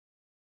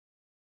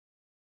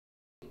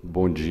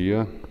bom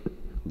dia,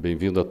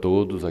 bem-vindo a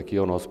todos aqui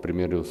ao nosso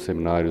primeiro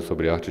seminário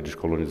sobre arte e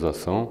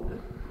descolonização.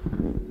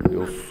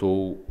 Eu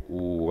sou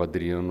o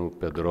Adriano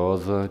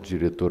Pedrosa,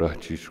 diretor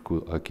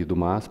artístico aqui do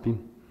MASP,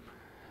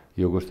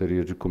 e eu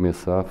gostaria de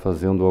começar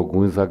fazendo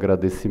alguns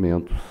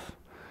agradecimentos.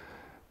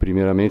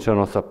 Primeiramente, a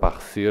nossa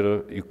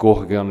parceira e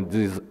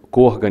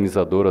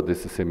coorganizadora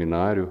desse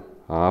seminário,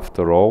 a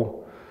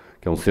Afterall,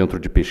 que é um centro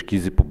de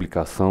pesquisa e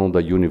publicação da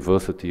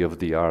University of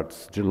the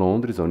Arts de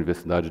Londres, a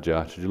Universidade de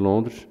Arte de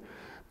Londres,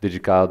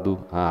 dedicado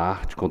à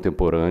arte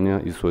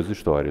contemporânea e suas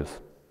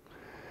histórias.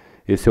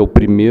 Esse é o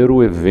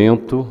primeiro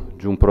evento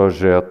de um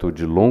projeto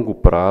de longo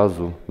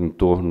prazo em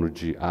torno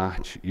de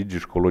arte e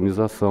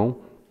descolonização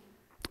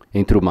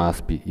entre o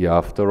MASP e a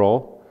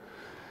Afterall,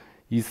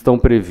 e estão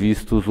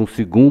previstos um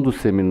segundo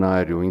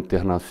seminário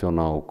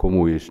internacional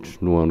como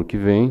este no ano que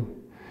vem,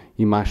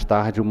 e mais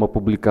tarde uma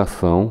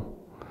publicação,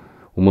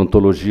 uma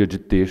antologia de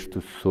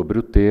textos sobre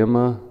o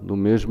tema, no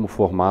mesmo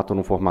formato,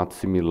 num formato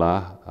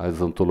similar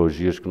às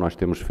antologias que nós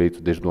temos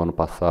feito desde o ano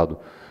passado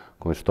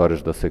com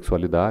histórias da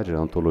sexualidade, a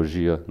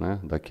antologia, né,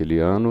 daquele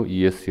ano,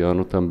 e esse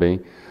ano também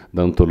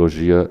da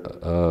antologia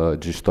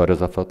de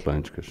histórias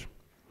afroatlânticas.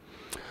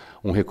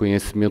 Um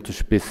reconhecimento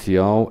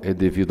especial é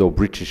devido ao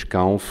British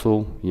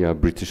Council e à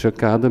British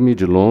Academy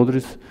de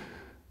Londres,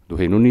 do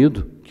Reino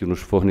Unido, que nos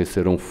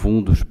forneceram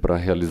fundos para a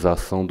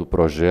realização do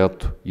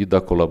projeto e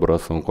da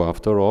colaboração com a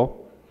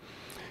Afterall,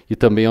 e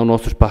também aos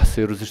nossos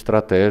parceiros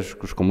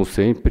estratégicos, como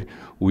sempre,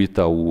 o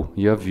Itaú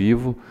e a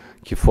Vivo,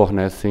 que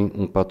fornecem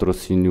um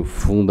patrocínio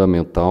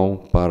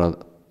fundamental para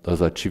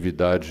as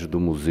atividades do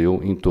museu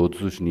em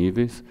todos os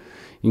níveis,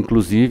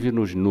 inclusive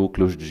nos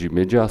núcleos de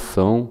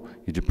mediação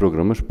e de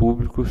programas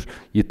públicos,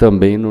 e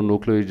também no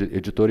núcleo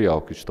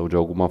editorial, que estão de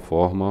alguma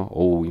forma,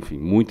 ou enfim,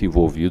 muito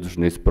envolvidos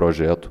nesse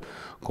projeto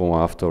com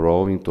a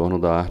Afterall em torno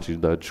da arte e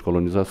da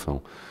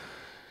descolonização.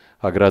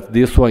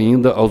 Agradeço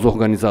ainda aos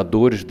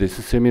organizadores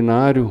desse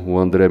seminário, o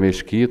André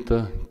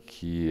Mesquita,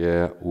 que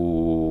é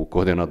o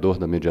coordenador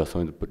da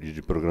mediação e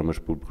de programas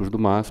públicos do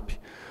MASP,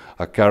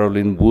 a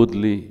Caroline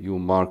Woodley e o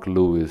Mark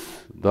Lewis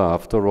da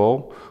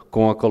Afterall,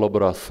 com a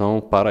colaboração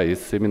para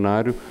esse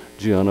seminário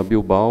de Ana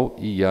Bilbao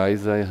e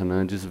Yaisa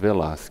Hernandes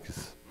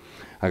Velasquez.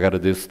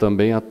 Agradeço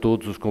também a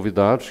todos os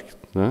convidados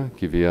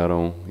que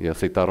vieram e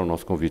aceitaram o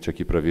nosso convite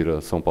aqui para vir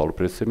a São Paulo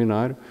para esse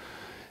seminário,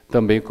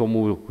 também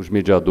como os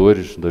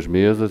mediadores das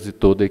mesas e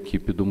toda a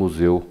equipe do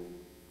museu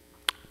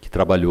que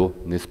trabalhou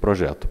nesse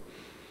projeto.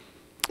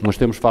 Nós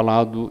temos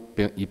falado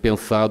e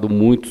pensado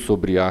muito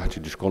sobre arte e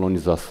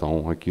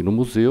descolonização aqui no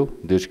museu,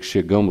 desde que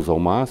chegamos ao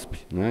MASP,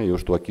 né? Eu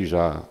estou aqui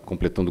já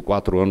completando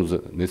 4 anos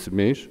nesse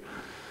mês,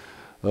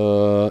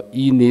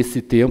 e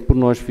nesse tempo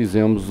nós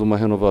fizemos uma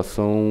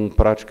renovação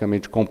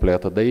praticamente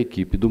completa da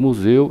equipe do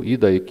museu e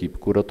da equipe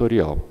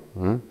curatorial,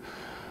 né?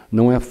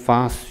 Não é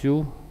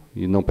fácil,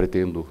 e não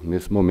pretendo,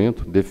 nesse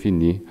momento,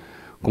 definir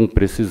com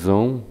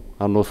precisão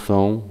a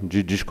noção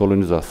de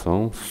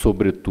descolonização,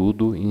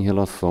 sobretudo em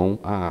relação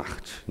à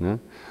arte,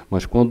 né?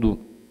 Mas quando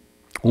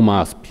o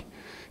MASP,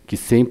 que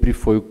sempre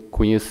foi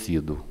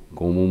conhecido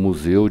como um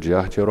museu de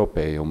arte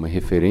europeia, uma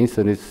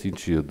referência nesse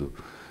sentido,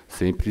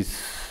 sempre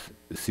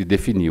se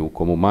definiu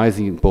como o mais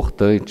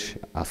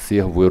importante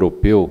acervo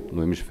europeu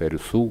no Hemisfério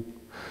Sul,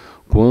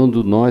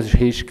 quando nós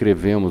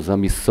reescrevemos a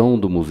missão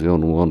do museu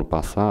no ano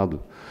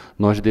passado,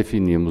 nós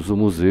definimos o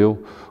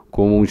museu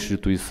como uma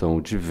instituição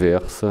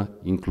diversa,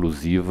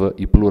 inclusiva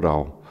e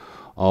plural,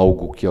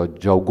 algo que,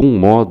 de algum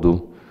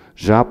modo,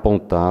 já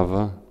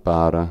apontava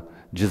para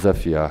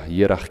desafiar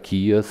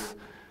hierarquias,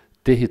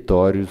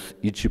 territórios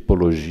e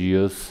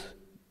tipologias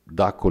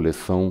da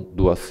coleção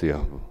do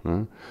acervo,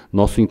 né?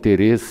 Nosso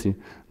interesse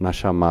na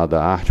chamada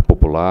arte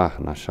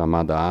popular, na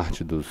chamada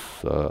arte dos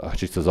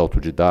artistas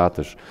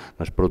autodidatas,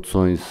 nas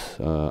produções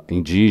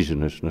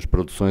indígenas, nas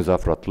produções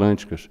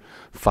afroatlânticas,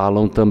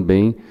 falam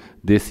também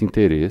desse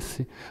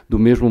interesse, do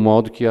mesmo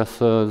modo que a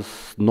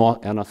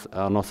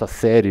nossa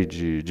série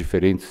de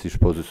diferentes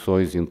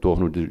exposições em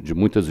torno de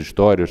muitas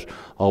histórias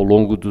ao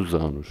longo dos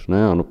anos, né?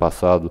 Ano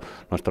passado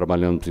nós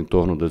trabalhamos em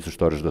torno das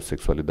histórias da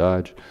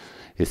sexualidade.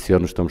 Esse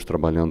ano estamos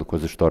trabalhando com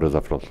as histórias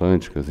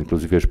afroatlânticas,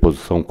 inclusive a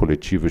exposição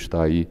coletiva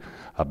está aí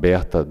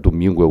aberta,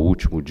 domingo é o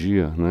último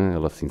dia, né?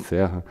 Ela se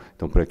encerra,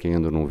 então para quem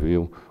ainda não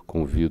viu,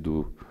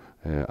 convido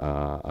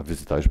a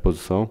visitar a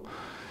exposição.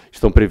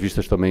 Estão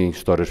previstas também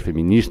histórias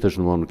feministas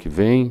no ano que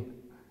vem,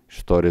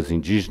 histórias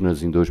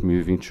indígenas em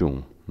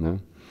 2021, né?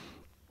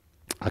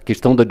 A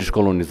questão da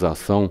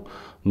descolonização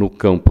no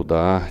campo da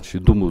arte,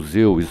 do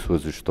museu e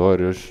suas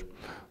histórias,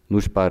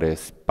 nos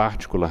parece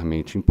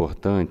particularmente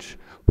importante,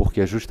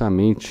 porque é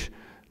justamente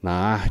na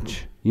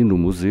arte e no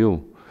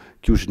museu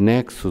que os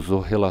nexos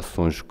ou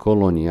relações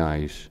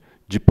coloniais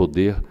de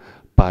poder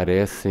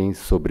parecem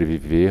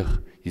sobreviver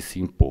e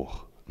se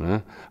impor,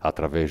 né?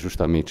 Através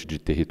justamente de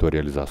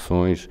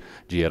territorializações,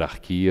 de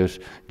hierarquias,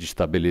 de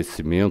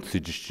estabelecimentos e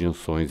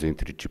distinções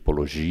entre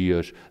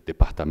tipologias,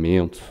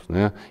 departamentos,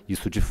 né?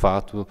 Isso, de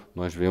fato,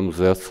 nós vemos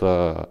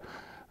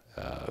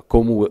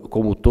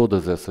como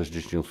todas essas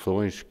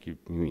distinções, que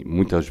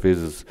muitas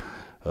vezes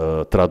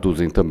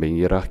traduzem também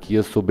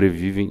hierarquias,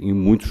 sobrevivem em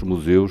muitos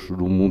museus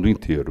do mundo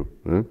inteiro,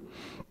 né?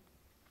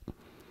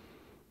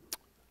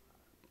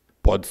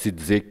 Pode-se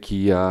dizer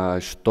que a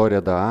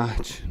história da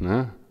arte,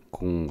 né,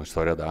 com a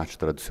história da arte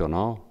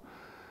tradicional,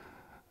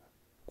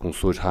 com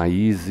suas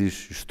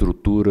raízes,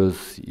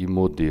 estruturas e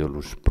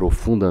modelos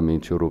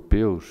profundamente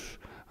europeus,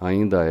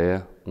 ainda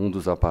é um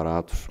dos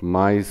aparatos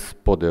mais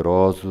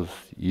poderosos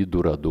e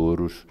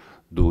duradouros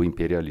do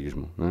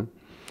imperialismo, né?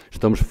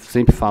 Estamos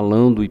sempre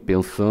falando e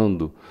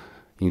pensando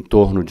em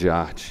torno de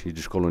arte e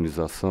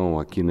descolonização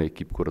aqui na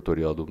equipe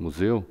curatorial do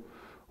museu,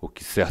 o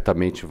que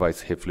certamente vai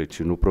se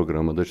refletir no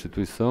programa da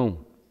instituição,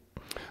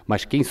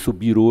 mas quem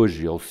subir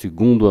hoje ao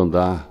segundo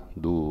andar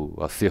do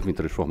acervo em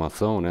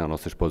transformação, né, a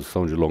nossa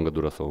exposição de longa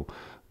duração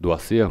do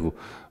acervo,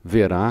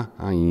 verá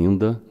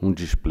ainda um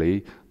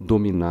display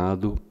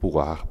dominado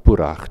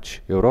por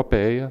arte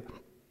europeia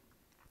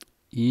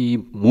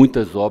e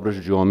muitas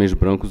obras de homens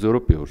brancos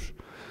europeus.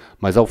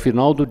 Mas ao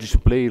final do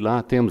display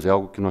lá temos, é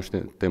algo que nós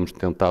temos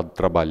tentado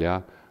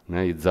trabalhar,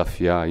 né, e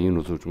desafiar aí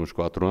nos últimos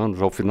 4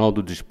 anos, ao final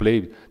do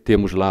display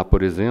temos lá,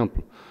 por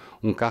exemplo,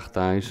 um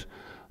cartaz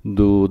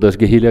das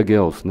Guerrilla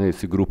Girls, né,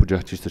 esse grupo de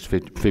artistas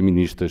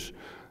feministas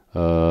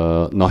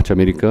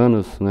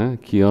norte-americanas, né,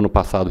 que ano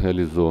passado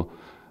realizou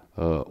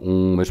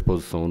uma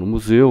exposição no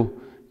museu,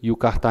 e o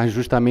cartaz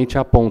justamente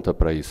aponta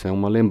para isso. É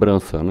uma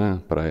lembrança, né,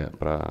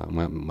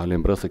 uma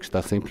lembrança que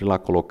está sempre lá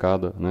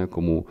colocada, né,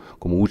 como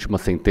última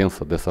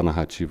sentença dessa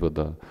narrativa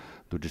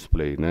do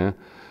display, né?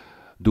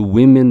 Do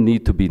women need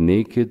to be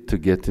naked to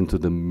get into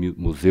the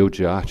Museu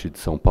de Arte de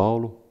São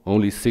Paulo?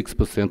 Only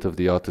 6% of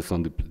the artists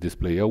on the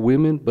display are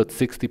women, but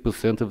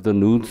 60% of the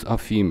nudes are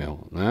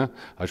female, né?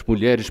 As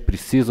mulheres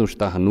precisam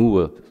estar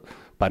nuas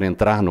para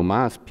entrar no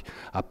MASP.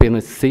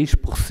 Apenas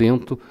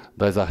 6%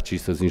 das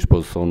artistas em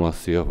exposição no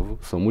acervo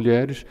são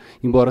mulheres,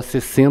 embora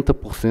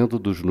 60%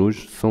 dos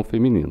nus são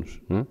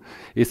femininos, né?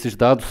 Esses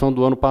dados são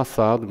do ano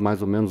passado,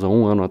 mais ou menos há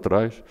 1 ano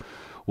atrás.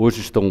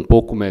 Hoje estão um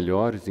pouco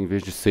melhores, em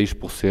vez de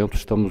 6%,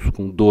 estamos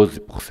com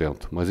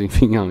 12%. Mas,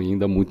 enfim,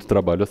 ainda há muito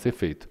trabalho a ser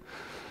feito.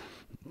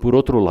 Por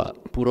outro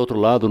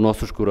lado,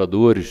 nossos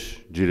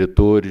curadores,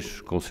 diretores,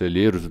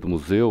 conselheiros do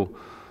museu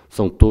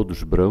são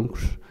todos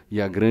brancos,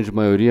 e a grande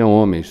maioria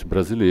homens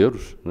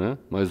brasileiros, né?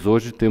 Mas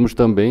hoje temos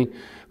também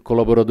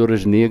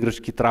colaboradoras negras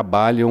que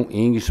trabalham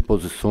em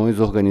exposições,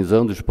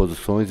 organizando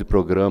exposições e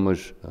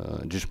programas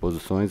de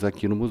exposições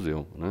aqui no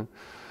museu, né?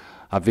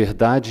 A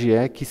verdade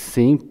é que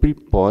sempre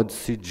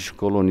pode-se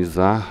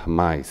descolonizar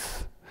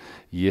mais.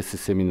 E esse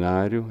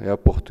seminário é a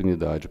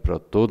oportunidade para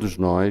todos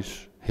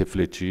nós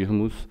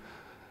refletirmos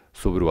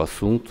sobre o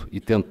assunto e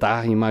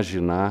tentar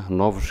imaginar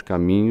novos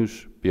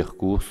caminhos,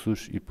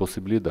 percursos e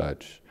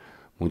possibilidades.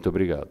 Muito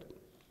obrigado.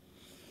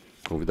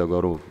 Convido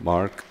agora o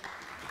Mark.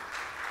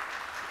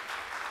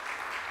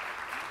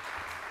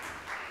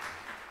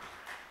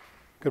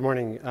 Good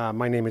morning.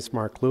 My name is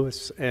Mark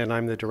Lewis, and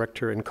I'm the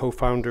director and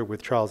co-founder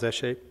with Charles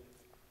Esche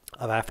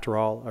of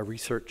Afterall, a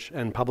research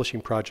and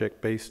publishing project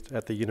based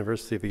at the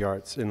University of the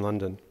Arts in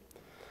London.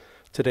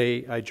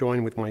 Today, I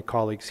join with my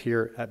colleagues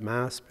here at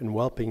MASP in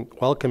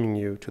welcoming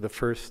you to the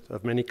first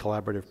of many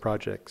collaborative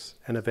projects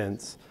and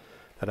events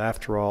that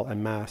Afterall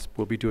and MASP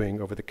will be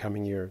doing over the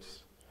coming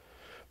years.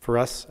 For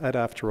us at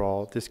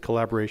Afterall, this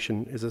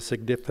collaboration is a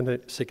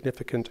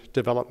significant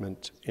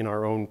development in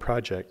our own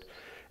project,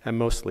 and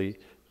most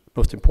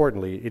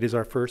importantly, it is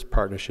our first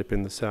partnership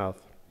in the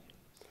South.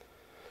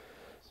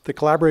 The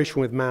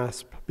collaboration with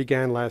MASP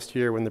began last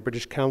year when the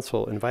British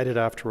Council invited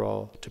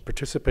Afterall to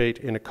participate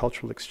in a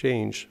cultural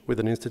exchange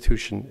with an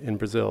institution in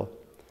Brazil.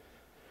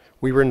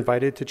 We were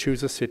invited to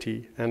choose a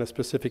city and a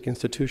specific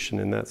institution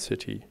in that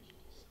city.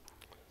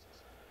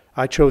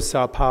 I chose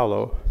Sao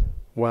Paulo,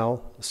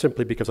 well,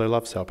 simply because I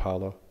love Sao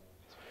Paulo.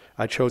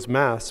 I chose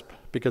MASP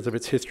because of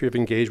its history of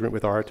engagement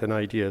with art and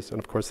ideas, and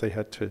of course they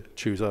had to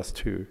choose us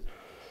too.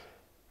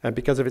 And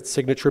because of its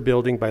signature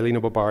building by Lino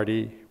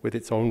Bobardi with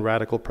its own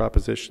radical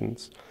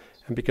propositions,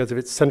 and because of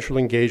its central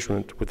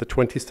engagement with the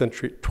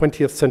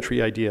 20th century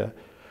idea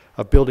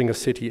of building a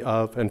city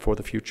of and for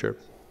the future.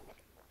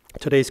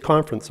 Today's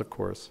conference, of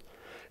course,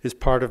 is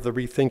part of the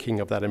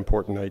rethinking of that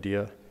important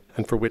idea,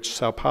 and for which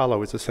Sao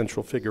Paulo is a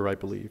central figure, I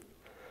believe.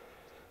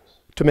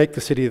 To make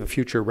the city of the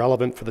future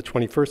relevant for the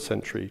 21st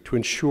century, to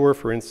ensure,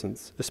 for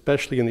instance,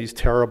 especially in these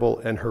terrible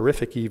and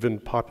horrific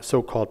even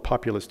so-called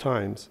populist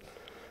times,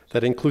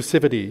 that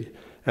inclusivity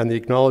and the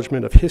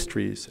acknowledgement of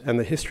histories and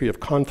the history of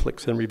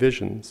conflicts and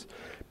revisions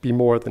be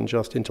more than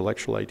just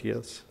intellectual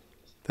ideas,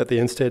 that they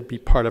instead be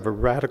part of a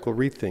radical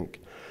rethink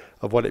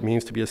of what it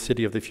means to be a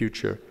city of the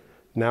future,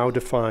 now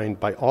defined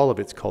by all of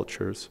its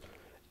cultures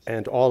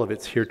and all of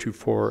its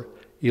heretofore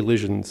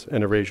elisions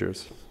and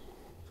erasures.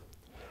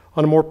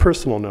 On a more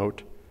personal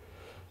note,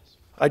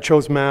 I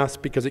chose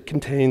MASP because it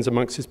contains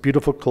amongst its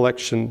beautiful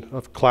collection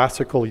of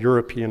classical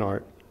European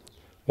art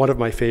one of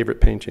my favorite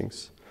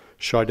paintings,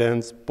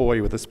 Chardin's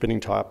Boy with a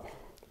Spinning Top.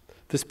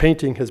 This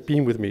painting has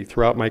been with me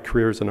throughout my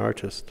career as an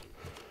artist.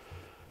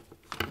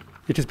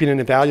 It has been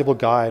an invaluable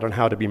guide on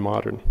how to be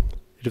modern.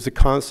 It is a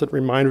constant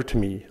reminder to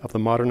me of the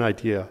modern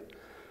idea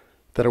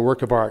that a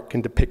work of art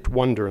can depict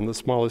wonder in the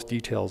smallest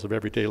details of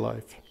everyday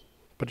life,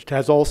 but it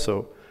has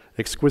also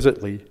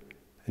exquisitely,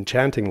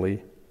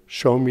 enchantingly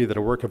shown me that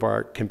a work of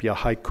art can be a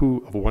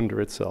haiku of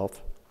wonder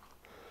itself.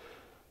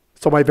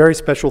 So my very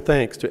special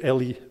thanks to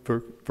Eli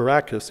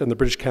Varakis and the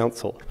British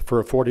Council for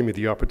affording me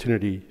the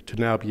opportunity to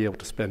now be able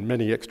to spend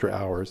many extra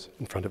hours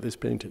in front of this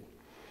painting.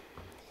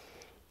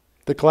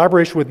 The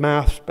collaboration with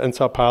MASP and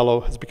Sao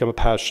Paulo has become a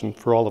passion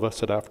for all of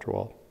us at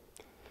Afterall.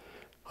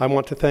 I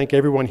want to thank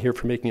everyone here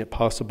for making it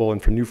possible,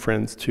 and for new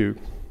friends too.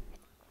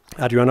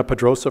 Adriano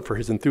Pedrosa for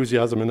his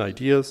enthusiasm and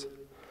ideas,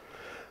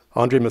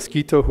 Andre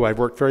Mosquito, who I've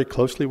worked very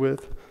closely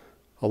with,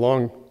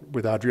 along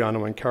with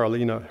Adriano and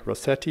Carolina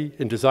Rossetti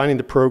in designing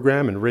the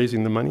program and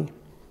raising the money,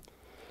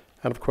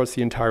 and of course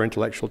the entire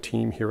intellectual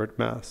team here at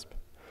MASP.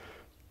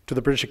 To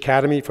the British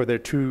Academy for their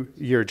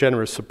 2-year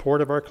generous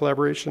support of our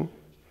collaboration,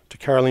 to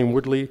Caroline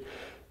Woodley,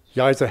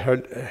 Yaiza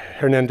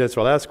Hernandez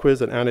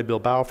Velasquez, and Ana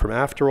Bilbao from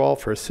Afterall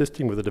for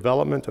assisting with the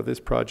development of this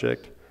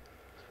project,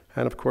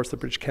 and of course the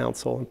British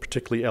Council, and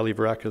particularly Eli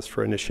Varakis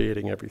for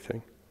initiating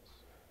everything.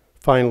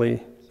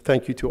 Finally,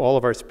 thank you to all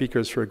of our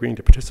speakers for agreeing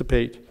to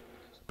participate,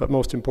 but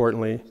most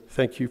importantly,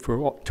 thank you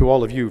to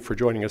all of you for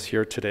joining us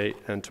here today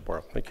and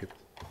tomorrow. Thank you.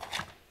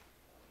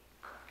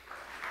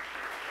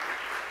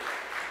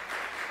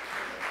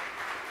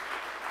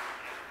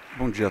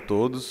 Bom dia a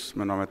todos,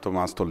 meu nome é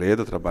Tomás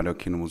Toledo, trabalho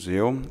aqui no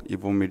museu e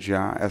vou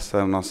mediar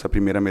essa nossa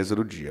primeira mesa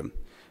do dia.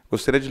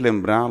 Gostaria de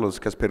lembrá-los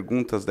que as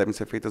perguntas devem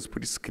ser feitas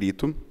por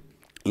escrito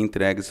e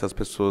entregues às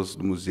pessoas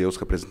do museu, os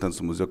representantes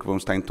do museu que vão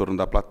estar em torno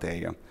da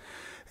plateia.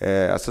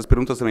 Essas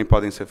perguntas também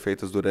podem ser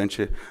feitas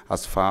durante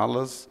as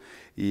falas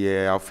e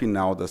ao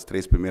final das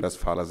 3 primeiras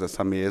falas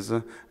dessa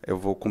mesa eu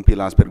vou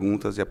compilar as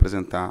perguntas e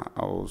apresentar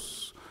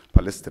aos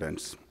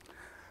palestrantes.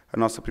 A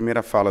nossa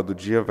primeira fala do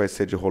dia vai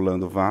ser de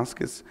Rolando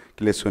Vasquez,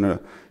 que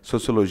leciona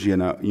Sociologia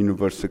na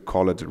University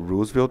College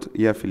Roosevelt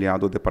e é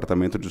afiliado ao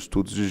Departamento de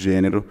Estudos de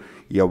Gênero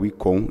e ao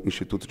ICOM,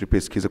 Instituto de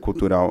Pesquisa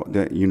Cultural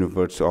da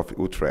University of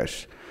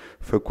Utrecht.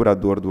 Foi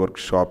curador do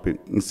workshop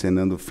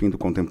Encenando o Fim do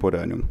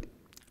Contemporâneo.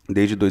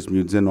 Desde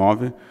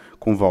 2019,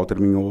 com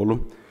Walter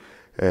Mignolo,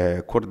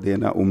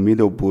 coordena o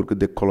Middleburg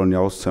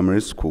Decolonial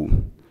Summer School.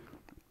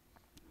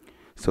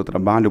 Seu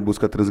trabalho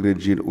busca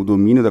transgredir o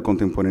domínio da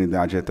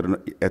contemporaneidade,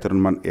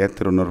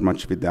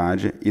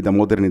 heteronormatividade e da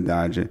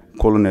modernidade,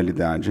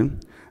 colonialidade,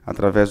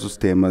 através dos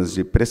temas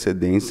de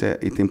precedência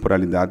e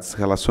temporalidades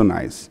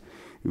relacionais.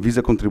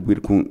 Visa contribuir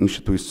com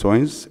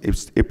instituições,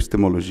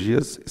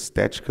 epistemologias,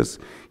 estéticas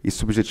e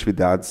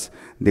subjetividades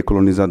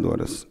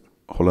decolonizadoras.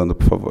 Rolando,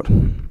 por favor.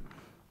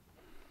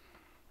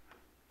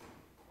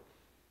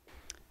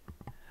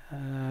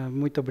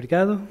 Muito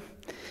obrigado.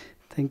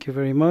 Thank you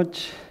very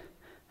much.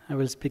 I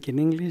will speak in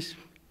English.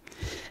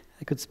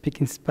 I could speak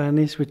in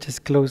Spanish, which is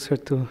closer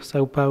to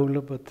Sao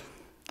Paulo, but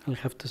I'll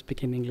have to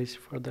speak in English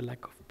for the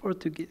lack of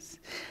Portuguese.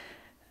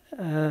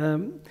 I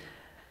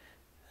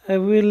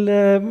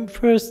will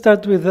first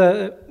start with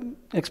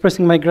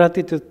expressing my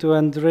gratitude to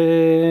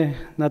Andre,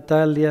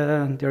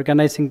 Natalia, the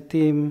organizing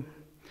team,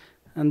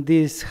 and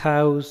this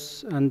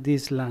house and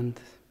this land.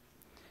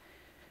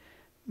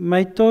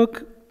 My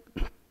talk,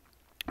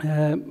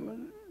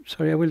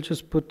 sorry, I will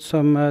just put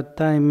some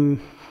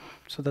time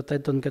so that I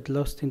don't get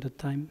lost in the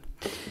time.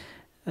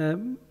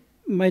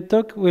 My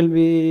talk will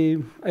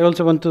be, I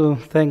also want to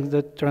thank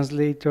the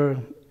translator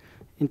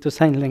into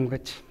sign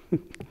language.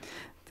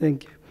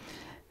 Thank you.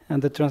 And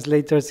the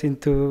translators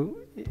into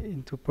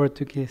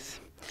Portuguese.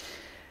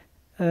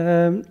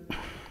 My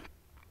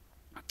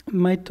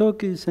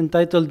talk is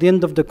entitled The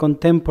End of the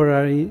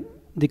Contemporary,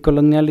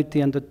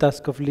 Decoloniality and the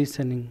Task of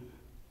Listening.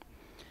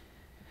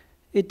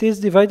 It is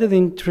divided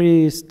in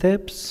 3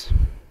 steps.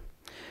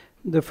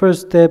 The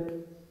first step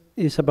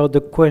is about the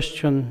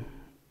question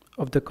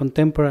of the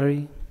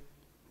contemporary,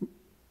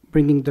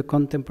 bringing the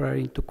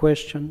contemporary into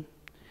question.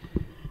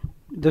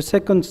 The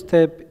second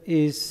step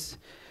is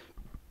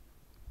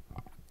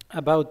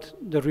about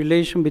the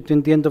relation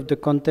between the end of the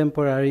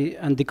contemporary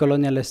and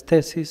decolonial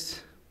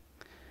aesthesis.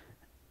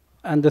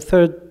 And the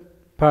third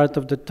part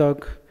of the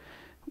talk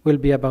will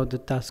be about the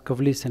task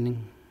of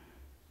listening.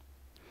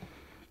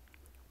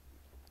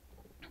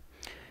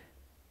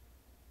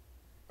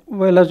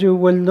 Well, as you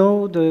well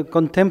know, the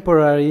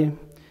contemporary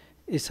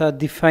is a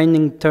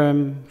defining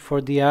term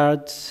for the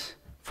arts,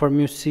 for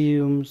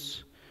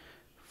museums,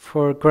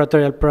 for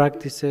curatorial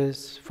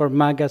practices, for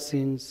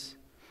magazines.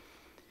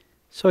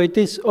 So it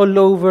is all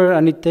over,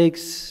 and it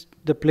takes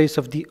the place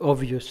of the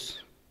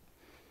obvious.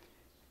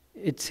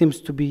 It seems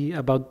to be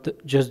about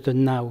just the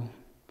now.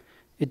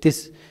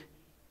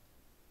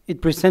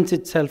 It presents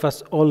itself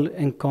as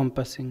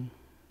all-encompassing.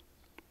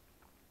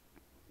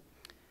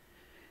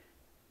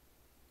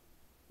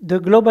 The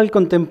global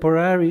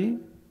contemporary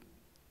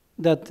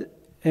that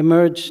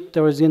emerged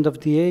towards the end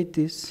of the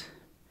 80s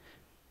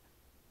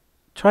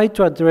tried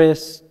to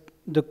address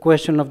the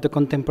question of the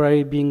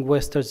contemporary being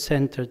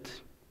Western-centered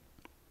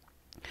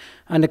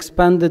and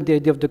expanded the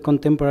idea of the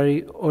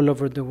contemporary all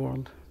over the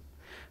world.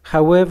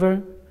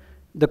 However,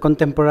 the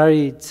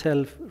contemporary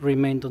itself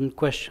remained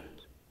unquestioned.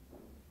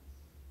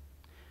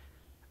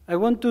 I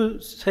want to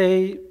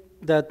say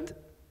that,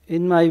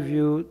 in my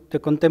view, the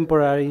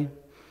contemporary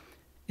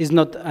is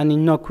not an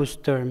innocuous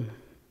term.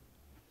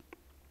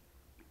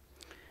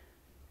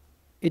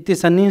 It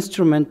is an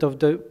instrument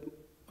of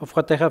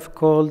what I have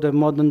called the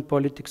modern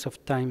politics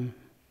of time.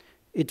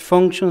 It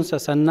functions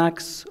as an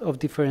axe of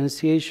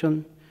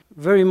differentiation,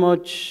 very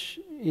much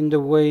in the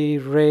way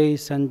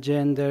race and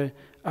gender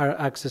are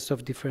axes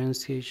of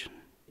differentiation.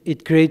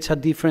 It creates a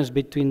difference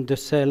between the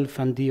self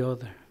and the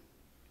other.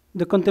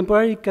 The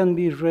contemporary can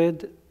be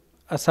read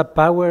as a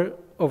power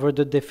over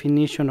the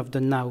definition of the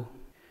now.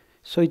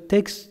 So it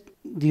takes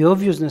the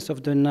obviousness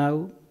of the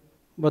now,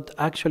 but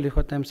actually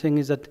what I'm saying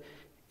is that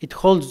it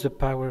holds the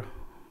power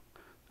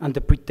and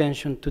the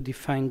pretension to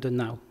define the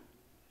now.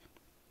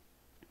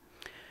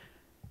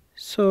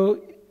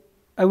 So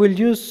I will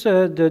use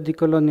the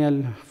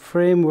decolonial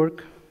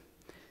framework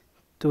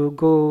to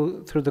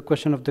go through the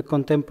question of the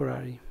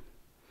contemporary.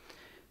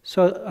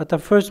 So at the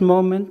first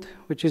moment,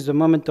 which is the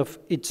moment of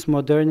its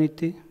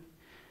modernity,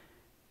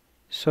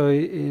 so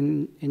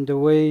in the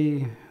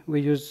way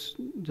we use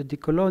the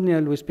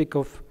decolonial, we speak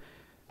of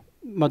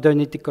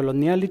modernity,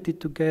 coloniality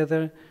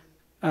together,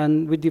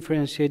 and we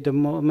differentiate the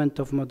moment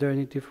of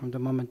modernity from the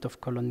moment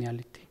of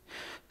coloniality.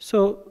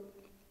 So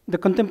the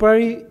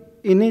contemporary,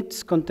 in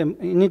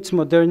its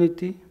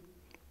modernity,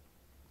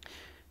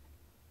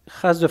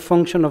 has the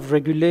function of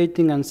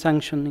regulating and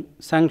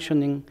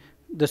sanctioning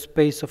the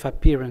space of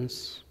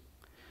appearance,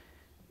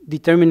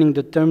 determining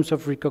the terms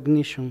of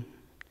recognition,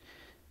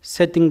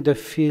 setting the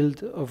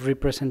field of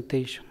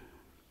representation.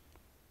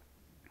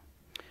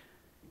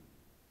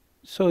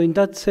 So in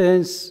that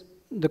sense,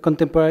 the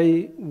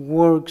contemporary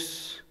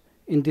works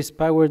in this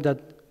power that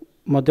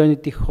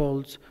modernity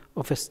holds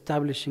of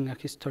establishing a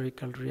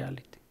historical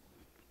reality.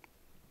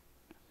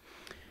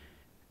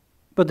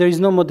 But there is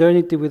no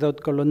modernity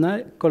without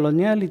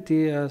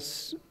coloniality,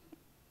 as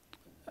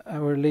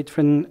our late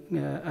friend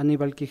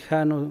Aníbal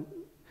Quijano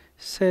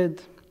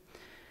said.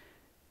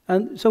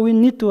 And so we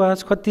need to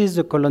ask, what is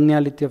the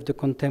coloniality of the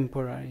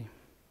contemporary?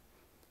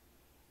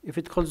 If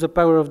it holds the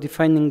power of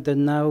defining the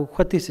now,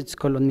 what is its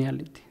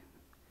coloniality?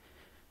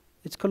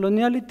 Its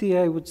coloniality,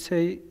 I would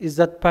say, is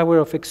that power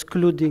of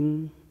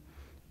excluding,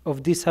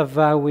 of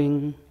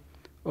disavowing,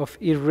 of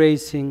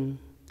erasing,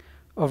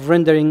 of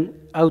rendering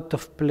out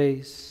of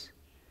place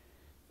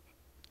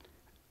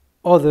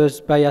others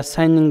by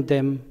assigning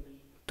them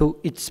to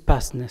its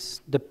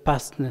pastness, the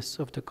pastness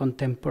of the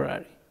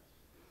contemporary.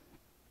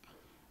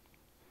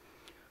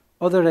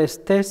 Other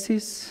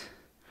aesthetics,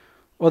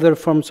 other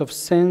forms of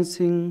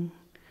sensing,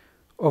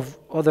 of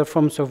other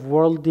forms of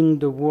worlding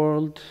the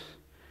world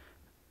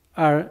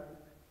are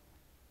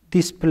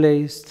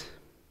displaced,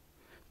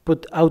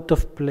 put out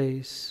of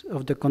place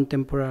of the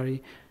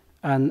contemporary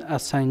and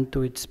assigned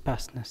to its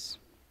pastness.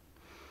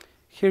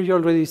 Here you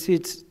already see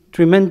its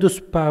tremendous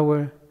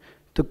power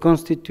to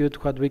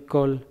constitute what we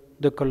call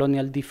the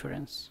colonial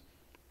difference.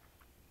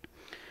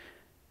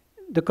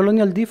 The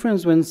colonial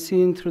difference, when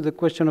seen through the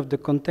question of the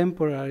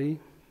contemporary,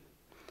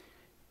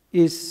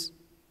 is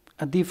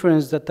a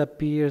difference that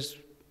appears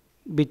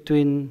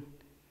between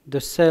the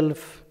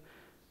self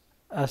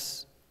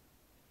as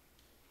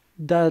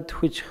that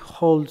which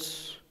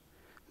holds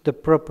the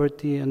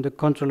property and the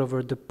control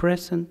over the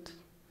present,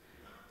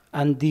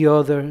 and the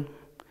other,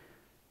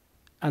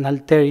 an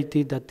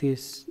alterity that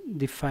is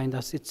defined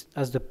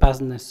as the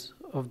pastness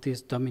of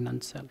this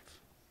dominant self.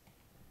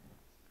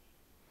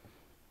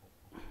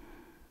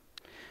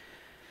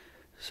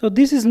 So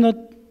this is not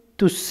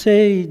to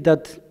say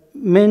that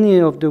many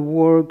of the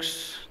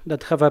works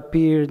that have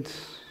appeared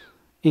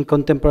in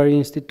contemporary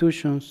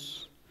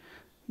institutions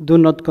do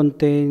not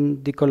contain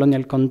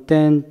decolonial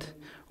content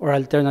or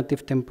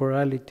alternative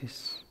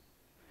temporalities.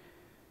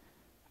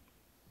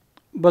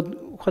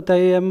 But what I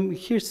am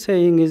here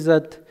saying is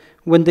that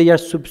when they are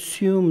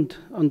subsumed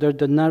under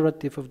the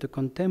narrative of the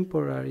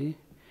contemporary,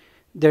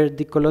 their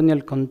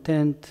decolonial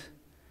content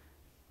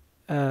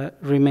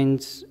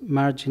remains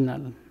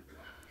marginal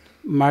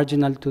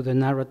to the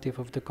narrative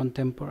of the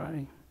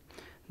contemporary.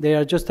 They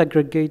are just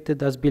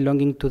aggregated as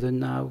belonging to the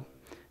now,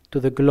 to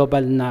the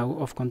global now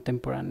of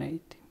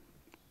contemporaneity.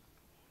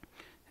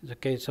 In the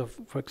case of,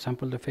 for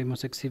example, the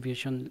famous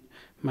exhibition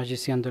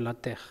Magiciens de la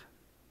Terre,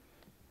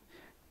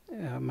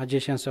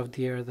 Magicians of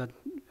the Air, that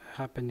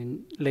happened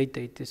in late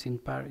 80s in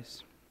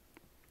Paris.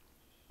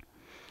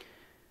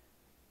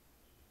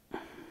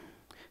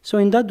 So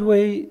in that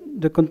way,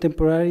 the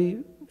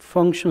contemporary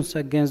functions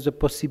against the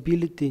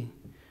possibility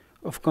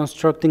of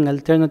constructing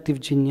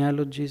alternative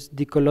genealogies,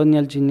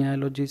 decolonial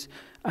genealogies,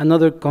 and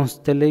other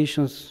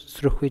constellations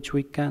through which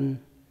we can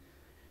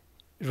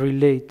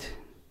relate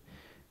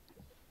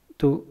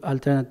to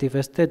alternative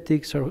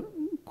aesthetics, or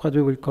what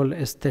we will call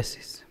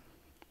aesthesis.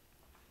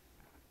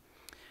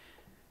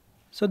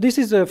 So this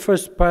is the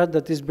first part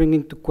that is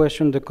bringing to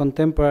question the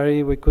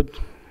contemporary. We could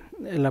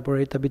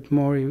elaborate a bit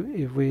more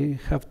if we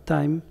have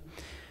time.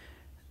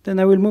 Then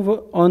I will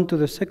move on to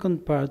the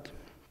second part,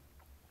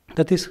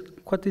 that is,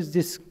 what is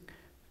this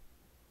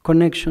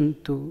connection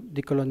to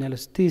decolonial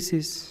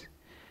aesthesis,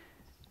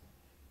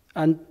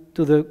 and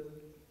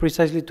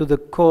precisely to the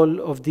call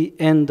of the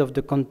end of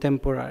the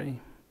contemporary.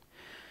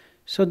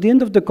 So the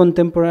end of the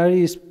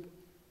contemporary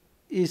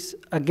is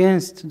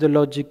against the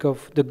logic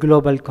of the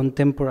global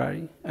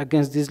contemporary,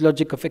 against this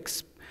logic of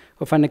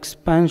an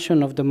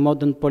expansion of the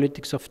modern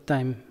politics of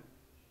time,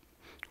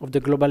 of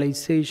the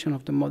globalization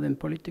of the modern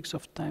politics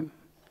of time.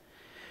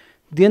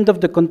 The end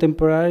of the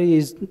contemporary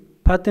is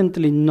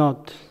patently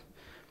not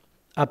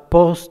a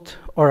post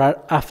or a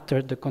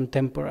after the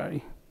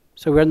contemporary.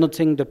 So we are not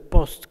saying the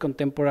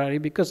post-contemporary,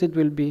 because it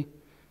will be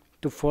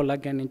to fall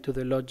again into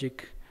the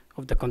logic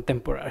of the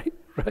contemporary,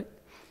 right?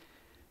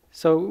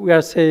 So we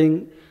are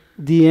saying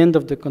the end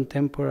of the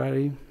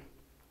contemporary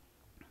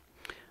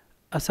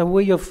as a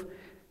way of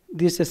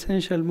this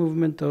essential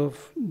movement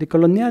of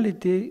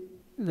decoloniality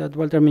that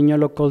Walter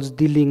Mignolo calls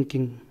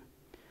delinking,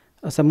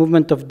 as a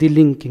movement of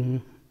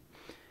delinking,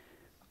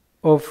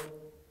 of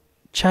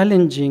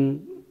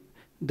challenging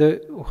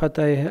what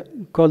I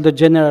call the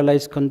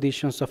generalized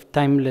conditions of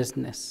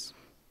timelessness.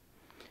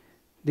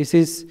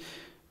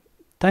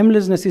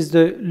 Timelessness is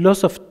the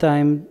loss of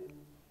time,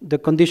 the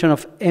condition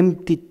of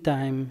empty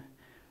time,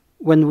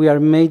 when we are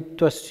made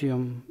to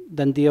assume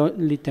that the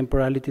only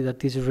temporality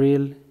that is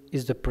real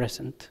is the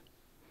present,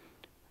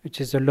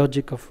 which is the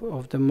logic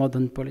of the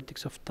modern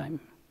politics of time.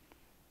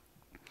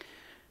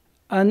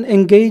 And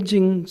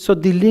engaging, so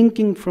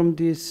delinking from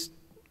this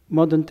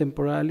modern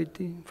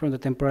temporality, from the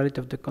temporality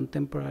of the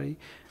contemporary,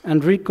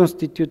 and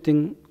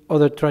reconstituting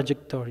other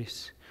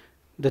trajectories.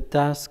 The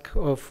task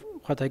of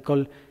what I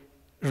call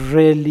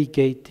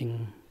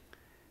relegating,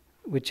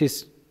 which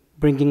is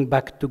bringing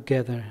back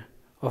together,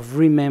 of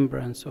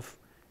remembrance, of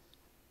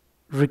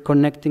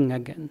reconnecting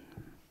again.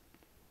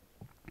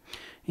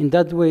 In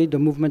that way, the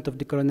movement of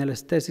decolonial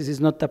aesthetics is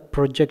not a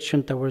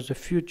projection towards the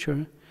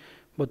future,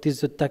 but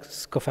is the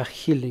task of a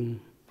healing,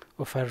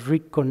 of a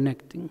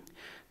reconnecting.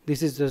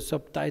 This is the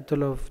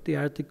subtitle of the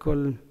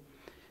article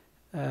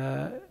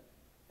I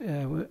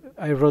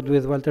wrote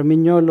with Walter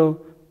Mignolo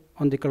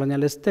on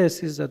decolonial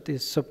aesthetics, that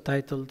is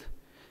subtitled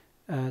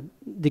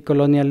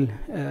Colonial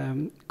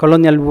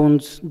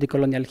Wounds,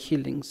 Decolonial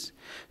Healings.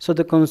 So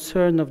the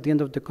concern of the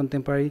end of the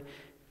contemporary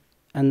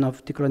and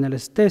of decolonial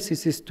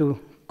aesthetics is to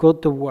go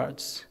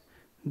towards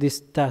this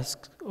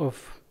task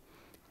of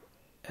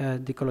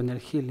decolonial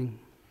healing.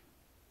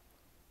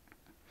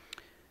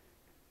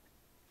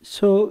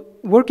 So,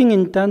 working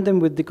in tandem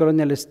with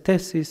decolonial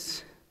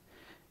aesthetics,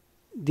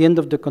 the end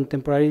of the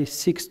contemporary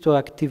seeks to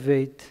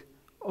activate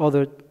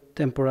other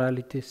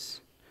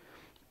temporalities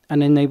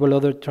and enable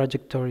other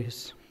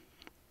trajectories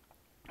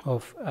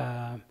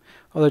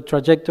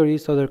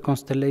other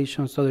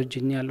constellations, other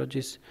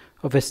genealogies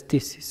of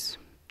aesthesis.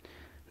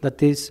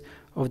 That is,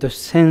 of the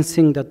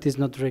sensing that is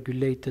not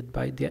regulated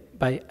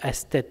by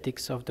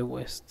aesthetics of the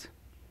West.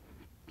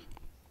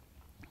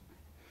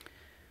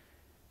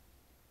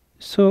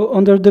 So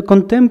under the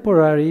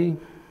contemporary,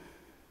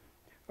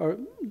 or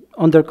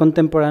under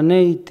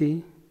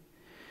contemporaneity,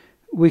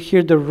 we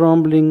hear the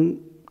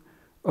rumbling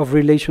of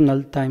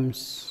relational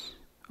times,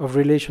 of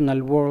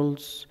relational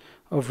worlds,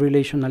 of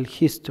relational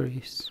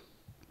histories.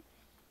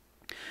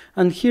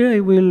 And here I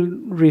will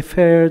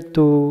refer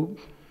to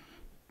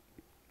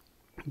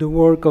the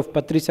work of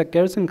Patricia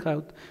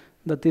Kersenhout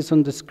that is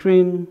on the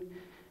screen,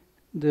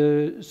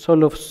 The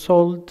Soul of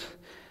Salt,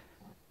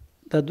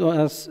 that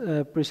was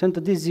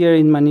presented this year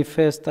in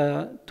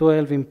Manifesta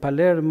 12 in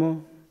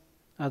Palermo,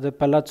 at the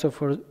Palazzo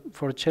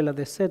Forcella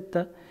de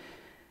Setta.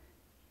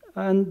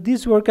 And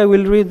this work, I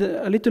will read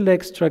a little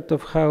extract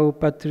of how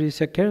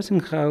Patricia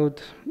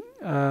Kersenhout,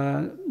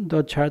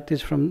 Dutch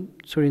artist from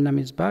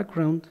Surinamese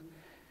background,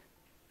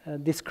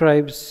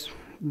 describes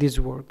this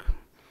work,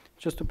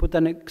 just to put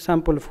an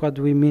example of what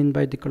we mean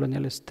by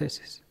decolonial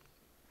aesthetics.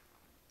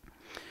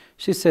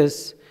 She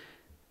says,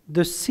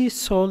 the sea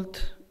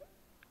salt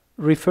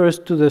refers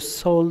to the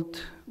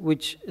salt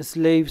which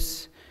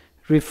slaves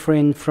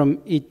refrained from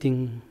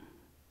eating,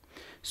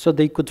 so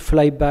they could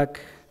fly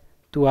back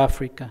to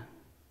Africa.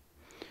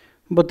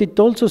 But it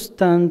also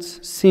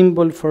stands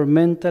symbol for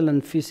mental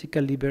and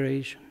physical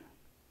liberation.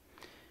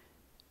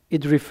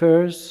 It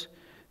refers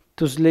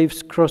to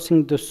slaves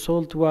crossing the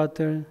salt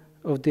water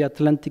of the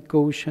Atlantic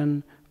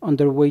Ocean on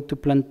their way to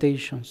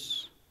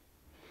plantations.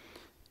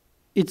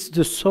 It's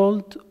the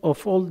salt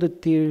of all the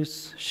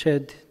tears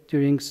shed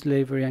during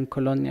slavery and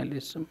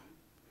colonialism.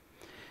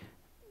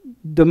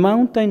 The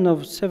mountain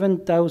of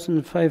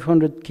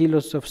 7,500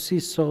 kilos of sea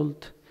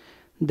salt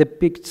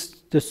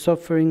depicts the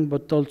suffering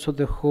but also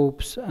the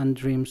hopes and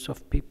dreams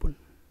of people.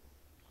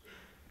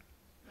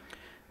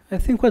 I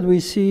think what we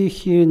see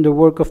here in the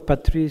work of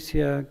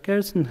Patricia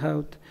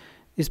Kersenhout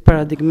is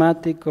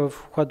paradigmatic of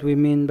what we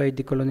mean by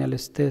decolonial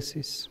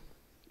aesthetics.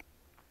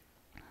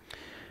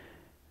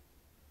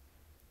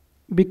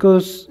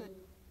 Because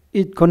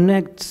it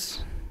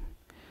connects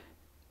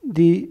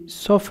the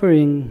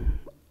suffering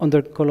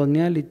under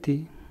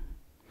coloniality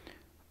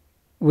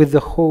with the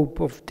hope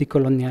of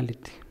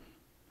decoloniality.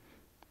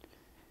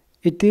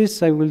 It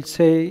is, I will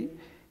say,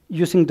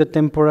 using the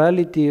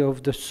temporality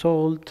of the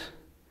salt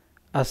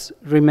as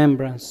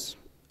remembrance,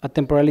 a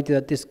temporality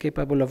that is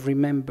capable of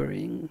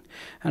remembering,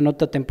 and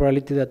not a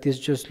temporality that is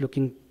just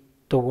looking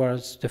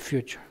towards the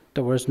future,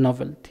 towards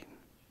novelty.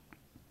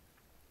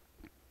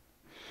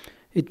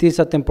 It is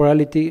a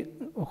temporality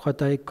of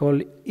what I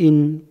call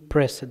in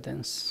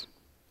precedence.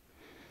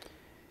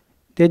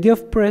 The idea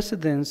of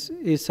precedence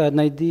is an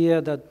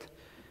idea that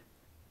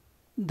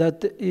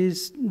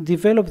is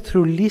developed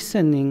through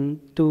listening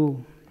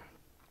to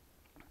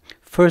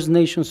First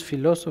Nations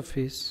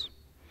philosophies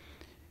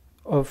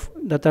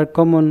that are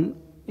common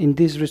in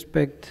this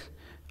respect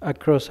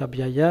across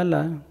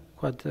Abya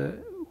what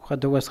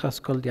the West has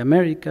called the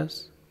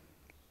Americas.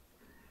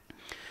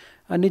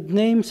 And it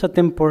names a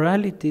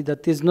temporality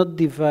that is not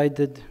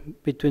divided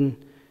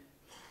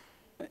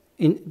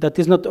that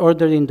is not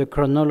ordered in the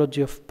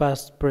chronology of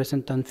past,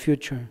 present, and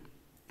future.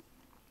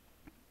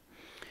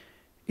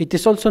 It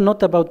is also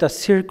not about a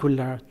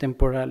circular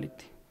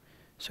temporality.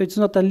 So it's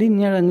not a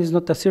linear and it's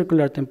not a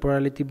circular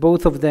temporality,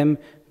 both of them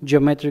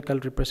geometrical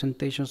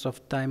representations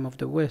of time of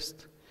the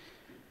West.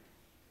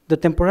 The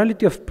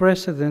temporality of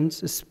precedence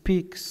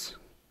speaks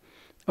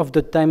of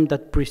the time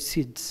that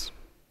precedes.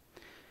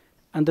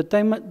 And the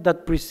time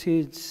that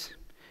precedes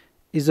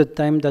is a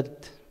time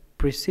that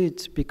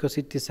precedes because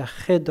it is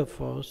ahead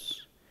of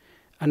us,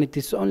 and it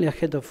is only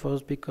ahead of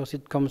us because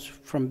it comes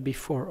from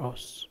before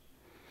us.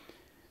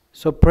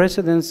 So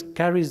precedence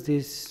carries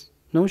this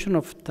notion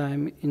of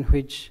time in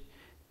which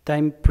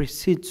time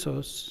precedes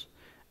us,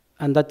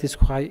 and that is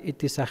why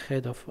it is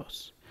ahead of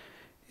us.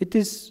 It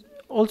is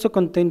also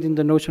contained in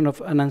the notion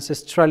of an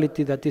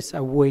ancestrality that is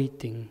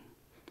awaiting,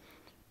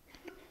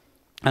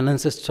 an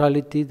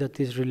ancestrality that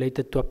is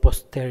related to a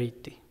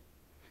posterity.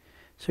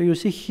 So you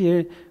see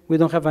here, we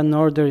don't have an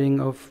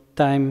ordering of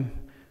time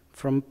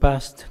from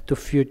past to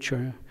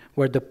future,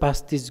 where the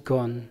past is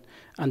gone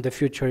and the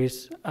future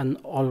is an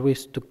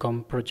always to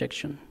come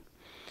projection.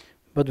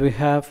 But we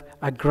have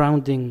a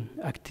grounding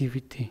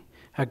activity,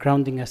 a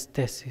grounding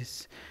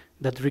aesthesis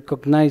that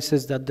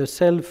recognizes that the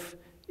self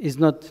is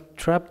not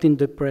trapped in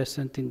the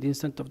present, in the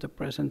instant of the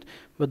present,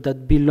 but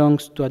that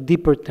belongs to a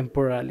deeper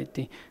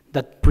temporality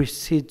that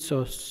precedes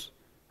us.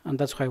 And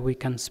that's why we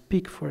can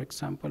speak, for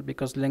example,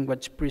 because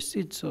language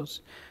precedes us.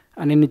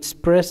 And in its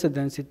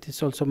precedence, it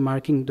is also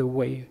marking the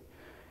way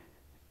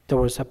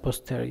towards a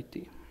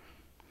posterity.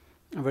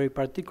 And very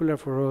particular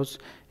for us,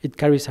 it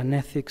carries an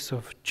ethics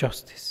of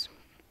justice.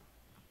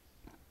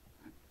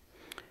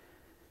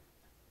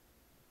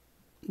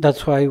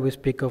 That's why we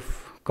speak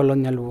of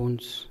colonial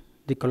wounds,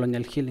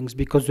 decolonial healings,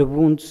 because the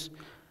wounds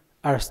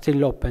are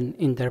still open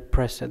in their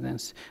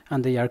precedence,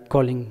 and they are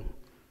calling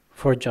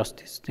for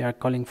justice. They are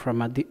calling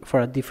for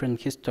a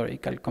different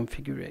historical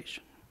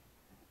configuration.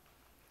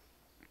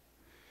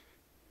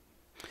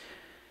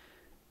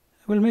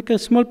 I will make a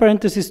small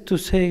parenthesis to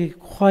say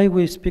why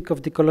we speak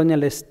of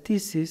decolonial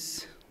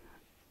aesthesis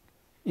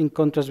in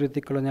contrast with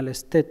decolonial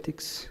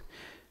aesthetics.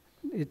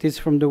 It is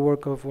from the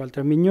work of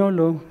Walter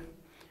Mignolo,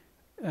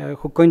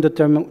 who coined the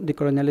term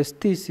decolonial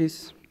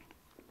aesthesis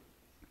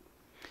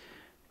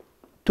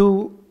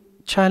to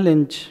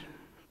challenge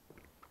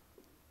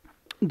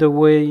the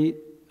way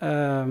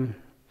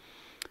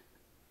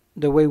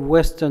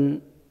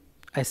Western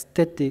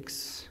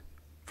aesthetics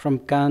from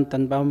Kant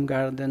and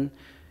Baumgarten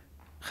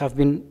have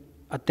been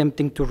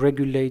attempting to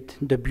regulate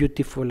the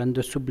beautiful and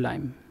the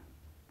sublime.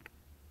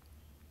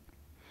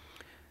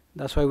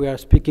 That's why we are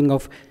speaking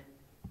of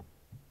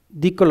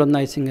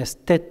decolonizing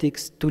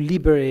aesthetics to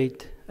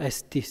liberate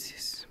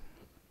aesthesis.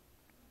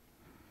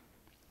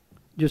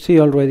 You see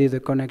already the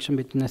connection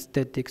between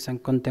aesthetics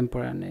and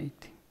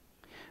contemporaneity,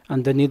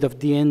 and the need of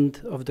the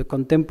end of the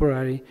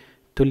contemporary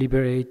to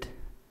liberate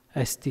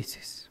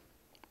aesthesis.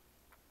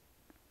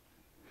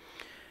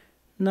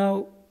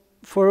 Now,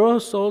 for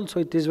us also,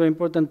 it is very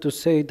important to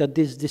say that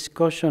this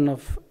discussion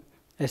of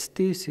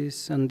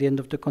aesthesis and the end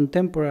of the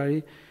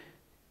contemporary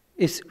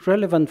is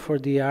relevant for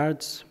the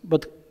arts,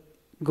 but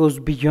goes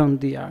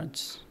beyond the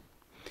arts.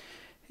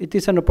 It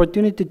is an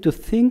opportunity to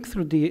think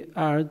through the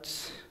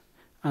arts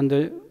and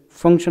the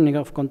functioning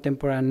of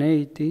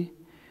contemporaneity,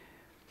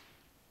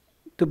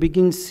 to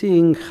begin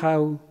seeing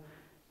how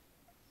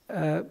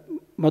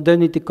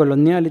modernity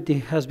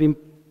coloniality has been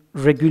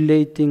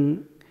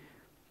regulating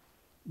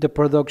the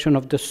production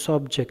of the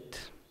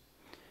subject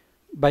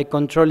by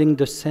controlling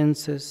the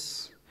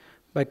senses,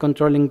 by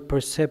controlling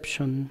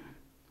perception,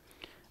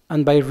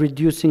 and by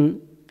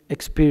reducing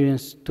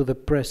experience to the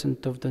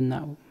present of the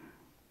now.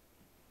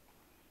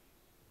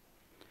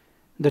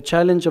 The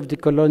challenge of the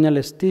colonial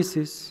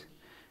aesthesis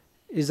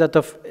is that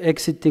of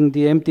exiting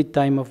the empty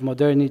time of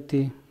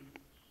modernity,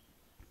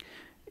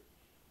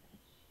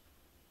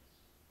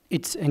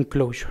 its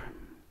enclosure.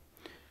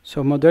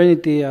 So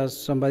modernity, as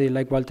somebody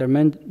like Walter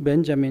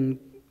Benjamin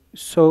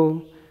saw,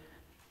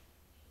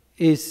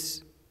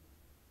 is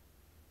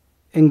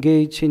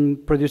engaged in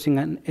producing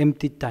an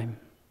empty time,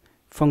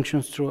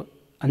 functions through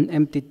an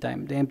empty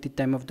time, the empty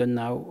time of the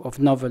now, of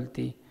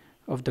novelty,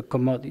 of the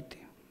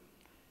commodity.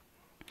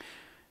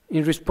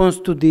 In response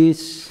to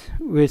this,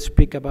 we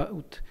speak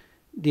about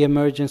the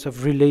emergence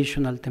of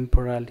relational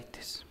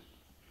temporalities.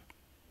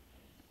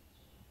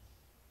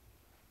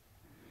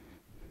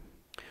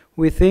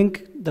 We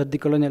think that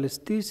decolonial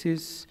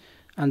aesthesis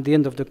and the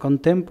end of the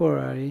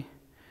contemporary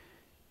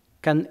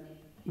can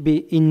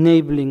be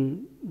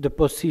enabling the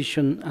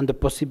position and the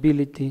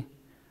possibility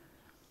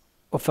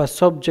of a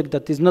subject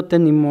that is not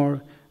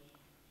anymore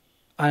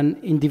an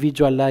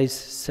individualized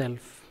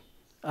self,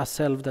 a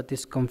self that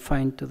is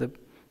confined to the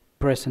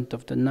present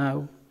of the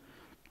now,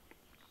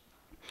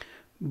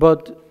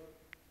 but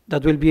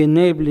that will be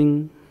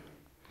enabling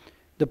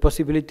the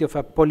possibility of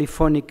a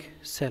polyphonic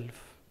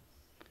self,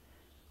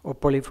 or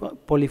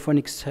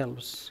polyphonic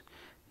selves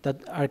that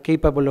are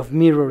capable of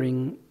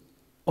mirroring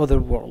other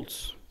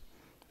worlds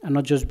and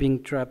not just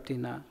being trapped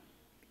in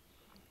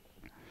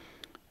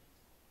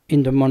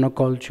the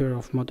monoculture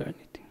of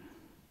modernity.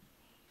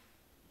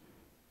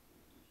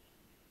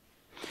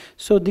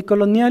 So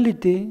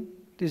decoloniality,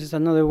 this is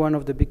another one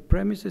of the big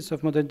premises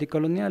of modern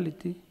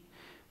decoloniality.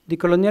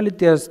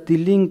 Decoloniality as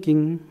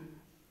delinking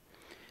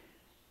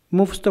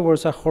moves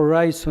towards a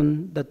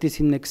horizon that is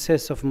in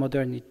excess of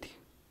modernity.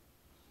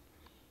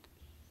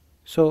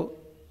 So,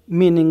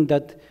 meaning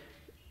that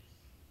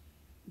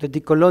the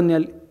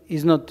decolonial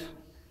is not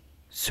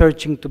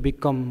searching to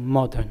become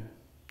modern,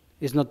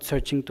 is not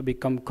searching to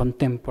become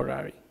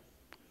contemporary,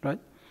 right?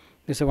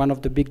 This is one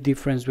of the big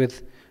differences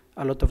with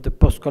a lot of the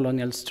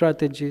post-colonial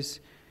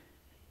strategies.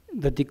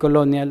 The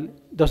decolonial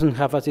doesn't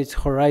have as its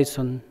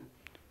horizon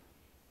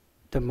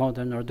the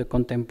modern or the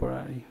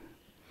contemporary.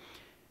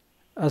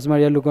 As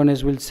Maria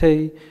Lugones will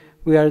say,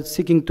 we are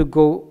seeking to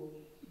go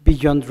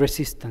beyond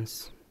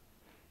resistance,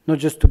 not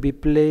just to be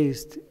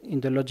placed in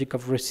the logic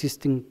of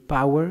resisting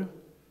power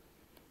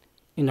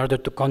in order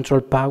to control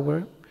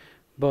power,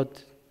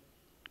 but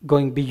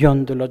going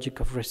beyond the logic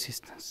of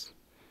resistance.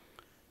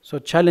 So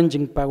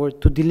challenging power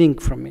to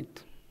delink from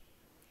it,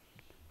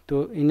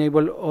 to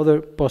enable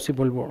other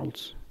possible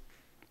worlds.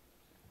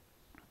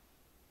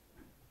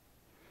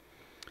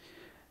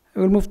 I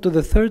will move to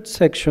the third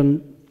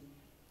section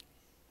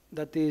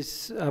that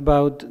is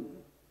about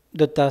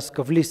the task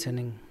of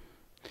listening.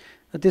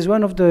 That is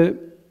one of the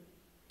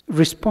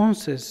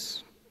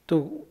responses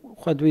to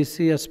what we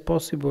see as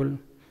possible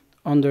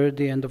under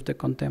the end of the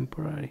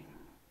contemporary.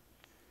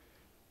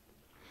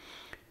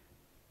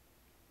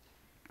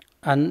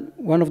 And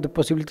one of the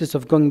possibilities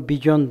of going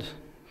beyond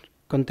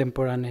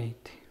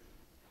contemporaneity.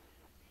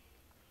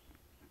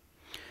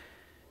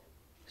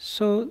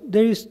 So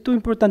there is two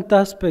important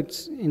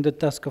aspects in the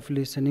task of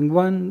listening.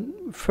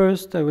 One,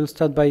 first, I will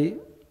start by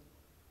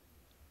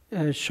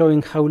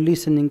showing how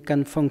listening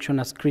can function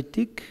as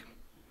critique,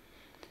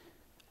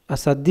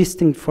 as a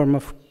distinct form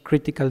of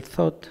critical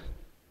thought.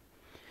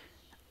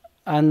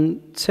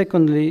 And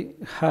secondly,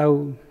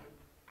 how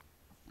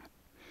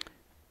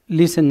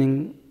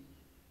listening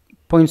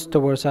points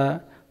towards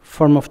a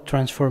form of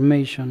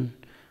transformation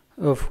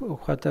of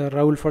what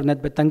Raúl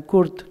Fornet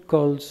Betancourt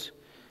calls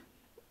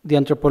the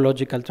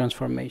anthropological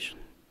transformation.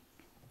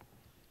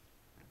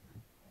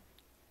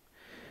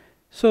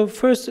 So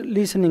first,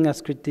 listening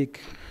as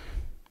critique.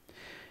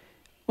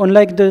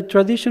 Unlike the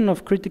tradition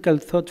of critical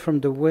thought from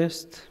the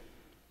West,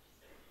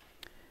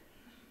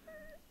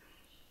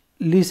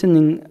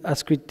 listening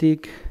as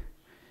critique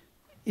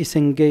is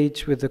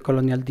engaged with the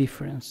colonial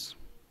difference.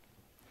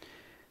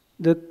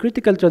 The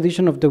critical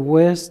tradition of the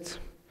West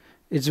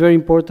is very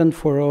important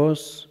for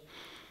us,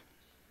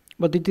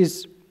 but it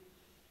is,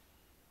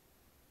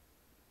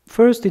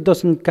 first, it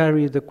doesn't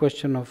carry the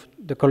question of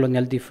the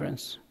colonial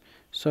difference.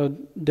 So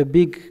the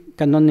big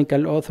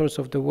canonical authors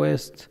of the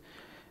West,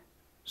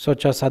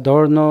 such as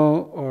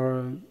Adorno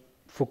or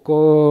Foucault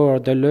or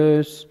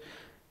Deleuze,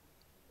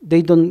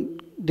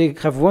 they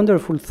have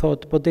wonderful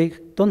thought, but they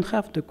don't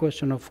have the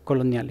question of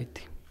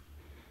coloniality.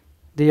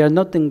 They are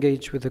not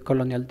engaged with the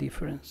colonial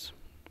difference.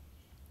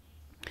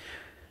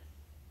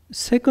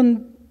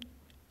 Second,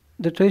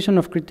 the tradition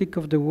of critique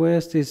of the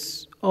West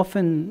is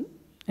often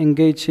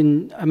engaged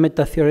in a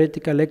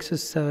meta-theoretical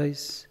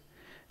exercise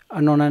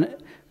and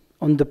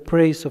on the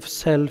praise of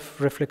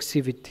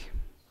self-reflexivity.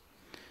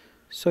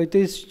 So it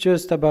is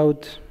just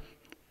about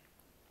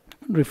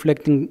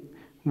reflecting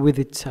with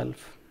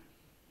itself.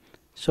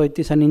 So it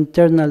is an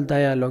internal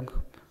dialogue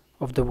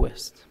of the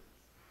West.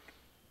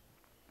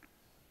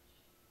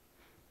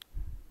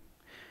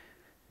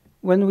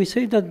 When we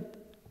say that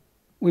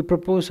we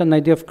propose an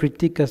idea of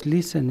critique as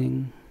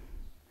listening,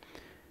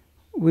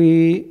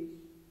 we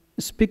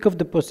speak of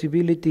the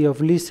possibility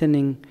of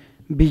listening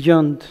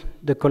beyond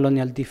the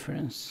colonial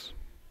difference.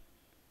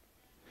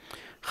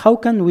 How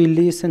can we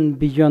listen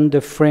beyond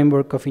the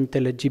framework of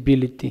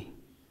intelligibility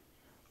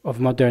of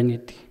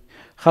modernity?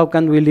 How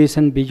can we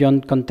listen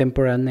beyond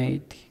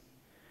contemporaneity?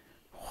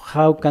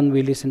 How can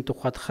we listen to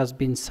what has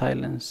been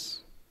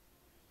silenced?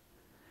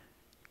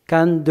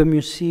 Can the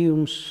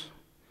museums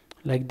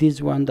like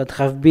this one that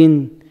have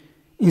been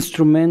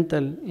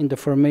instrumental in the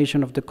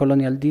formation of the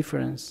colonial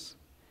difference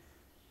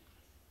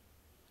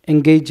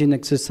engage in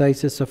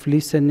exercises of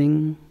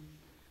listening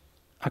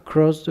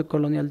across the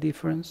colonial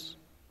difference?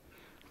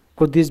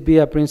 Could this be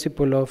a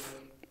principle of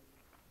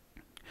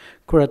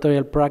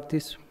curatorial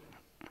practice?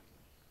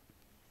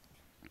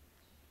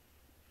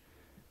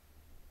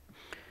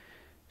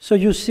 So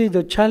you see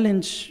the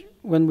challenge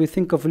when we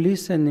think of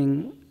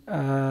listening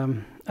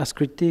as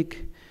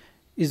critique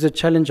is the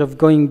challenge of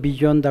going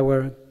beyond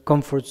our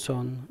comfort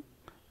zone,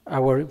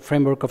 our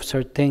framework of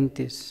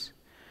certainties,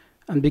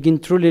 and begin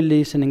truly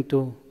listening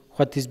to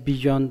what is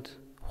beyond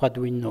what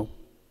we know,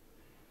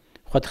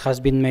 what has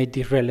been made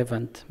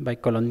irrelevant by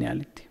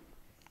coloniality.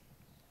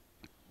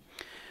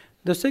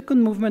 The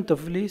second movement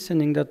of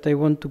listening that I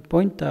want to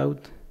point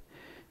out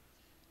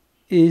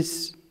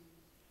is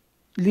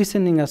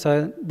listening as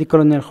a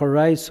decolonial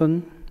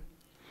horizon,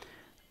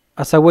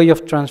 as a way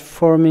of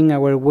transforming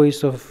our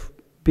ways of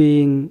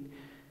being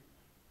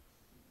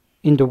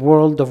in the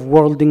world, of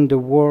worlding the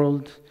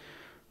world,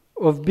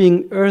 of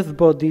being earth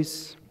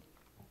bodies,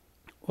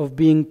 of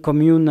being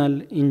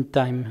communal in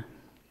time.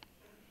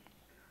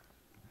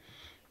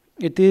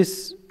 It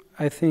is,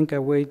 I think,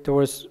 a way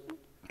towards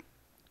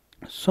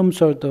some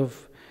sort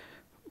of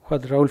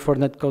what Raoul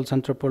Fournet calls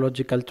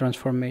anthropological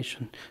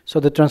transformation.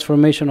 So the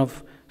transformation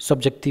of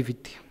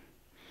subjectivity.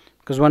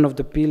 Because one of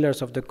the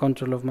pillars of the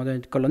control of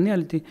modern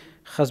coloniality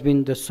has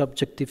been the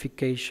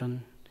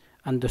subjectification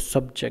and the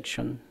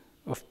subjection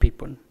of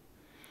people.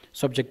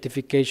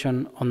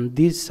 Subjectification on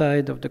this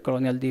side of the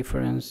colonial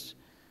difference,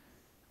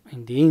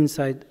 in the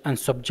inside, and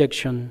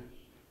subjection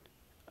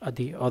at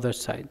the other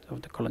side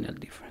of the colonial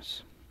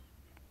difference.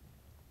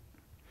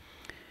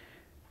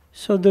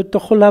 So the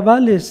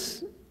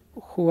Tojolabales,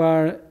 who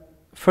are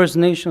First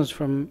Nations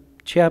from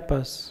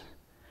Chiapas,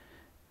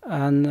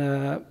 and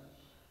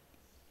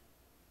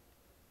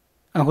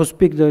who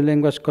speak the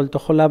language called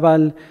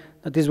Tojolabal,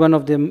 that is one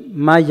of the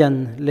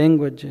Mayan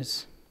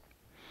languages.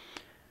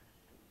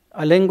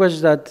 A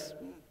language that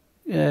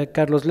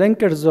Carlos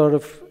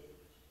Lenkersdorf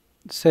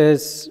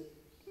says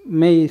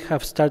may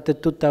have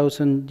started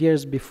 2,000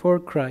 years before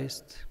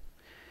Christ.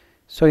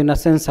 So in a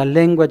sense, a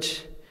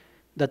language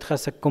that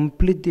has a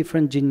complete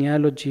different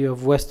genealogy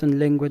of Western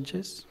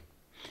languages,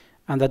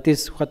 and that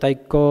is what I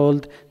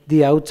called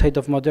the outside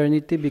of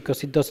modernity,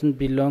 because it doesn't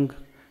belong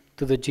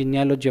to the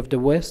genealogy of the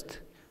West.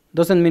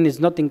 Doesn't mean it's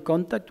not in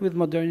contact with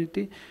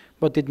modernity,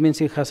 but it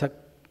means it has a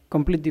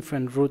complete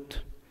different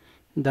root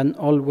than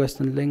all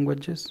Western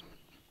languages.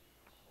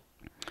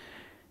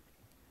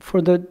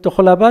 For the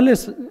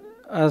Tojolabales,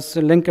 as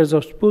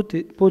Lenkersdorf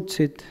puts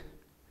it,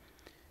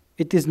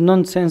 it is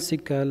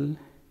nonsensical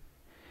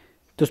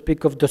to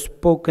speak of the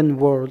spoken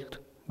word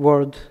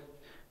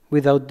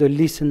without the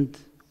listened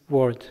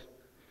word.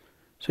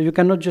 So you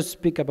cannot just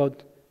speak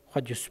about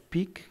what you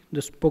speak,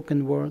 the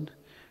spoken word,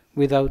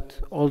 without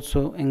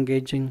also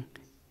engaging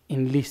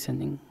in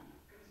listening.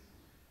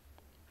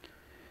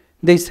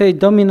 They say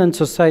dominant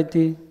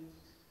society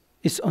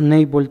is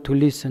unable to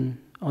listen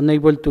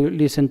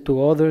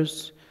to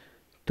others,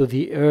 to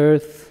the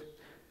earth,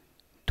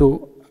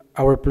 to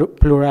our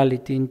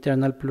plurality,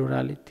 internal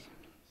plurality.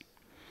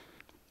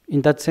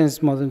 In that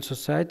sense, modern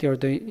society, or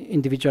the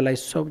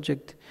individualized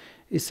subject,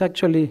 is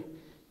actually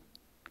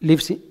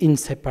lives in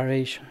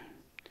separation.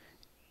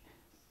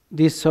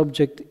 This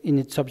subject, in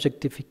its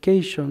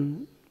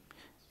subjectification,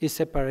 is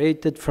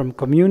separated from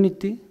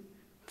community,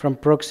 from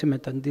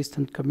proximate and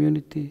distant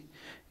community,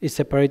 is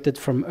separated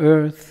from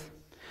earth,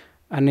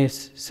 and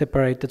is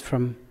separated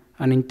from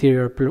an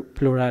interior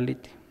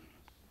plurality.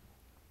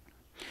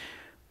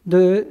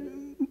 The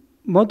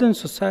modern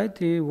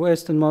society,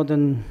 Western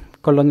modern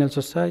colonial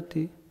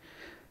society,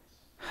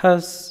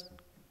 has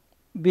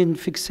been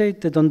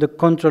fixated on the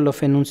control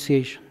of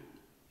enunciation.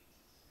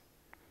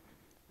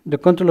 The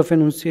control of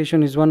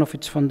enunciation is one of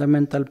its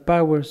fundamental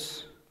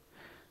powers,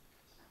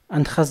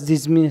 and has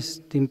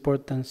dismissed the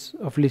importance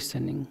of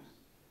listening,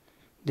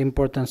 the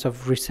importance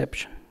of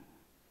reception.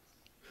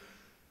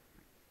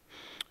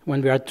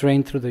 When we are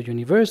trained through the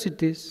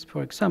universities,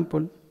 for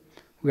example,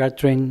 we are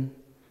trained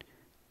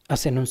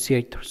as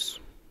enunciators,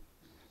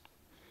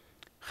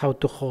 how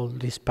to hold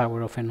this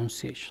power of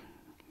enunciation.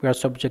 We are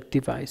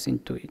subjectivized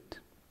into it.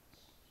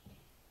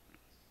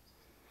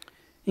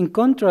 In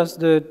contrast,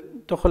 the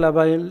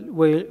Tojolabal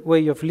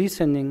way of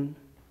listening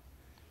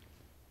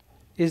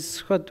is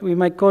what we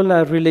might call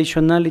a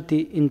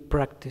relationality in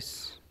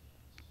practice.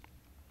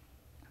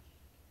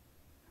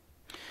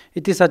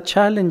 It is a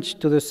challenge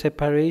to the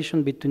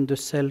separation between the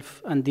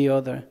self and the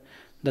other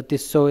that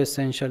is so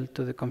essential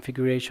to the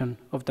configuration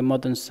of the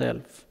modern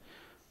self,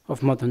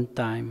 of modern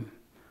time,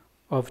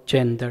 of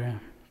gender,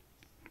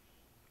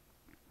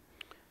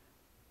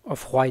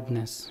 of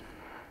whiteness.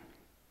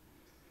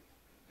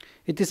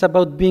 It is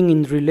about being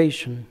in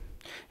relation.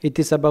 It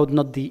is about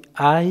not the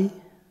I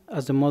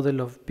as a model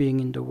of being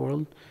in the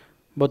world,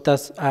 but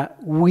as a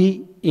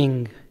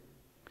we-ing.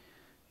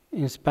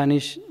 In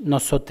Spanish,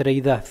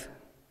 nosotreidad.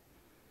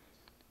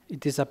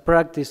 It is a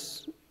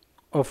practice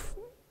of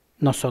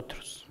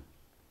nosotros,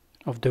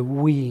 of the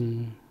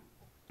we-ing,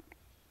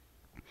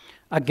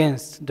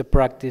 against the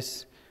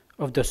practice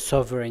of the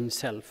sovereign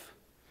self,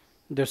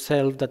 the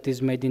self that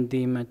is made in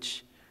the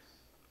image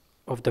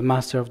of the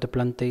master of the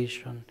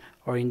plantation,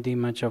 or in the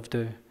image of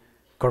the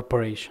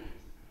corporation,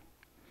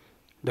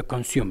 the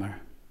consumer.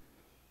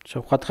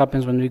 So what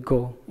happens when we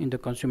go in the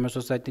consumer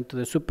society into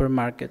the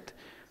supermarket?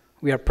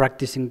 we are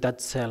practicing that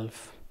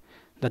self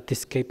that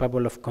is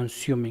capable of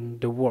consuming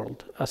the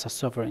world as a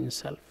sovereign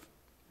self.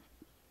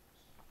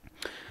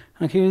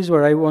 And here is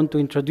where I want to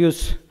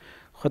introduce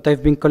what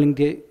I've been calling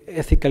the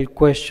ethical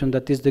question,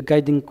 that is the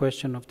guiding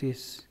question of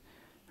these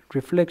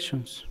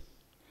reflections.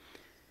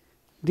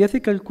 The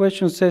ethical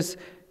question says,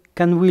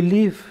 can we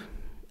live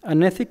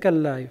an ethical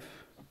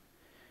life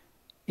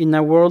in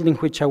a world in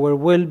which our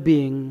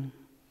well-being,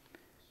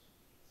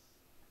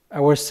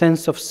 our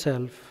sense of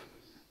self,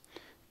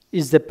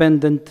 is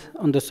dependent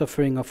on the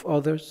suffering of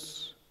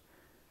others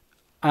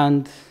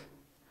and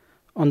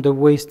on the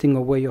wasting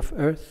away of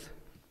earth?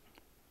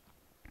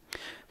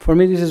 For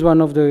me, this is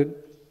one of the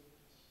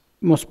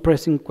most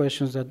pressing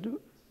questions that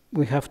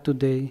we have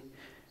today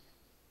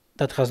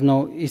that has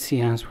no easy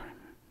answer.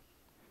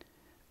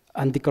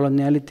 And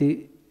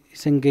decoloniality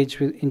is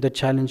engaged in the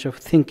challenge of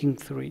thinking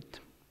through it.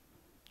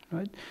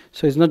 Right?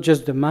 So it's not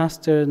just the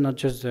master, not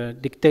just the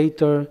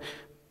dictator,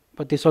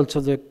 but it's also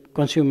the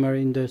consumer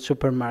in the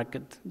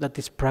supermarket that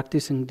is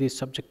practicing this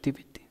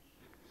subjectivity,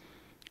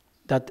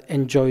 that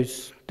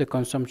enjoys the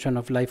consumption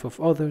of life of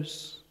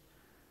others,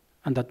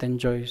 and that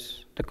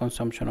enjoys the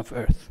consumption of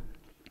earth.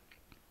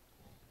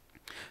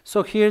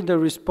 So here the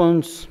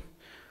response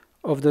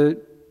of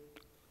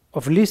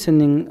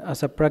listening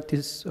as a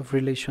practice of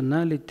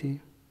relationality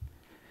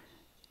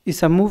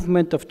is a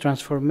movement of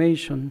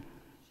transformation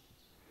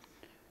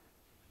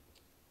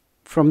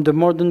from the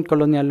modern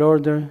colonial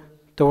order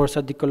towards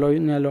a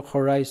decolonial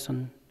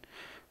horizon,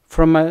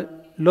 from a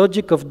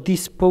logic of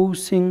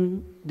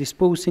disposing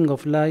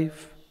of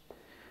life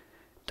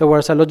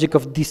towards a logic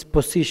of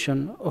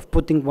disposition, of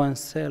putting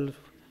oneself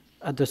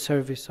at the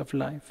service of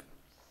life,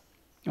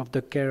 of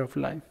the care of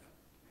life.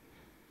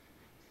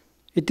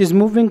 It is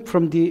moving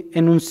from the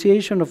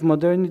enunciation of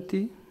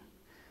modernity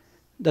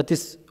that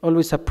is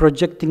always a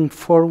projecting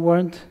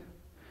forward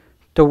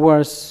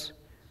towards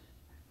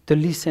the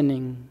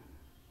listening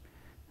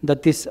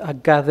that is a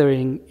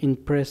gathering in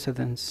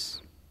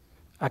precedence,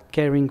 a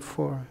caring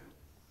for.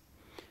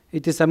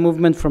 It is a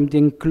movement from the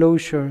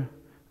enclosure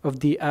of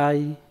the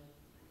I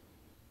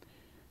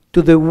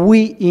to the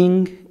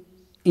weing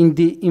in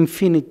the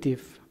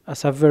infinitive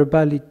as a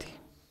verbality.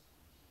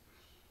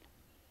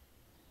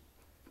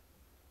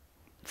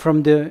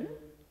 From the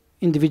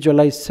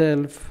individualized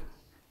self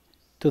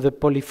to the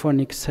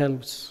polyphonic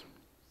selves.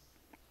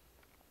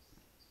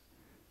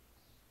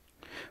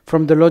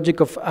 From the logic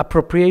of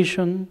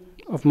appropriation,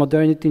 of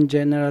modernity in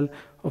general,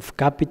 of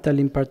capital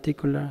in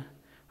particular,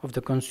 of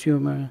the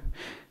consumer,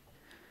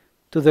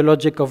 to the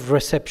logic of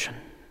reception,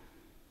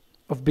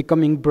 of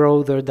becoming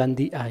broader than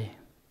the I,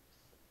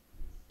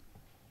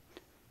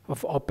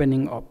 of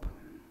opening up.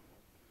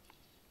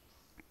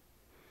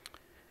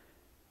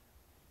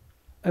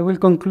 I will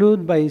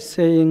conclude by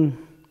saying,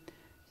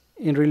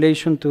 in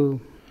relation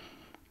to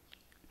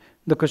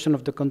the question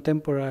of the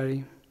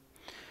contemporary,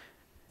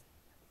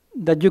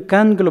 that you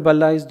can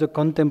globalize the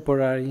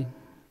contemporary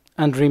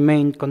and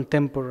remain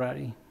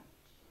contemporary,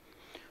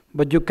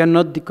 but you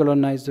cannot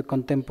decolonize the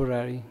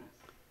contemporary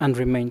and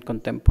remain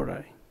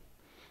contemporary.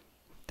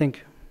 Thank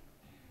you.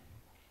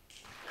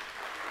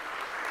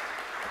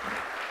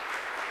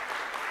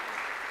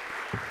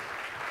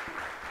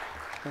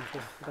 Thank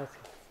you. Gracias.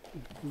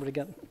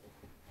 Obrigado.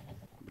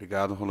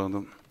 Obrigado,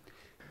 Rolando.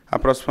 A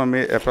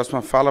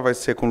próxima fala vai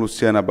ser com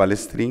Luciana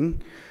Balestrin,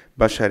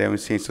 bacharel em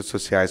Ciências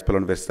Sociais pela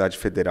Universidade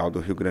Federal do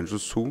Rio Grande do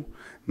Sul,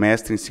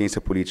 mestre em Ciência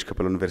Política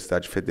pela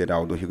Universidade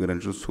Federal do Rio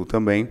Grande do Sul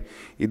também,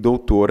 e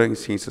doutora em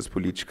Ciências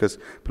Políticas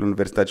pela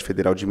Universidade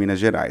Federal de Minas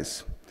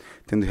Gerais,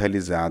 tendo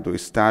realizado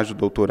estágio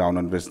doutoral na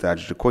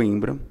Universidade de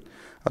Coimbra.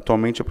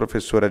 Atualmente é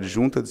professora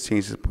adjunta de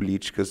Ciências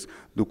Políticas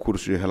do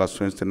curso de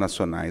Relações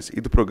Internacionais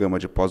e do programa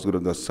de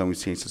pós-graduação em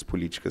Ciências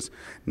Políticas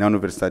na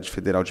Universidade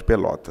Federal de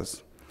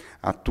Pelotas.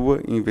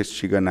 Atua e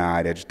investiga na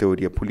área de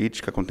teoria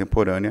política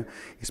contemporânea,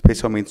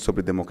 especialmente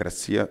sobre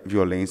democracia,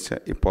 violência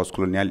e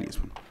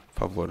pós-colonialismo. Por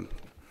favor.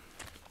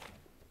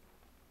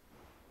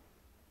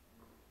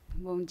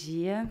 Bom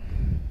dia.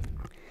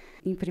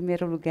 Em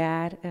primeiro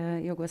lugar,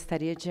 eu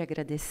gostaria de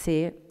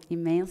agradecer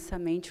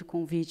imensamente o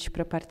convite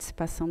para a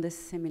participação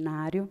desse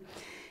seminário.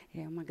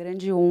 É uma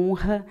grande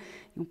honra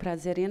e um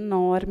prazer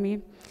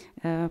enorme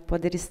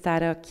poder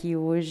estar aqui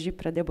hoje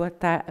para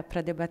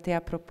debater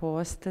a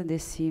proposta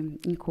desse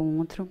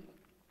encontro.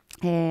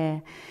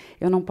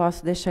 Eu não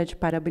posso deixar de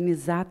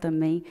parabenizar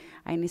também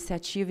a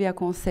iniciativa e a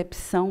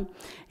concepção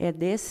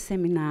desse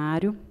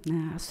seminário,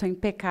 né, a sua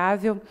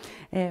impecável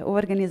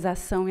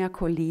organização e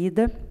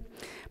acolhida.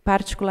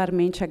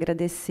 Particularmente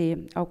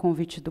agradecer ao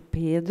convite do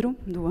Pedro,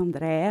 do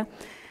André,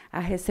 a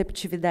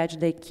receptividade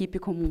da equipe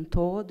como um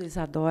todo,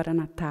 Isadora,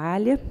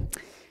 Natália,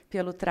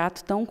 pelo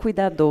trato tão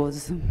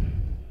cuidadoso.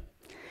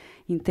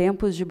 Em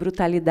tempos de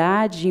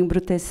brutalidade e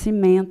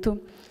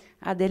embrutecimento,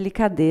 a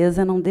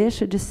delicadeza não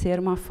deixa de ser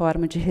uma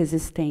forma de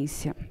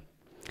resistência.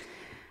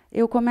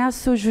 Eu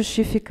começo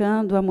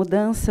justificando a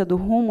mudança do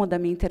rumo da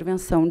minha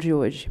intervenção de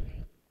hoje.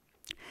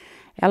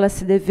 Ela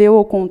se deveu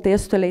ao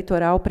contexto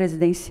eleitoral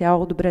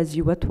presidencial do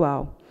Brasil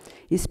atual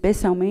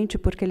especialmente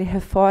porque ele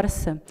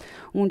reforça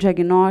um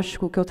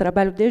diagnóstico que eu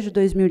trabalho desde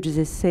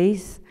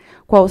 2016,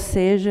 qual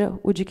seja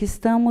o de que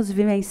estamos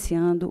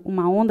vivenciando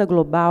uma onda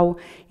global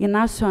e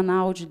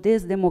nacional de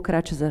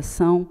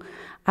desdemocratização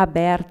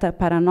aberta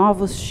para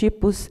novos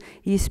tipos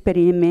e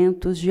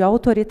experimentos de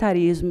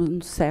autoritarismo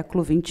no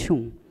século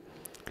XXI.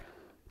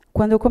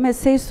 Quando eu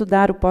comecei a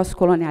estudar o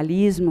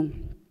pós-colonialismo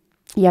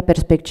e a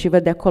perspectiva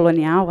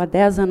decolonial, há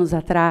 10 anos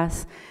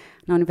atrás,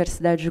 na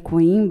Universidade de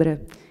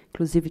Coimbra,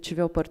 inclusive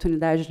tive a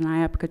oportunidade, na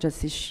época, de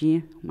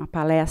assistir uma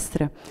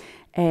palestra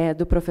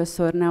do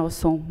professor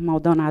Nelson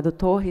Maldonado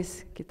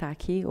Torres, que está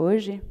aqui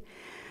hoje,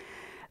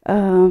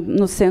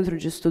 no Centro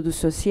de Estudos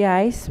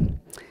Sociais.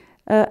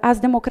 As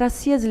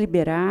democracias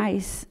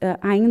liberais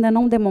ainda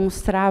não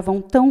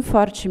demonstravam tão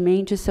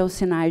fortemente seus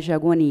sinais de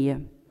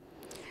agonia.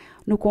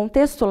 No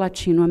contexto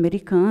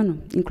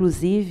latino-americano,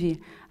 inclusive,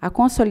 a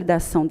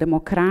consolidação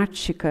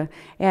democrática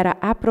era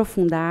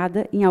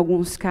aprofundada, em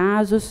alguns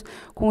casos,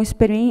 com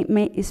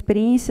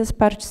experiências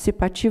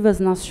participativas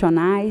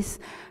nacionais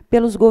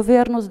pelos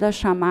governos da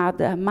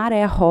chamada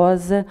Maré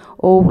Rosa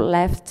ou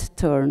Left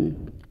Turn.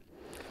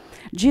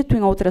 Dito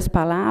em outras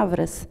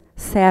palavras,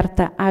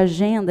 certa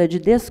agenda de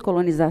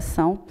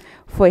descolonização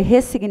foi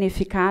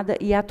ressignificada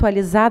e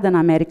atualizada na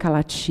América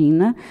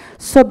Latina,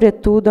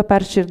 sobretudo a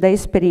partir da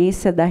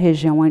experiência da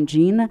região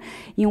andina,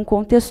 em um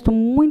contexto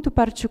muito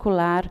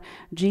particular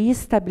de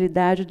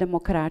estabilidade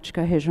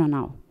democrática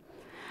regional.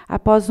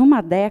 Após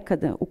uma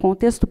década, o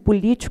contexto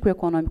político e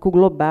econômico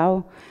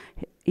global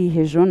e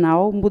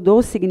regional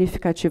mudou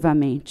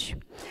significativamente.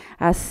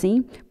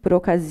 Assim, por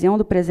ocasião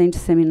do presente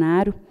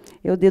seminário,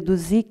 eu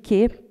deduzi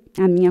que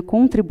a minha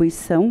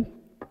contribuição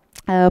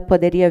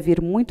poderia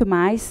vir muito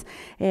mais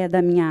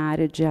da minha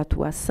área de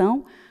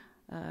atuação,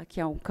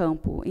 que é um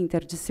campo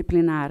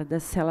interdisciplinar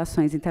das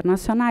relações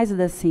internacionais e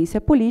da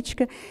ciência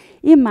política,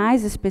 e,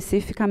 mais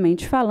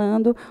especificamente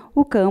falando,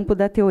 o campo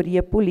da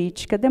teoria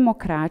política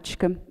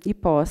democrática e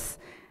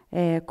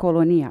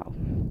pós-colonial.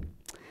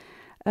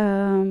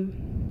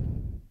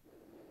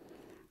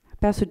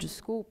 Peço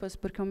desculpas,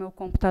 porque o meu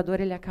computador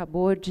ele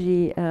acabou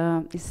de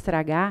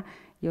estragar,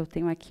 e eu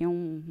tenho aqui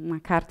uma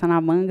carta na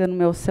manga no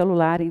meu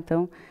celular,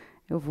 então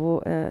eu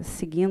vou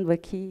seguindo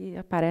aqui e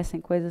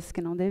aparecem coisas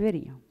que não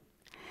deveriam.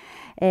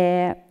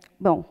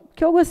 Bom, o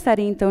que eu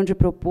gostaria, então, de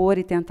propor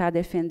e tentar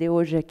defender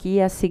hoje aqui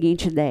é a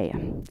seguinte ideia.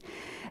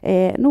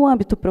 No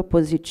âmbito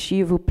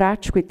propositivo,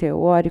 prático e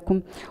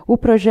teórico, o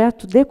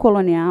projeto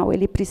decolonial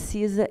ele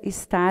precisa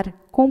estar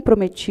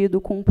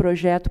comprometido com um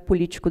projeto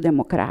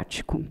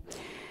político-democrático.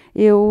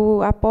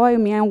 Eu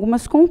apoio-me em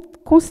algumas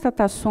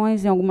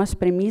constatações, em algumas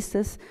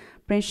premissas,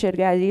 para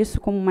enxergar isso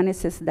como uma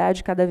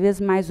necessidade cada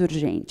vez mais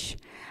urgente.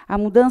 A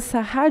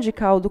mudança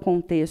radical do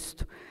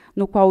contexto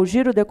no qual o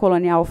giro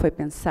decolonial foi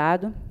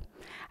pensado,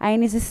 a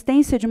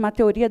inexistência de uma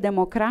teoria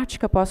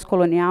democrática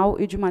pós-colonial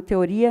e de uma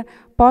teoria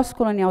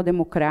pós-colonial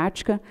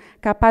democrática,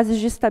 capazes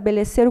de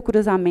estabelecer o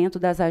cruzamento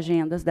das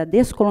agendas da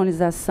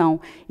descolonização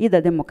e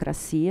da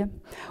democracia,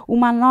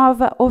 uma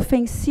nova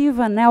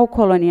ofensiva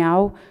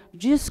neocolonial,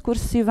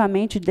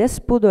 discursivamente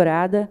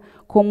despudorada,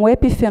 como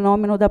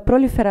epifenômeno da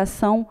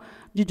proliferação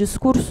de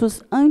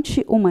discursos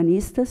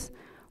anti-humanistas,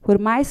 por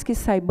mais que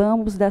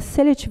saibamos da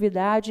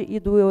seletividade e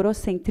do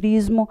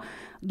eurocentrismo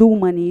do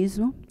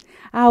humanismo,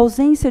 a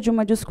ausência de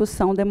uma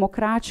discussão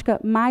democrática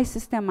mais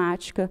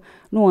sistemática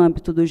no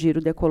âmbito do giro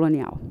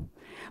decolonial.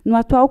 No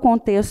atual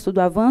contexto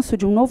do avanço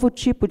de um novo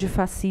tipo de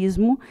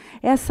fascismo,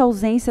 essa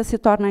ausência se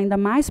torna ainda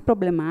mais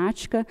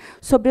problemática,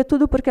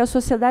 sobretudo porque as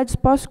sociedades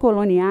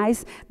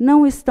pós-coloniais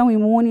não estão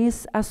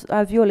imunes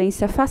à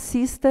violência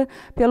fascista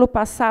pelo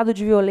passado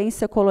de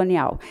violência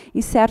colonial.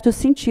 Em certo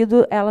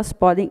sentido, elas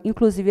podem,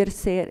 inclusive,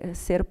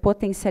 ser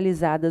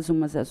potencializadas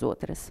umas às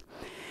outras.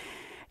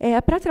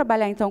 Para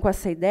trabalhar, então, com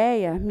essa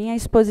ideia, minha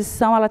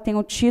exposição ela tem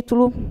o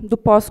título do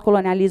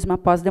pós-colonialismo à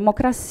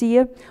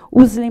pós-democracia,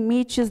 os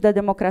limites da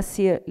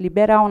democracia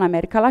liberal na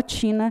América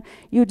Latina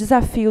e o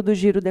desafio do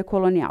giro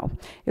decolonial.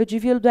 Eu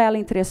divido ela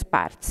em 3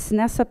 partes.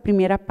 Nessa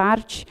primeira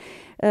parte,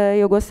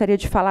 eu gostaria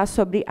de falar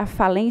sobre a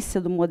falência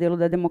do modelo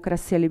da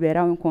democracia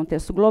liberal em um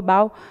contexto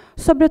global,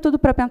 sobretudo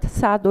para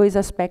pensar 2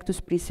 aspectos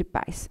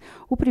principais.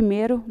 O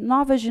primeiro,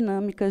 novas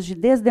dinâmicas de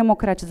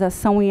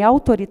desdemocratização e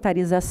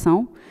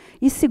autoritarização,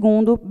 e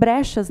segundo,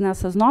 brechas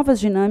nessas novas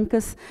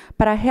dinâmicas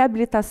para a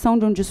reabilitação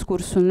de um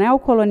discurso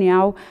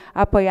neocolonial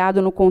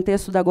apoiado no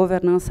contexto da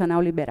governança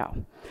neoliberal.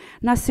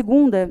 Na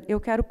segunda, eu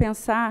quero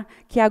pensar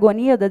que a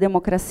agonia da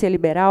democracia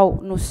liberal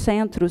nos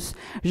centros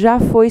já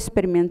foi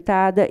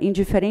experimentada em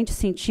diferentes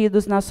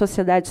sentidos nas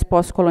sociedades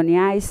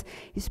pós-coloniais,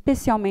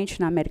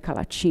 especialmente na América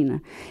Latina,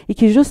 e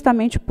que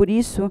justamente por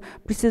isso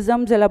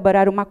precisamos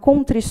elaborar uma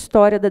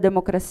contra-história da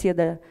democracia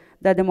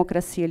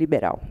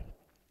liberal.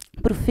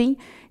 Por fim,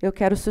 eu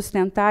quero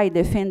sustentar e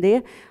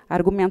defender,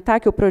 argumentar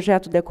que o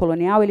projeto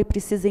decolonial ele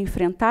precisa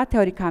enfrentar,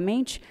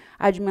 teoricamente,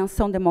 a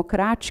dimensão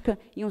democrática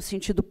em um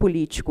sentido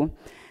político.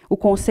 O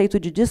conceito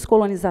de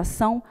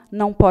descolonização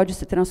não pode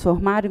se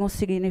transformar em um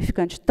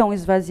significante tão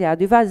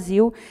esvaziado e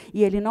vazio,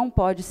 e ele não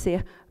pode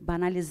ser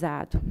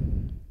banalizado.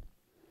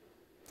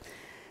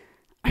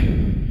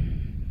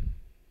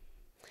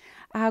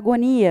 A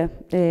agonia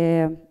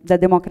da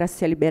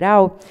democracia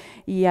liberal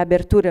e a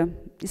abertura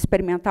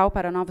experimental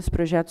para novos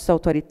projetos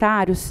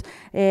autoritários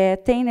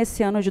tem,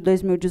 nesse ano de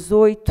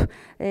 2018,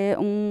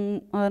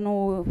 um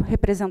ano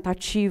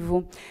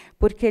representativo,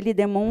 porque ele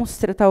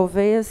demonstra,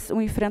 talvez, o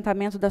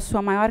enfrentamento da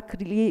sua maior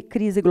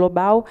crise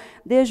global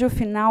desde o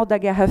final da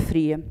Guerra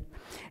Fria.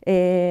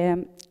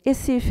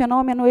 Esse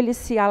fenômeno ele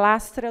se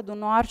alastra do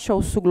norte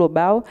ao sul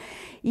global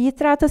e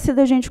trata-se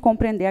da gente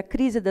compreender a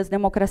crise das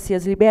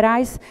democracias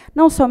liberais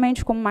não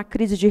somente como uma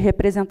crise de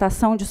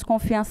representação e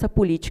desconfiança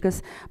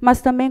políticas,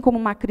 mas também como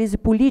uma crise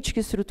política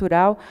e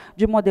estrutural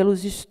de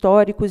modelos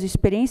históricos e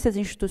experiências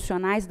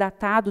institucionais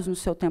datados no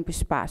seu tempo e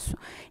espaço,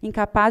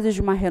 incapazes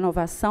de uma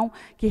renovação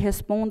que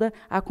responda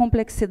à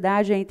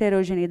complexidade e à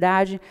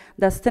heterogeneidade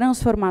das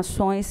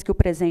transformações que o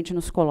presente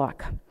nos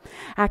coloca.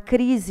 A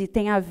crise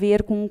tem a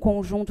ver com um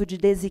conjunto de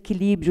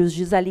desequilíbrios,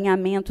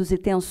 desalinhamentos e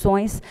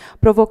tensões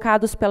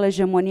provocados pela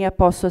hegemonia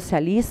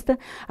pós-socialista,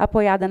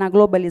 apoiada na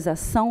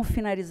globalização,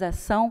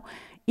 finalização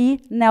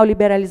e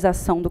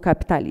neoliberalização do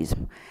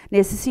capitalismo.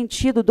 Nesse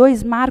sentido,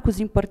 dois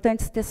marcos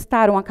importantes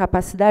testaram a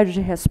capacidade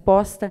de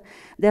resposta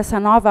dessa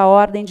nova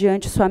ordem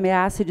diante sua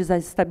ameaça e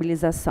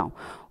desestabilização: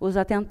 os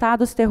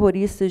atentados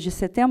terroristas de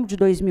setembro de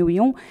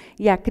 2001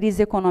 e a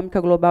crise econômica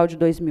global de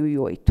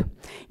 2008.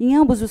 Em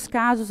ambos os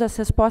casos, as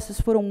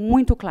respostas foram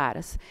muito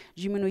claras: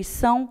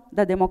 diminuição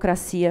da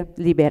democracia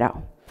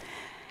liberal.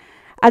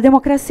 A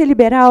democracia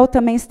liberal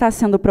também está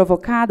sendo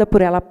provocada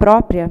por ela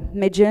própria,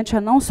 mediante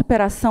a não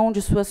superação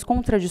de suas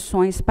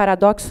contradições,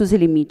 paradoxos e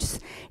limites,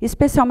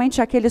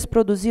 especialmente aqueles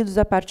produzidos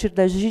a partir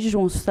da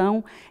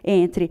disjunção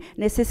entre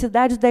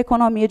necessidades da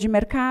economia de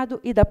mercado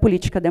e da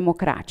política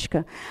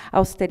democrática.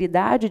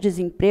 Austeridade,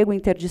 desemprego,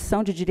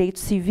 interdição de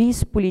direitos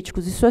civis,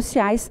 políticos e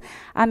sociais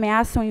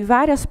ameaçam em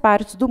várias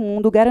partes do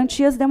mundo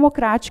garantias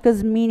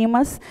democráticas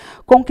mínimas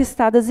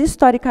conquistadas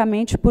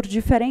historicamente por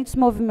diferentes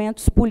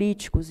movimentos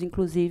políticos,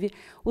 inclusive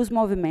os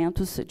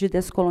movimentos de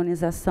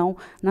descolonização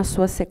na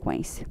sua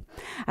sequência.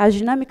 As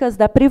dinâmicas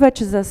da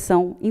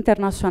privatização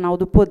internacional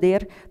do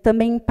poder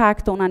também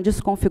impactam na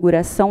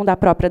desconfiguração da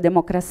própria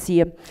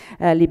democracia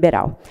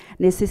liberal.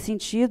 Nesse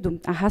sentido,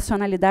 a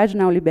racionalidade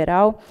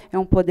neoliberal é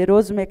um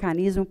poderoso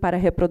mecanismo para a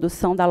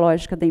reprodução da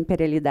lógica da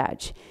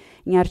imperialidade.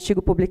 Em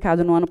artigo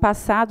publicado no ano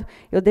passado,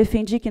 eu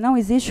defendi que não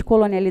existe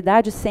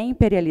colonialidade sem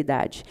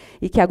imperialidade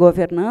e que a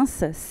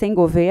governança sem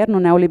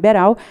governo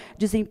neoliberal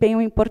desempenha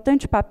um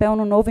importante papel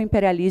no novo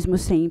imperialismo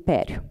sem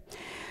império.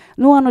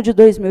 No ano de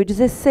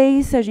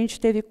 2016, a gente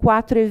teve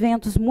 4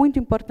 eventos muito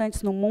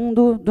importantes no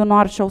mundo, do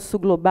norte ao sul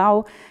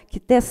global, que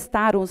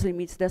testaram os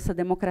limites dessa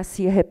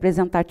democracia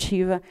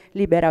representativa,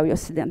 liberal e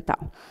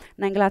ocidental.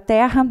 Na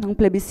Inglaterra, um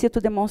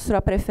plebiscito demonstrou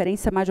a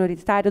preferência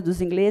majoritária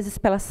dos ingleses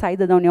pela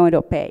saída da União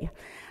Europeia.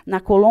 Na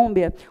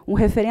Colômbia, um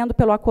referendo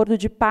pelo acordo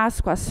de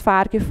paz com as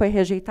Farc foi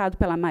rejeitado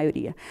pela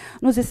maioria.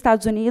 Nos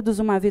Estados Unidos,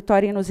 uma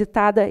vitória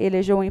inusitada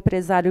elegeu o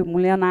empresário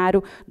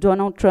milionário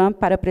Donald Trump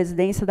para a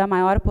presidência da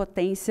maior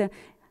potência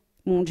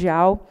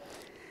mundial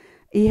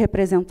e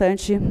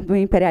representante do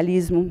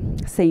imperialismo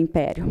sem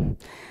império.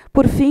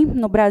 Por fim,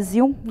 no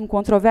Brasil, um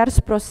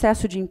controverso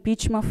processo de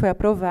impeachment foi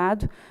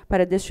aprovado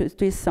para a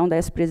destituição da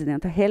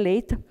ex-presidenta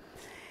reeleita.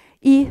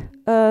 E,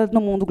 no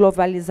mundo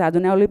globalizado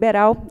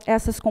neoliberal,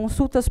 essas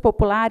consultas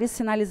populares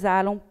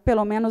sinalizaram,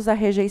 pelo menos, a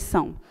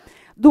rejeição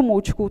do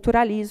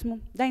multiculturalismo,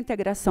 da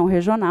integração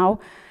regional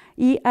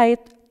e a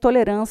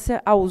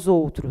tolerância aos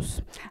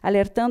outros,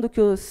 alertando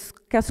que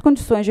as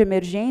condições de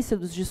emergência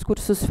dos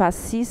discursos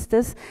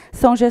fascistas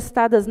são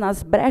gestadas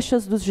nas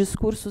brechas dos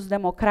discursos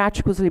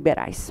democráticos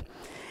liberais.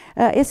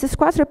 Esses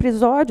 4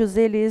 episódios,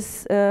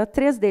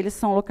 3 deles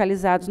são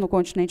localizados no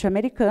continente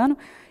americano,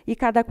 e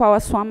cada qual à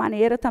sua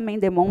maneira também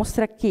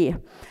demonstra que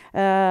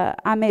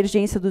a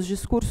emergência dos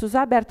discursos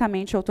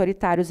abertamente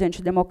autoritários e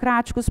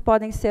antidemocráticos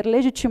podem ser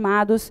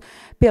legitimados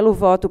pelo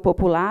voto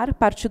popular,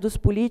 partidos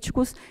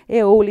políticos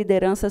e ou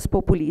lideranças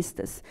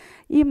populistas.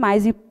 E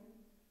mais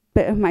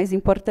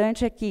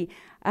importante é que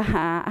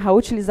a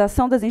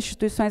utilização das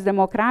instituições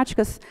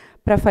democráticas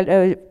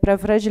para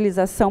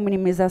fragilização,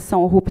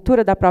 minimização ou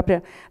ruptura da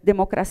própria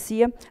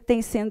democracia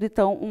tem sido,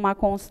 então, uma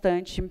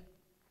constante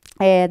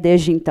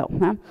desde então.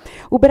 Né?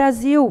 O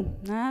Brasil,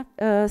 né,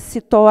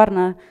 se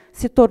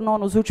tornou,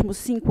 nos últimos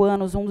 5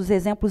 anos, um dos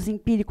exemplos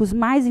empíricos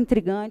mais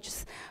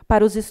intrigantes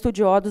para os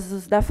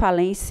estudiosos da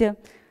falência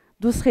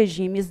dos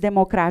regimes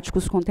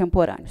democráticos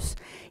contemporâneos.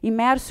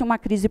 Imerso em uma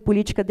crise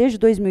política desde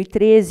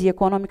 2013 e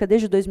econômica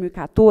desde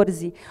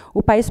 2014,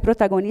 o país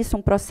protagoniza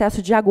um processo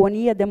de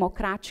agonia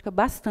democrática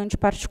bastante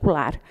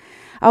particular.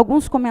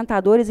 Alguns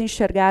comentadores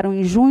enxergaram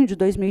em junho de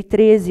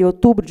 2013 e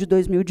outubro de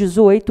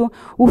 2018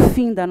 o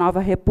fim da nova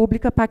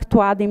república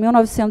pactuada em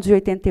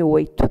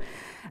 1988.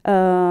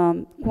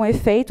 com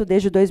efeito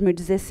desde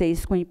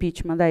 2016, com o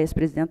impeachment da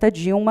ex-presidenta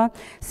Dilma,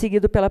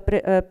 seguido pela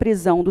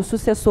prisão do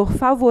sucessor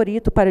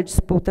favorito para a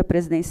disputa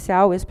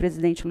presidencial, o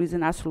ex-presidente Luiz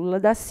Inácio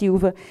Lula da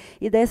Silva,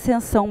 e da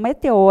ascensão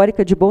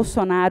meteórica de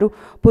Bolsonaro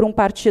por um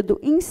partido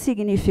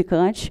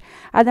insignificante,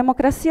 a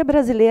democracia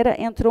brasileira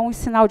entrou em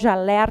sinal de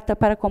alerta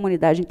para a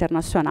comunidade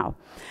internacional.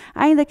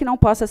 Ainda que não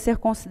possa ser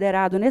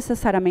considerado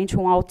necessariamente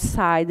um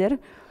outsider,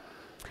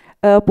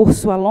 por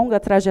sua longa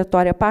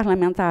trajetória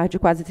parlamentar de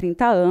quase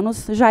 30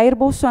 anos, Jair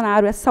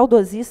Bolsonaro é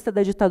saudosista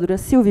da ditadura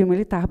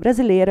civil-militar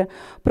brasileira,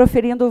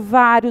 proferindo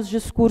vários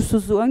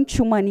discursos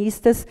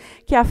anti-humanistas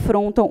que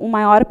afrontam o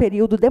maior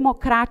período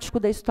democrático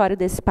da história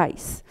desse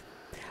país.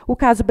 O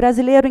caso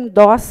brasileiro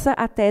endossa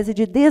a tese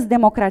de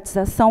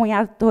desdemocratização e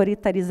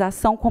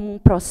autoritarização como um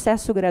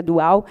processo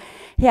gradual,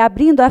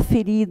 reabrindo a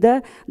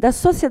ferida das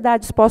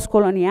sociedades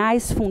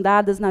pós-coloniais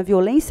fundadas na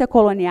violência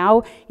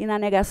colonial e na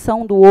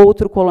negação do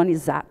outro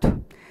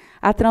colonizado.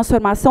 A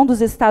transformação dos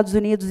Estados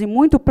Unidos e,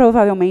 muito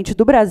provavelmente,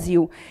 do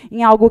Brasil,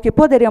 em algo que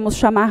poderemos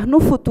chamar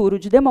no futuro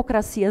de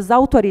democracias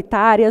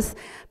autoritárias,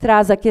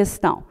 traz a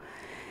questão: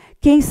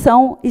 quem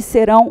são e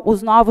serão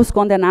os novos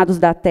condenados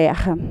da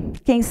Terra?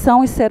 Quem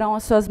são e serão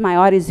as suas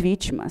maiores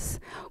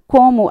vítimas?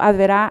 Como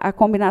haverá a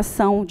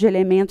combinação de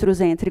elementos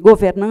entre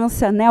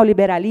governança,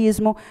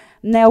 neoliberalismo,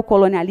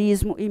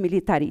 neocolonialismo e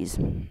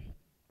militarismo?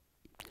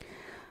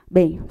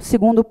 Bem, o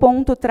segundo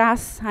ponto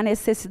traz a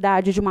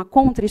necessidade de uma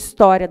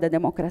contra-história da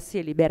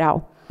democracia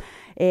liberal.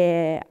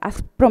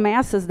 As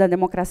promessas da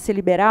democracia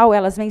liberal,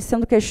 elas vêm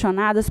sendo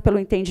questionadas pelo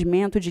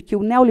entendimento de que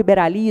o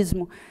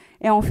neoliberalismo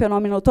é um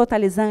fenômeno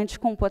totalizante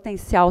com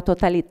potencial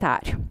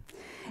totalitário.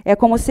 É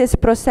como se esse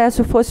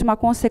processo fosse uma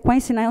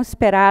consequência não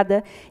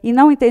esperada e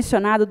não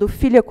intencionada do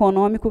filho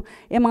econômico,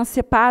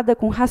 emancipada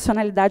com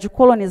racionalidade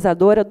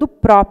colonizadora do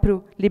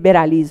próprio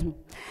liberalismo.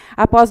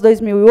 Após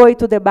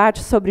 2008, o debate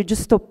sobre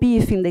distopia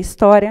e fim da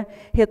história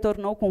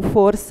retornou com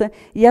força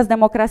e as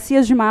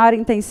democracias de maior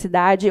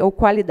intensidade ou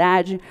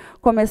qualidade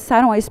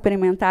começaram a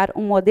experimentar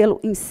um modelo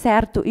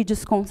incerto e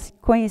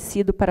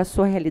desconhecido para a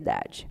sua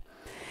realidade.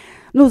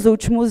 Nos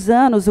últimos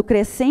anos, o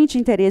crescente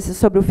interesse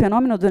sobre o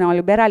fenômeno do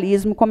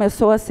neoliberalismo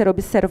começou a ser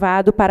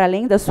observado para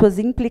além das suas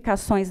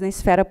implicações na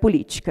esfera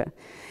política.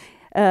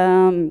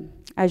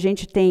 A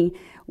gente tem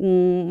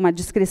uma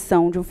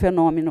descrição de um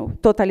fenômeno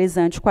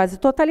totalizante, quase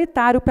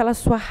totalitário, pela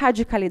sua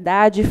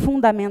radicalidade,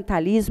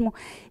 fundamentalismo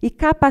e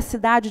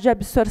capacidade de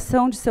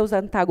absorção de seus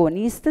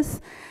antagonistas,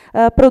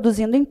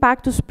 produzindo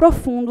impactos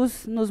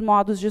profundos nos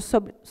modos de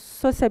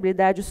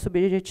sociabilidade e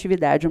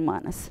subjetividade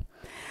humanas.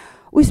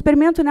 O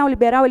experimento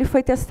neoliberal ele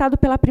foi testado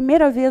pela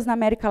primeira vez na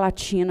América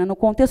Latina, no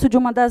contexto de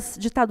uma das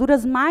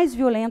ditaduras mais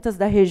violentas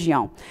da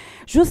região.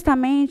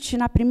 Justamente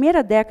na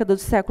primeira década do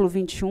século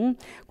XXI,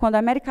 quando a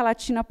América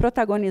Latina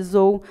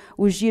protagonizou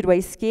o giro à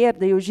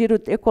esquerda e o giro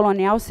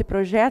decolonial se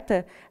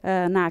projeta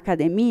na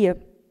academia,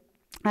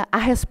 a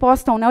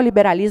resposta ao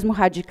neoliberalismo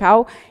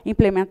radical,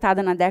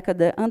 implementada na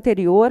década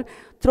anterior,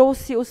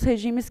 trouxe os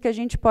regimes que a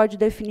gente pode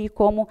definir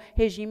como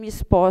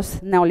regimes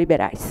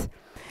pós-neoliberais.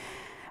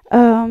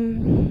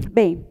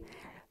 Bem,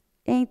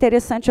 é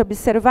interessante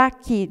observar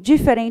que,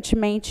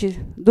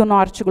 diferentemente do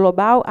norte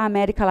global, a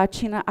América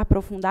Latina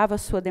aprofundava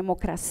sua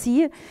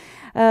democracia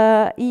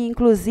e,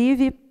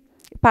 inclusive,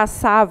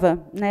 passava,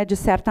 né, de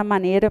certa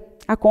maneira,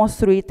 a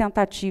construir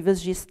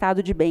tentativas de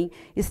estado de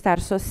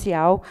bem-estar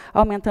social,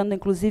 aumentando,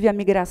 inclusive, a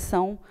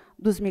migração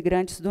dos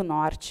migrantes do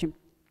norte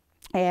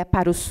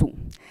para o sul.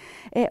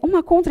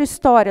 Uma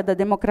contra-história da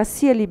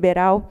democracia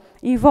liberal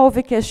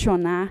envolve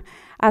questionar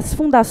as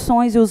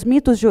fundações e os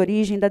mitos de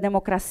origem da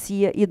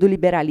democracia e do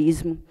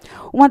liberalismo.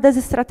 Uma das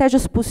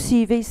estratégias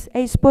possíveis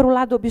é expor o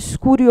lado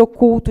obscuro e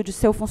oculto de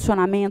seu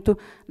funcionamento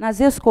nas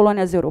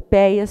ex-colônias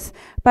europeias,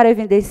 para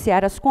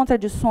evidenciar as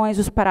contradições,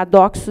 os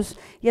paradoxos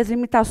e as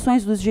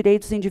limitações dos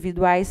direitos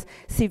individuais,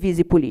 civis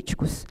e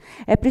políticos.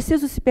 É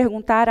preciso se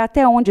perguntar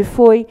até onde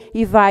foi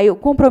e vai o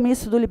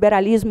compromisso do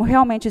liberalismo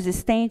realmente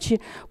existente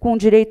com o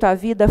direito à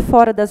vida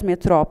fora das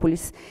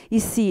metrópoles, e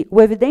se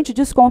o evidente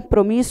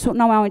descompromisso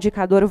não é um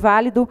indicador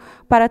válido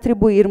para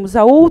atribuirmos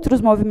a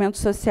outros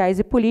movimentos sociais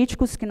e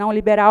políticos, que não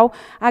liberal,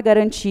 a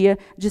garantia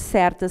de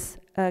certas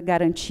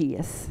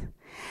garantias.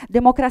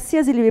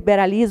 Democracias e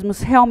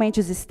liberalismos realmente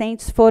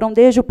existentes foram,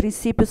 desde o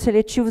princípio,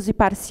 seletivos e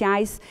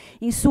parciais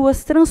em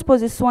suas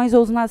transposições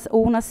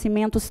ou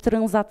nascimentos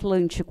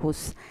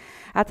transatlânticos.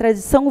 A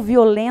tradição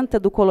violenta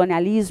do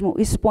colonialismo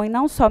expõe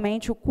não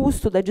somente o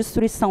custo da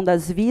destruição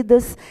das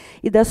vidas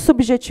e das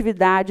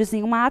subjetividades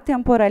em uma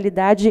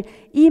atemporalidade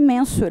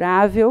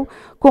imensurável,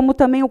 como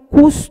também o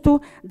custo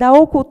da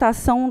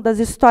ocultação das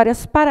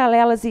histórias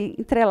paralelas e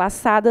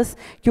entrelaçadas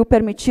que o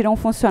permitiram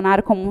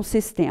funcionar como um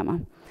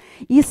sistema.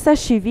 Issa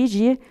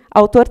Shiviji,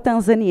 autor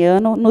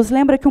tanzaniano, nos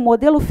lembra que o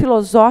modelo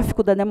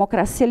filosófico da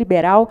democracia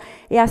liberal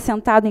é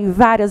assentado em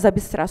várias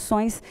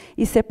abstrações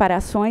e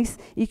separações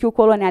e que o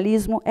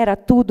colonialismo era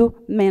tudo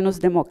menos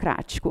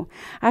democrático.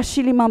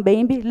 Achille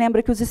Mbembe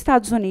lembra que os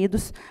Estados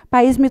Unidos,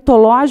 país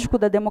mitológico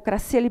da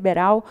democracia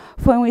liberal,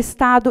 foi um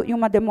Estado e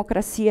uma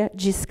democracia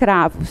de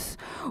escravos,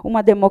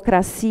 uma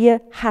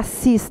democracia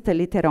racista,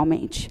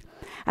 literalmente.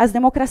 As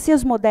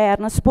democracias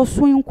modernas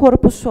possuem um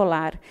corpo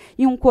solar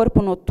e um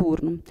corpo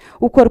noturno.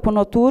 O corpo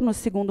noturno,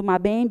 segundo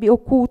Mbembe,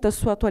 oculta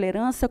sua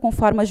tolerância com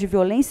formas de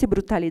violência e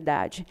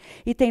brutalidade,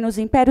 e tem nos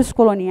impérios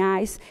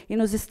coloniais e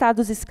nos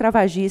estados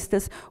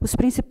escravagistas os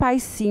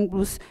principais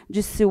símbolos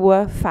de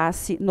sua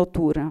face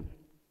noturna.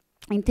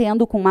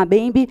 Entendo com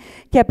Mbembe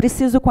que é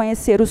preciso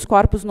conhecer os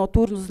corpos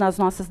noturnos nas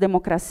nossas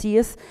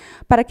democracias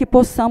para que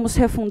possamos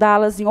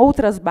refundá-las em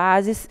outras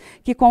bases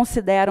que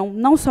consideram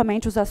não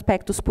somente os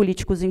aspectos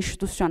políticos e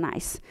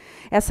institucionais.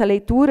 Essa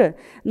leitura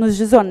nos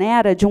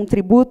desonera de um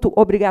tributo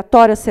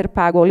obrigatório a ser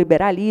pago ao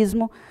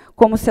liberalismo,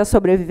 como se a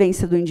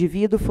sobrevivência do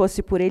indivíduo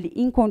fosse por ele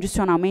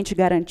incondicionalmente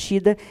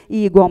garantida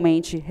e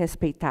igualmente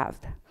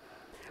respeitada.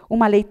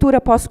 Uma leitura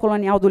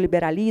pós-colonial do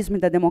liberalismo e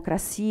da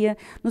democracia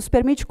nos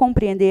permite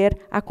compreender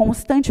a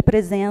constante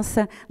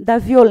presença da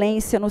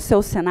violência no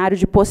seu cenário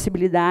de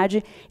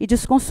possibilidade e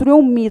desconstruir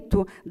o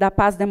mito da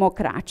paz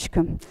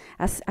democrática,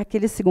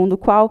 aquele segundo o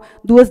qual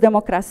duas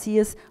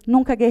democracias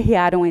nunca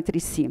guerrearam entre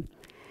si.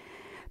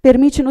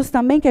 Permite-nos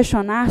também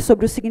questionar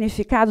sobre o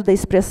significado da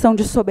expressão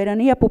de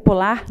soberania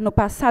popular no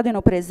passado e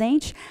no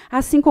presente,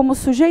 assim como o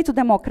sujeito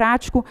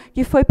democrático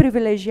que foi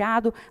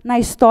privilegiado na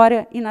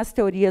história e nas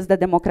teorias da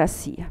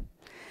democracia.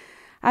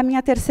 A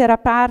minha terceira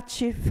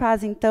parte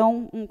faz,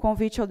 então, um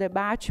convite ao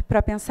debate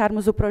para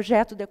pensarmos o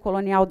projeto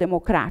decolonial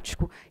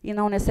democrático, e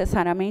não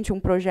necessariamente um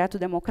projeto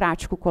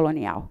democrático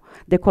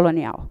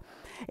decolonial.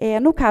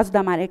 No caso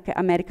da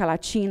América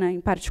Latina,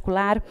 em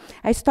particular,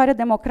 a história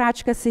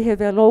democrática se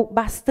revelou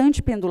bastante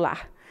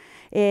pendular.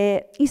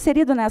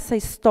 Inserido nessa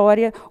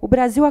história, o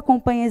Brasil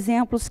acompanha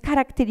exemplos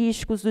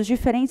característicos dos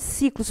diferentes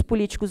ciclos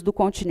políticos do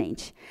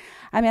continente.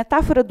 A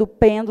metáfora do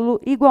pêndulo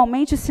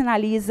igualmente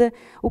sinaliza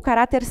o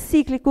caráter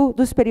cíclico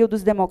dos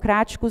períodos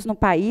democráticos no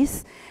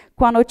país,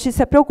 com a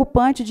notícia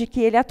preocupante de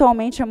que ele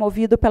atualmente é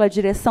movido pela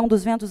direção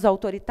dos ventos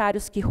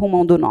autoritários que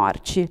rumam do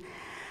norte.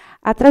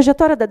 A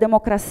trajetória da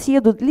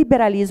democracia, do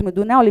liberalismo e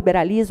do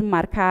neoliberalismo,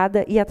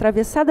 marcada e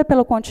atravessada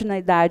pela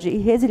continuidade e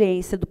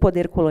resiliência do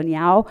poder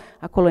colonial,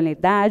 a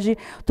colonialidade,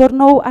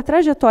 tornou a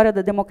trajetória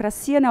da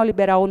democracia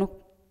neoliberal no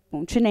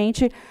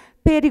continente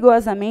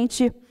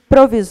perigosamente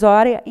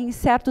provisória e, em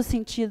certo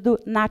sentido,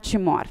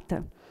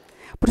 natimorta.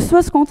 Por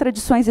suas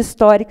contradições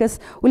históricas,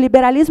 o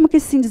liberalismo que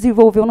se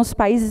desenvolveu nos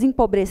países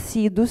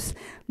empobrecidos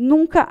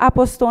nunca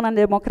apostou na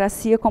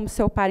democracia como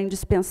seu par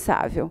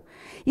indispensável.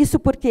 Isso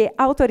porque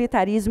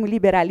autoritarismo e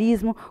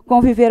liberalismo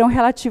conviveram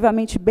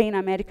relativamente bem na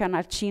América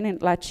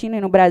Latina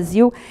e no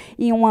Brasil,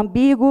 em um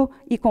ambíguo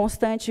e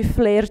constante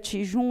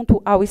flerte junto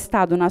ao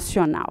Estado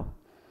Nacional.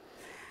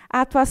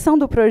 A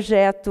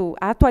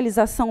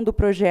atualização do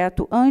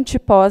projeto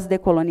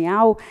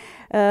anti-pós-decolonial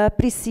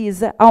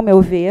precisa, ao meu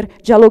ver,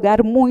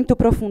 dialogar muito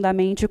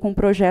profundamente com o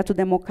projeto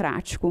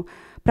democrático,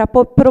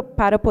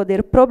 para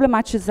poder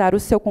problematizar o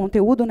seu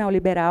conteúdo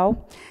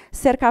neoliberal,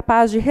 ser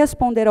capaz de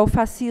responder ao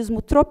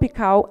fascismo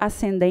tropical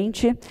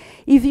ascendente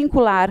e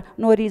vincular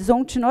no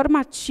horizonte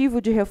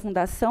normativo de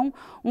refundação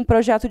um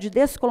projeto de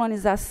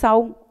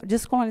descolonização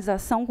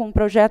com um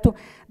projeto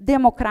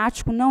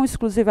democrático não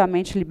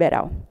exclusivamente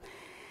liberal.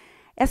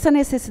 Essa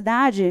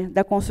necessidade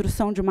da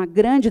construção de uma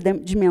grande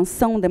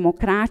dimensão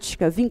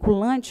democrática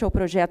vinculante ao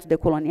projeto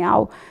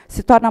decolonial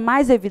se torna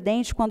mais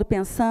evidente quando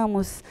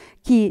pensamos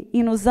que,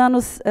 nos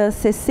anos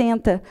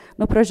 60,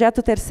 no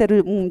projeto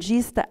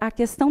terceiro-mundista, a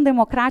questão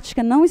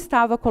democrática não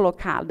estava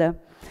colocada.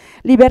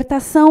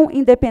 Libertação,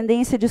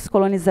 independência e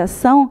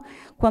descolonização,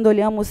 quando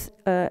olhamos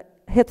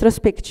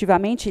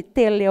retrospectivamente e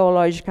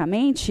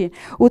teleologicamente,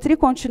 o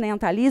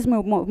tricontinentalismo e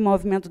o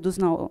movimento dos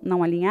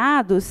não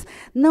alinhados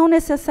não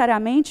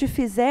necessariamente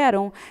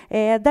fizeram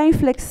da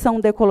inflexão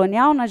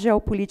decolonial na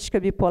geopolítica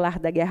bipolar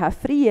da Guerra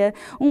Fria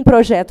um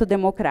projeto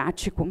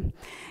democrático.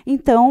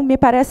 Então, me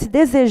parece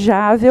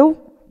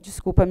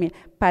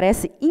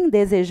parece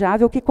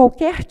indesejável que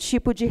qualquer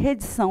tipo de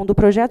reedição do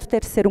projeto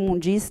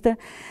terceiro-mundista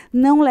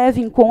não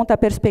leve em conta a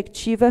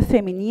perspectiva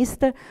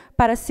feminista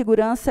para a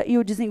segurança e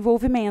o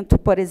desenvolvimento,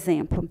 por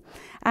exemplo.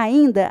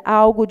 Ainda há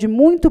algo de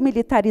muito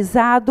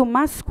militarizado,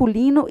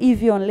 masculino e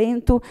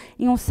violento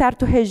em um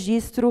certo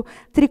registro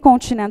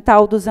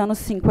tricontinental dos anos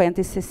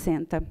 50 e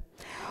 60.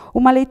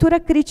 Uma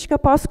leitura crítica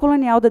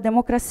pós-colonial da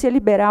democracia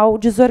liberal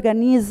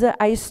desorganiza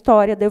a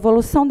história da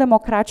evolução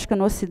democrática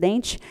no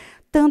Ocidente,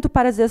 tanto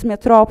para as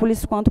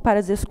ex-metrópoles quanto para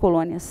as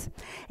ex-colônias.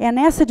 É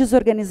nessa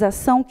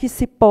desorganização que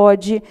se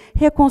pode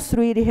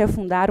reconstruir e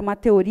refundar uma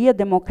teoria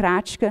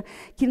democrática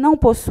que não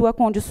possua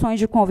condições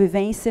de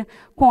convivência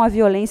com a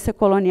violência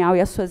colonial e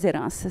as suas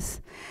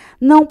heranças.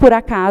 Não por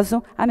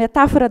acaso, a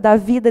metáfora da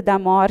vida e da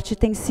morte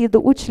tem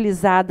sido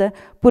utilizada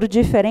por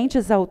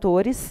diferentes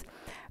autores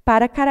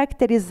para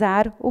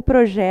caracterizar o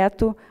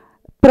projeto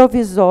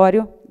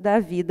provisório da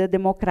vida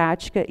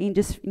democrática em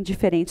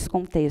diferentes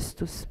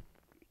contextos.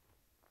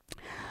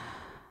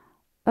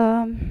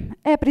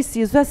 É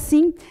preciso,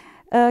 assim,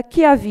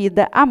 que a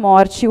vida, a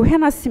morte e o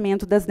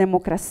renascimento das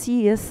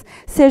democracias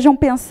sejam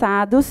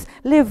pensados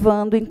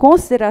levando em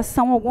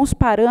consideração alguns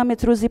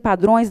parâmetros e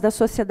padrões das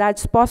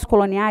sociedades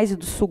pós-coloniais e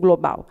do Sul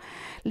global.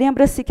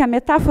 Lembra-se que a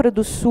metáfora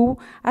do Sul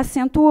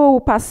acentua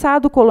o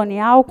passado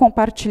colonial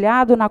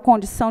compartilhado na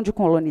condição de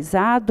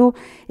colonizado,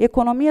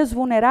 economias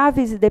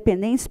vulneráveis e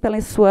dependentes pela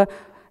sua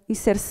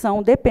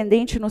inserção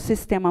dependente no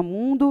sistema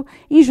mundo,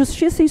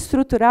 injustiça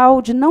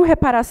estrutural de não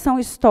reparação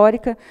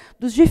histórica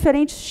dos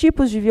diferentes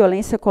tipos de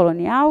violência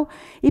colonial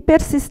e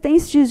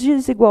persistentes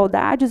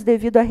desigualdades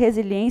devido à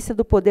resiliência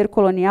do poder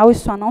colonial e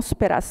sua não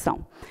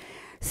superação.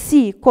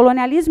 Se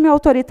colonialismo e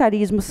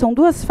autoritarismo são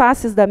duas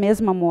faces da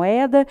mesma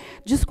moeda,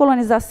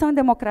 descolonização e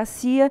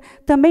democracia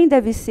também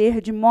deve ser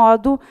de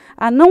modo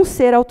a não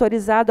ser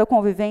autorizado a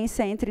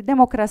convivência entre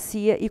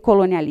democracia e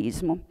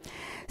colonialismo.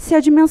 Se a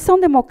dimensão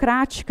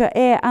democrática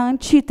é a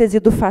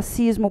antítese do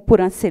fascismo por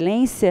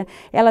excelência,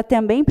 ela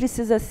também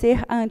precisa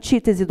ser a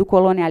antítese do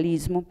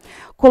colonialismo.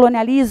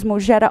 Colonialismo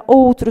gera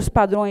outros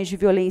padrões de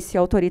violência e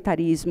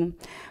autoritarismo.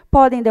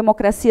 Podem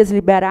democracias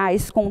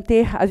liberais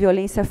conter a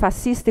violência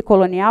fascista e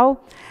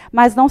colonial,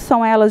 mas não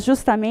são elas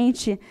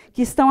justamente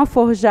que estão a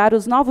forjar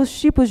os novos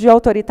tipos de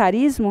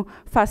autoritarismo,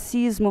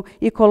 fascismo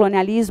e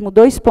colonialismo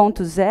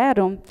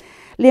 2.0?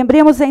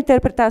 Lembremos a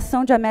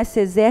interpretação de Aimé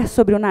Césaire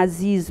sobre o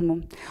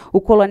nazismo, o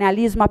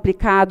colonialismo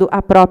aplicado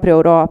à própria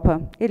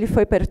Europa. Ele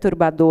foi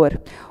perturbador.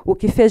 O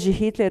que fez de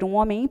Hitler um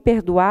homem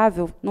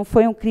imperdoável não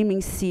foi um crime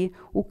em si,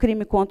 o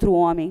crime contra o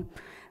homem.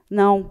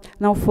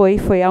 Não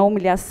foi a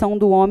humilhação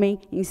do homem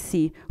em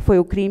si, foi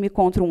o crime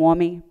contra um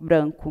homem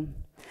branco.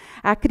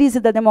 A crise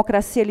da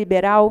democracia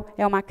liberal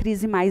é uma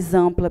crise mais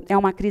ampla, é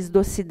uma crise do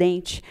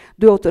Ocidente,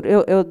 do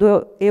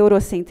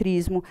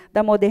eurocentrismo,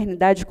 da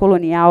modernidade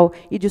colonial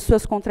e de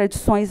suas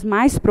contradições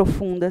mais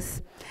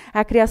profundas.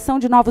 A criação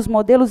de novos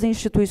modelos e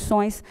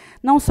instituições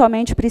não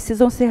somente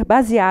precisam ser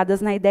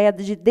baseadas na ideia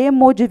de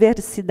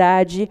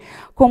demodiversidade,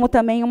 como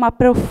também uma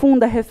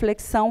profunda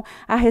reflexão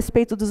a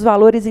respeito dos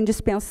valores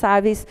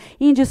indispensáveis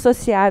e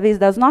indissociáveis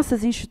das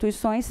nossas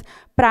instituições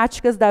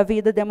práticas da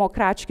vida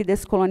democrática e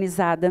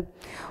descolonizada.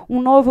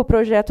 Um novo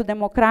projeto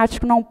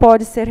democrático não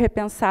pode ser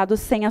repensado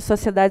sem as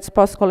sociedades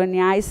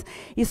pós-coloniais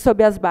e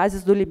sob as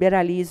bases do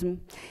liberalismo.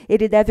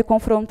 Ele deve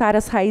confrontar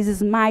as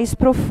raízes mais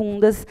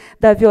profundas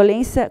da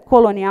violência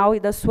colonial e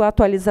da sua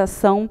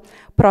atualização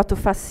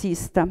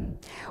proto-fascista.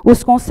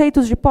 Os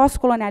conceitos de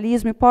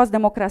pós-colonialismo e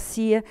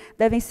pós-democracia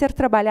devem ser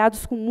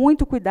trabalhados com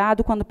muito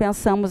cuidado quando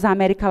pensamos a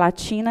América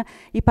Latina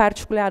e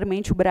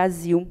particularmente o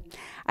Brasil.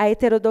 A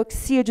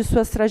heterodoxia de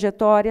suas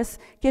trajetórias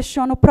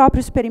questiona o próprio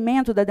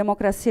experimento da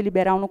democracia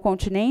liberal no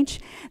continente,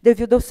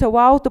 devido ao seu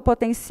alto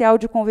potencial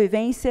de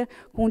convivência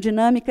com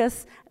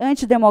dinâmicas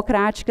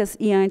antidemocráticas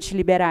e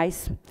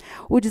antiliberais.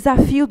 O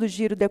desafio do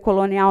giro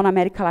decolonial na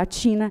América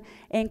Latina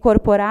é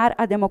incorporar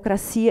a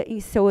democracia em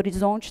seu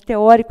horizonte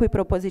teórico e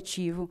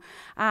propositivo.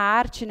 A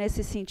arte,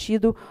 nesse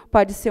sentido,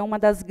 pode ser uma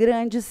das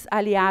grandes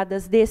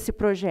aliadas desse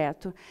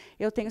projeto.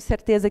 Eu tenho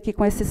certeza que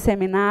com esse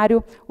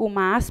seminário, o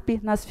MASP,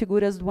 nas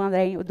figuras do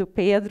André e do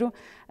Pedro,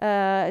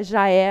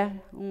 já é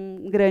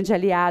um grande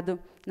aliado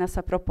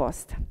nessa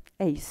proposta.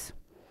 É isso.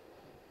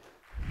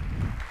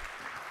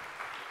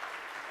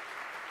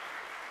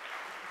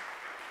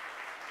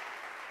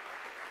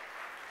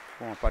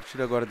 Bom, a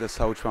partir agora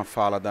dessa última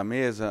fala da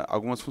mesa,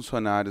 alguns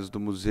funcionários do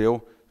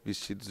museu,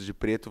 vestidos de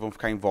preto, vão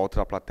ficar em volta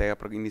da plateia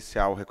para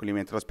iniciar o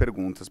recolhimento das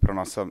perguntas para a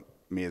nossa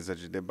mesa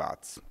de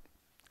debates.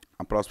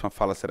 A próxima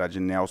fala será de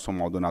Nelson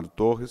Maldonado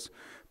Torres,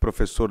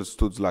 professor de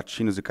estudos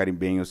latinos e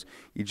caribenhos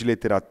e de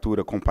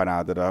literatura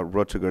comparada da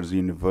Rutgers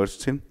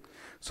University.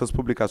 Suas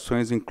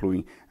publicações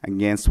incluem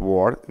Against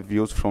War,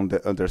 Views from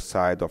the Other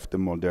Side of the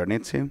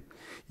Modernity,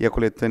 e a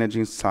coletânea de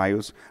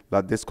ensaios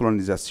La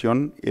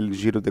descolonização e el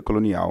giro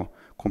decolonial,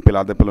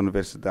 compilada pela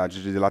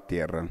Universidade de La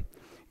Terra,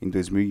 em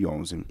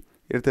 2011.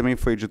 Ele também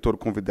foi editor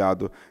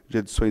convidado de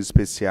edições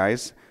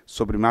especiais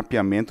sobre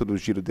mapeamento do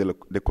giro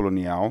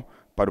decolonial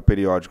para o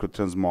periódico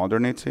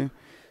Transmodernity.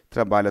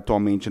 Trabalha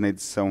atualmente na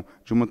edição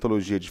de uma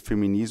antologia de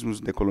feminismos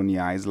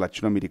decoloniais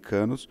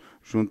latino-americanos,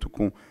 junto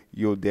com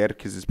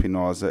Ioderques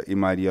Espinosa e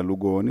Maria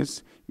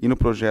Lugones, e no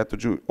projeto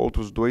de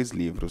outros 2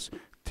 livros,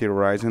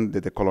 Theorizing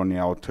the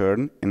Decolonial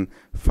Turn and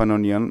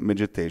Fanonian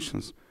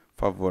Meditations.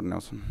 Por favor,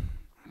 Nelson.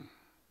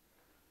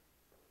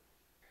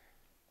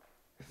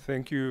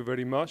 Thank you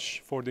very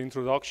much for the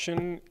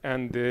introduction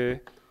and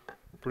the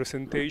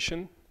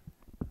presentation.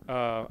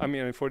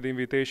 For the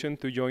invitation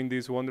to join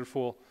this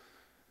wonderful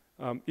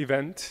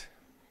event,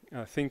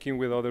 thinking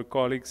with other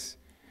colleagues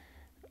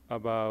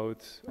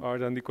about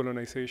art and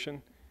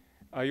decolonization.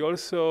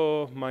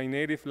 My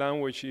native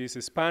language is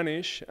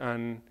Spanish,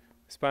 and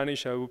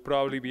Spanish I will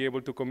probably be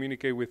able to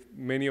communicate with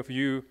many of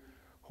you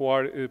who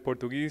are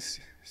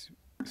Portuguese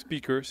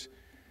speakers,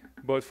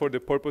 but for the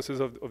purposes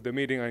of the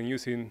meeting I'm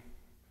using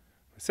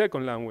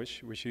second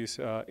language, which is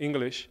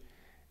English,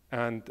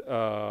 and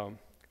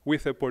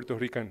with a Puerto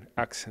Rican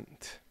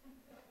accent.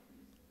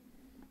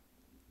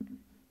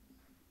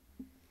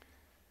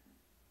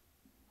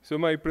 So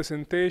my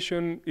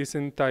presentation is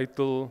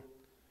entitled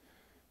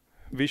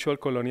Visual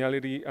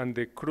Coloniality and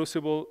the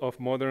Crucible of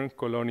Modern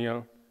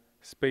Colonial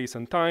Space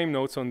and Time,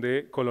 Notes on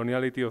the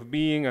Coloniality of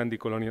Being and the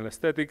Colonial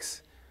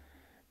Aesthetics,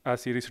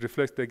 as it is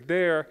reflected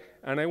there.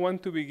 And I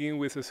want to begin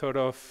with a sort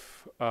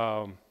of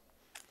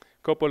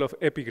couple of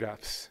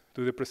epigraphs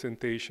to the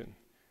presentation,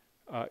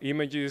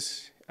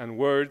 images and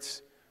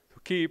words to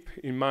keep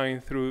in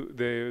mind through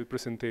the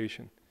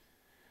presentation.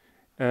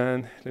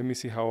 And let me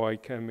see how I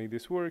can make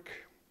this work.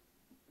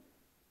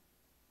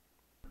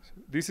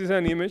 This is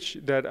an image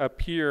that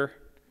appeared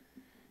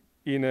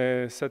in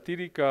a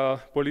satirical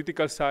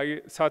political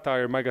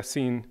satire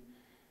magazine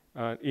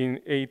in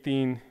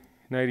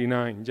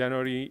 1899,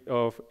 January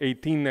of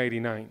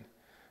 1899,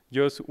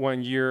 just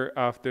 1 year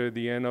after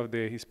the end of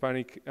the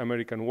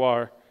Hispanic-American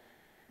War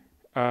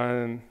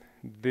and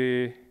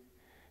the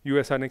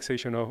U.S.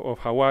 annexation of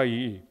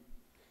Hawaii.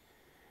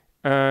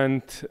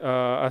 And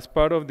as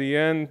part of the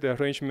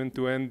arrangement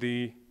to end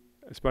the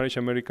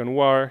Spanish-American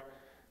War,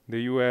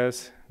 the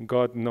U.S.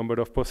 got a number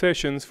of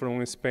possessions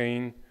from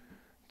Spain,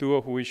 2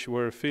 of which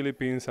were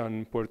Philippines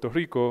and Puerto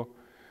Rico.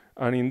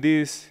 And in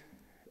this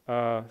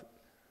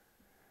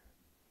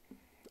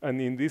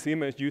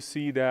image, you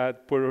see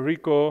that Puerto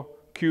Rico,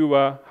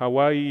 Cuba,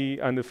 Hawaii,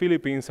 and the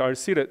Philippines are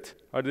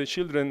the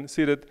children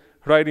seated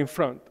right in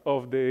front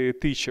of the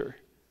teacher.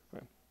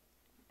 Right.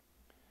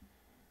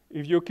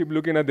 If you keep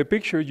looking at the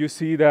picture, you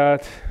see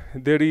that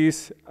there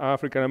is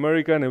African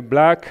American and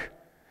black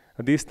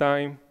at this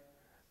time.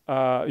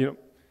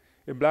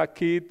 A black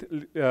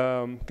kid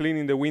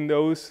cleaning the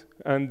windows,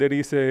 and there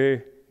is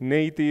a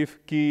native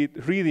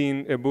kid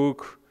reading a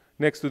book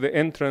next to the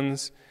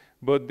entrance,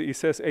 but it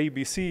says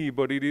ABC,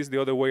 but it is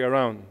the other way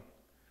around,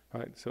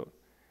 right? So,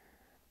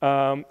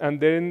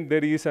 and then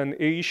there is an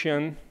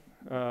Asian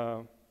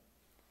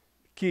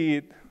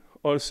kid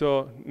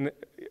also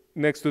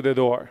next to the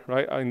door,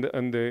 right,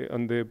 on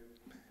the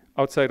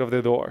outside of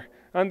the door,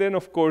 and then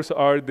of course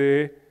are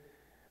the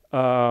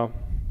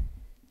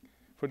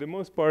for the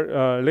most part,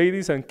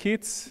 ladies and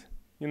kids,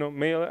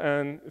 male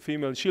and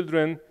female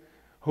children,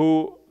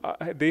 who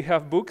they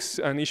have books,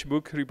 and each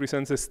book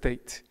represents a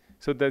state.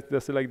 So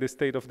that's like the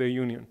State of the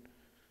Union.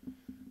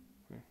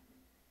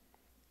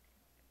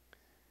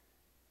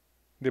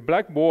 The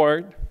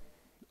blackboard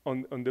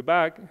on the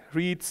back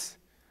reads,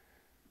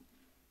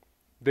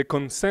 "The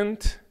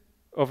consent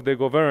of the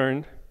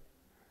governed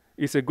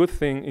is a good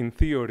thing in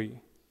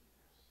theory,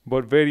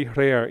 but very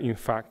rare in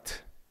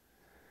fact.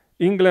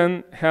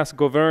 England has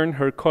governed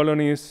her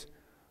colonies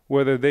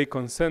whether they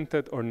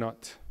consented or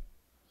not.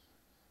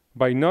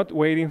 By not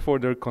waiting for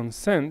their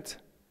consent,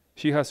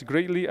 she has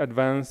greatly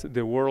advanced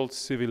the world's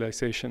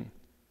civilization.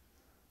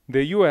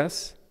 The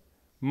US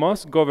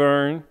must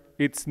govern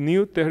its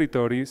new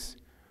territories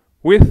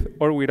with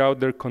or without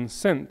their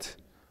consent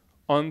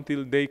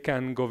until they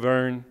can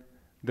govern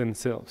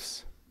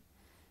themselves."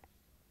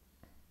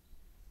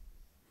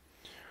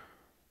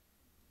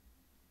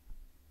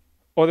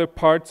 Other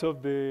parts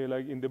of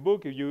in the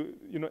book,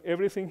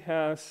 everything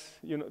has,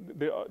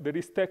 there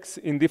is text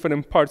in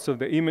different parts of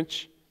the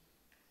image.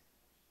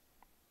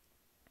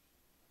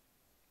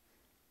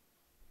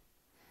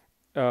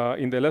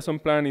 In the lesson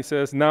plan, it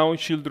says, "Now,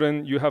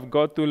 children, you have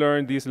got to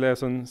learn these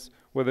lessons,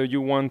 whether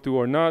you want to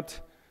or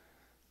not.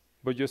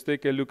 But just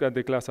take a look at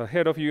the class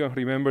ahead of you and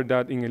remember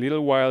that in a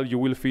little while, you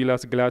will feel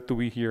as glad to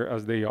be here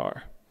as they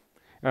are."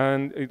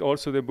 And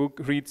the book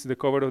reads, the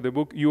cover of the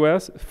book,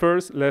 "U.S.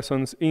 First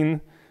Lessons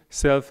in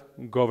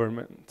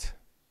Self-Government."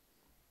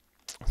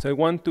 So I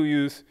want to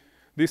use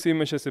this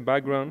image as a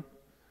background,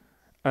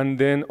 and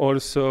then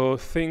also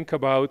think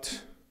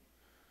about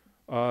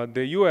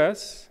the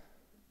U.S.,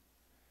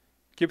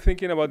 keep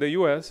thinking about the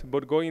U.S.,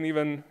 but going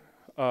even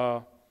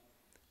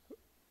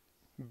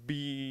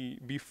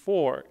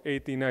before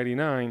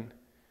 1899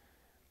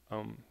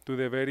 to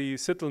the very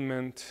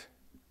settlement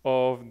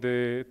of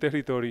the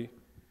territory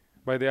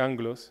by the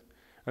Anglos.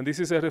 And this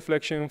is a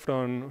reflection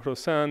from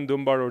Rosanne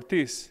Dunbar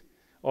Ortiz,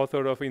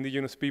 author of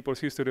Indigenous Peoples'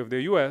 History of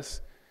the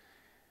U.S.,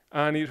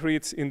 and it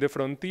reads, "In the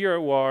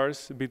frontier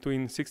wars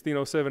between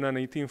 1607 and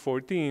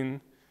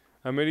 1814,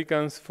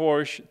 Americans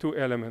forged 2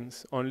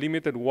 elements,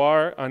 unlimited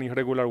war and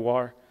irregular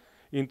war,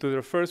 into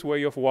their first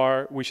way of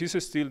war, which is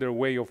still their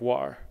way of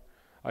war.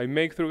 I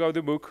make throughout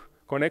the book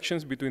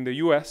connections between the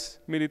U.S.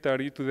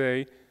 military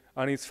today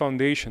and its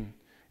foundation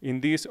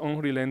in these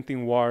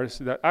unrelenting wars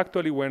that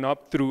actually went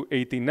up through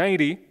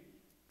 1890,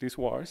 these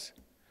wars,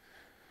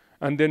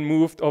 and then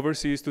moved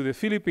overseas to the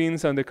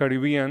Philippines and the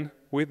Caribbean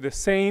with the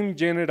same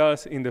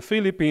generals in the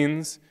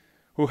Philippines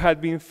who had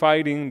been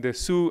fighting the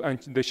Sioux and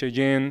the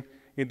Cheyenne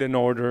in the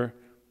northern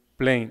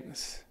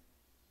plains."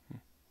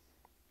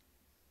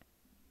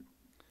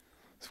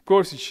 Of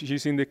course,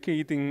 she's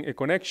indicating a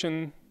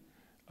connection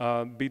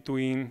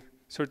between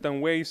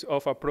certain ways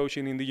of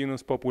approaching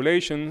indigenous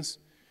populations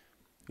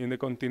in the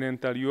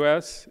continental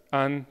US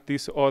and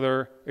these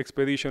other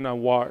expedition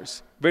and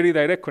wars. Very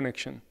direct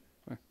connection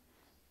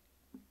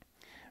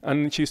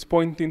And she's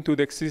pointing to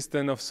the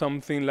existence of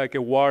something like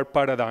a war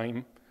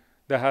paradigm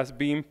that has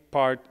been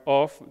part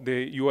of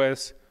the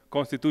US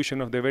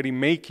Constitution, of the very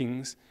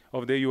makings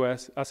of the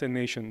US as a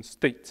nation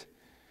state.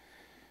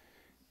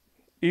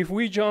 If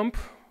we jump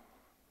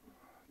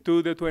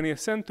to the 20th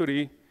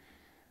century,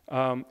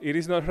 it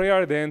is not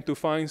rare then to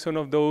find some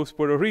of those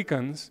Puerto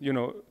Ricans. You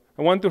know,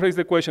 I want to raise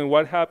the question: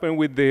 what happened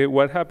with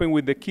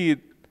the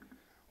kid?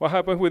 What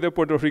happened with the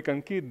Puerto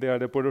Rican kid there?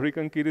 The Puerto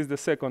Rican kid is the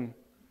second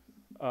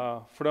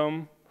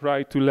from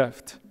right to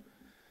left.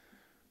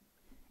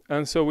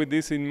 And so, with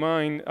this in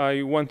mind,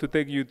 I want to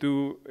take you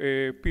to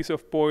a piece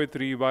of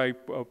poetry by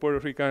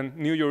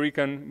New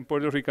Yorican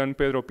Puerto Rican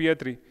Pedro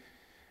Pietri,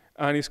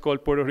 and it's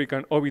called Puerto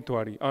Rican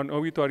Obituary. An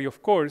obituary,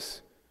 of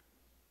course,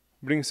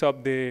 brings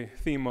up the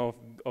theme of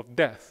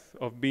death,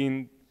 of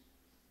being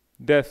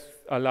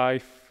death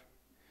alive.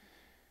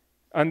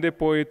 And the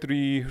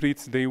poetry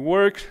reads, they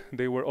worked,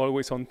 they were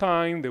always on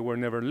time, they were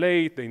never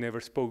late, they never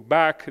spoke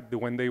back.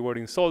 When they were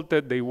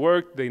insulted, they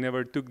worked, they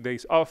never took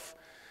days off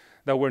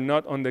that were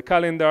not on the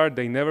calendar,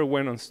 they never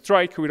went on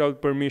strike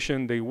without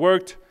permission, they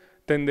worked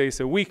 10 days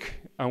a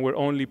week and were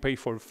only paid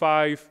for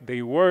 5.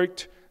 They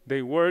worked,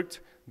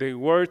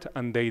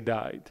 and they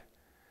died.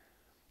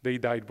 They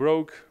died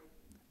broke,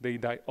 they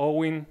died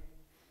owing,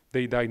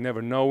 they died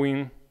never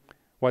knowing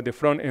what the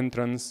front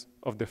entrance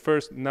of the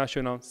First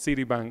National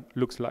City Bank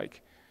looks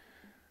like.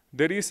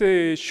 There is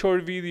a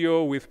short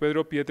video with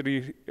Pedro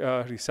Pietri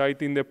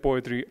reciting the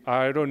poetry.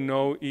 I don't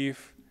know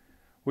if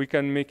we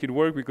can make it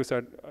work, because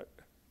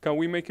can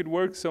we make it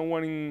work?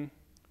 Someone in...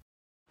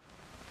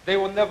 They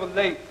were never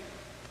late.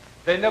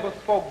 They never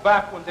spoke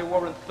back when they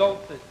were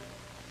insulted.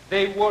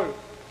 They worked.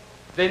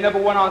 They never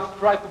went on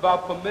strike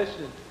without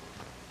permission.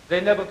 They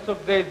never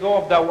took days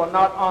off that were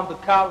not on the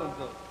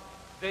calendar.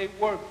 They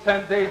worked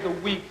 10 days a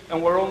week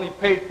and were only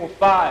paid for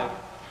 5.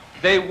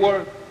 They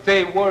worked,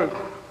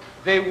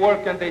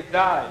 and they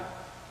died.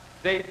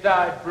 They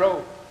died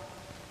broke.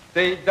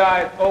 They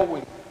died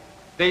owing.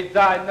 They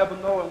died never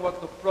knowing what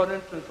the front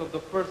entrance of the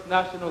First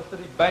National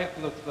City Bank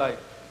looks like.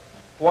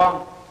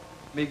 Juan,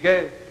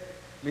 Miguel,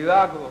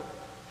 Milagro,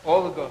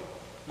 Olga,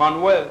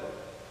 Manuel,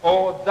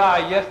 all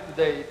died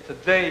yesterday,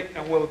 today,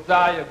 and will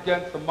die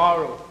again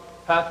tomorrow,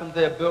 passing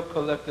their bill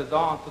collectors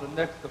on to the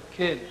next of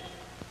kin.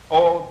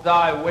 All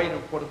die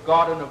waiting for the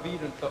Garden of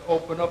Eden to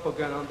open up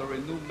again under a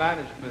new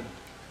management.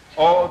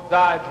 All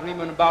die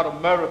dreaming about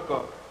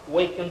America,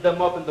 waking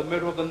them up in the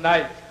middle of the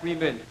night,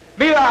 screaming,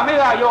 Mira,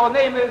 mira, your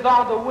name is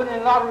on the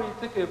winning lottery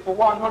ticket for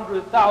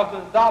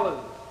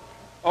 $100,000.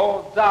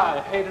 All die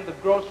hating the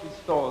grocery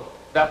stores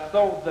that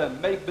sold them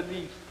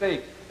make-believe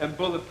steak and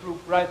bulletproof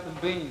rice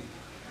and beans.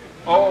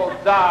 All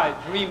die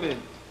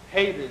dreaming,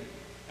 hating,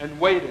 and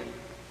waiting.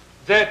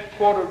 Dead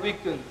Puerto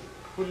Ricans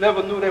who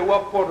never knew they were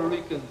Puerto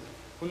Ricans,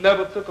 who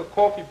never took a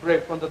coffee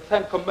break from the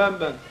 10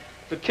 Commandments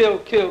to kill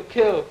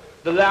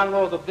the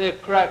landlords of their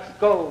cracked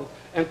skulls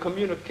and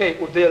communicate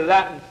with their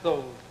Latin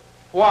souls.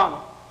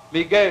 Juan,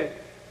 Miguel,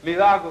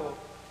 Milagro,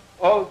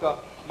 Olga,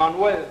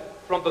 Manuel,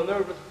 from the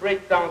nervous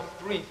breakdown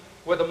streets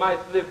where the mice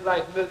live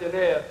like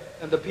millionaires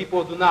and the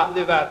people do not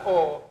live at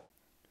all.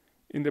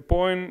 In the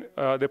poem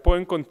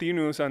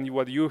continues, and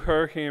what you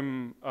heard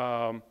him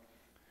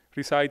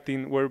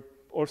reciting were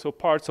also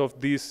parts of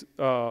these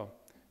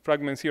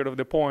fragments here of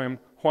the poem.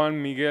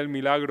 Juan, Miguel,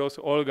 Milagros,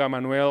 Olga,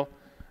 Manuel.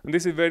 And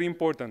this is very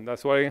important.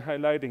 That's why I'm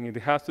highlighting it.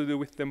 It has to do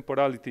with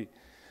temporality.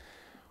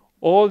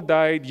 All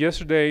died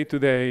yesterday,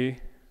 today,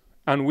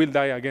 and will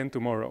die again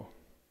tomorrow.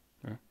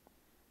 Yeah.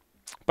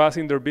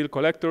 Passing their bill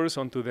collectors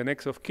on to the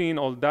next of kin.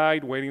 All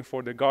died waiting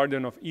for the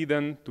Garden of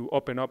Eden to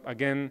open up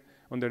again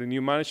under the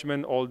new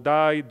management. All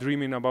died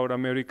dreaming about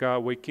America,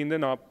 waking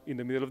them up in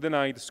the middle of the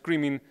night,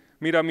 screaming,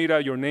 Mira,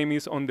 mira, your name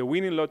is on the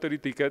winning lottery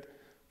ticket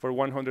for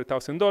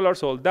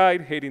 $100,000. All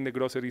died hating the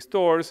grocery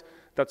stores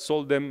that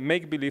sold them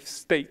make-believe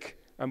steak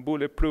and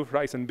bulletproof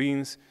rice and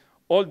beans.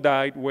 All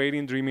died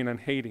waiting, dreaming, and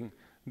hating.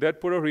 Dead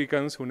Puerto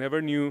Ricans who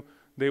never knew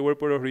they were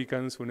Puerto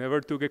Ricans, who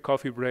never took a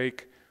coffee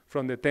break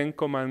from the 10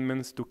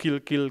 Commandments to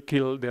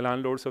kill the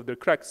landlords of their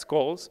cracked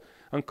skulls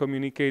and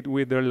communicate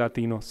with their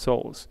Latino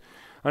souls.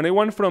 And I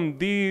want from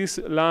these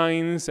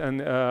lines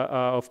and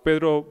of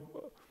Pedro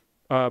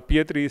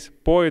Pietri's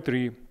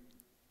poetry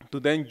to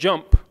then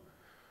jump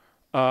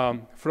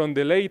from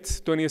the late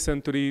 20th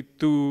century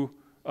to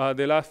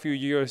the last few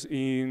years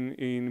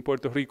in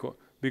Puerto Rico,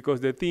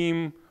 because the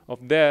theme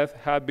of death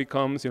had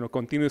become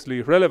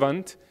continuously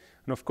relevant.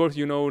 And of course,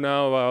 you know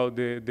now about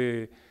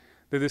the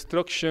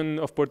destruction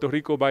of Puerto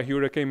Rico by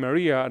Hurricane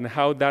Maria and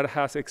how that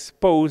has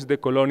exposed the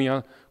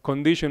colonial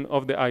condition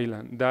of the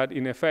island. That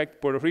in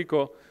effect, Puerto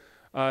Rico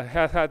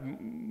has had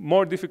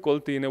more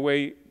difficulty in a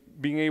way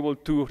being able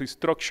to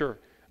restructure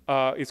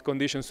its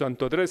conditions and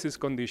to address its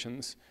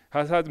conditions,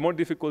 has had more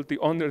difficulty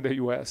under the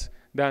U.S.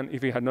 than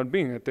if it had not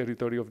been a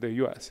territory of the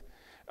U.S.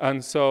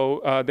 And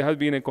so there has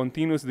been a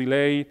continuous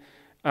delay,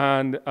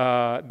 and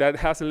that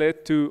has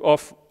led to,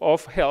 of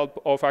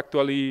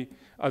actually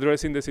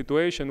addressing the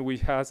situation, which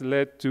has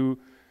led to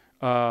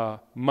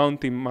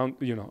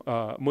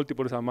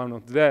multiple amount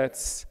of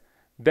deaths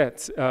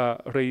deaths,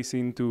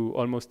 raising to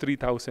almost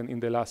 3,000 in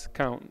the last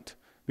count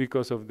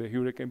because of the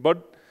hurricane.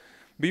 But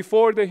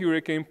before the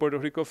hurricane, Puerto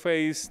Rico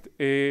faced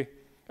and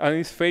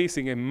is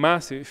facing a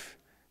massive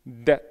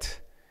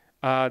debt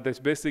that's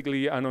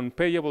basically an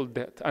unpayable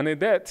debt, and a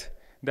debt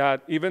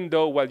that, even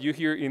though what you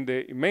hear in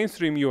the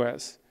mainstream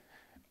US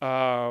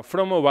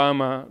from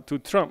Obama to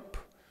Trump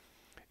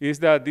is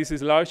that this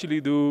is largely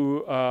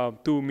due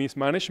to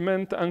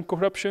mismanagement and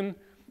corruption,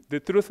 the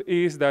truth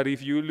is that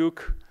if you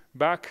look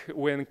back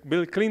when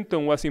Bill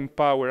Clinton was in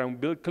power and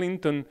Bill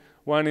Clinton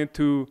wanted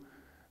to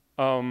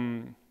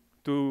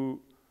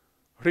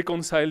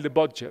reconcile the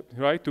budget,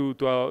 right,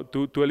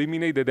 to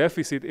eliminate the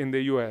deficit in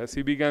the US,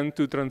 he began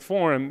to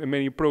transform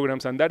many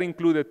programs, and that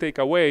included take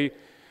away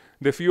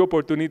the few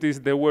opportunities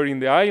there were in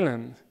the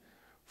island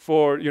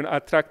for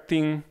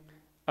attracting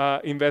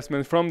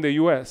investment from the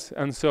US.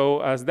 And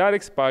so as that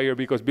expired,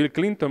 because Bill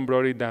Clinton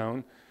brought it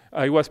down,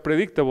 it was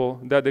predictable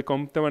that the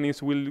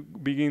companies will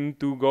begin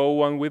to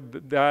go on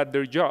with that,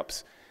 their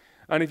jobs.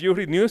 And if you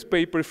read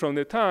newspapers from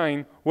the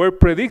time, we're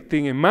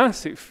predicting a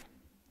massive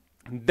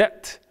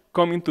debt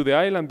coming to the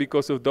island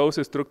because of those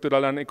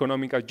structural and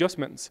economic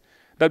adjustments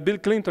that Bill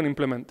Clinton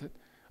implemented.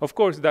 Of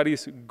course, that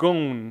is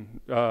gone.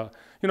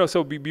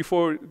 So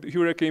before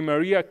Hurricane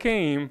Maria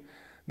came,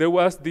 there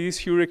was this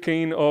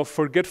hurricane of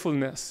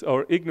forgetfulness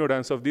or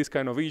ignorance of this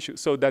kind of issues.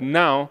 So that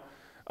now,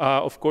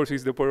 of course,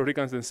 it's the Puerto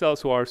Ricans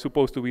themselves who are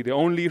supposed to be the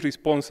only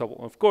responsible.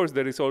 Of course,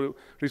 there is all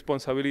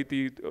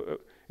responsibility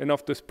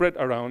enough to spread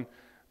around,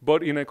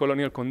 but in a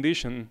colonial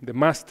condition, the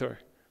master,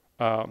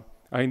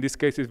 in this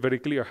case it's very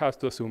clear, has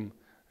to assume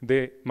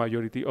the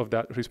majority of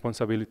that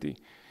responsibility.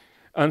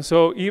 And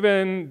so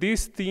even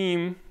this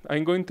theme,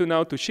 I'm going to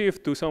now to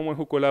shift to someone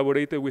who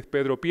collaborated with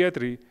Pedro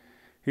Pietri.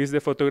 He's the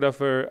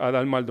photographer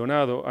Adal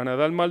Maldonado. And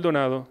Adal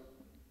Maldonado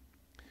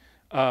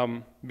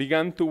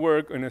began to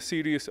work on a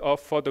series of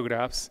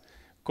photographs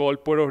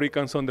called Puerto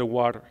Ricans on the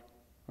Water.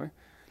 Right?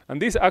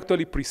 And this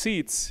actually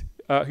precedes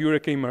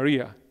Hurricane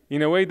Maria.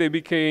 In a way, they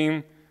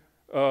became,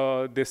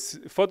 this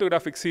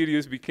photographic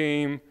series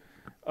became,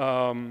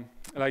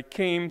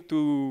 came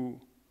to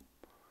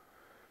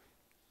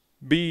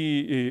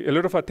be, a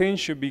lot of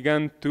attention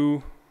began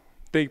to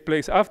take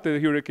place after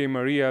Hurricane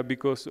Maria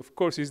because, of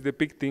course, it's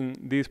depicting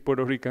these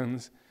Puerto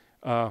Ricans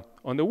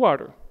on the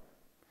water.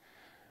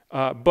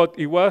 But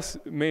it was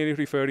mainly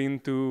referring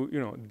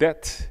to,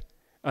 death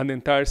and the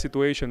entire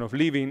situation of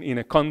living in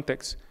a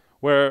context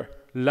where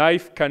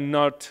life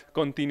cannot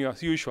continue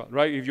as usual,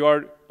 right? If you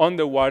are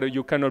underwater,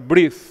 you cannot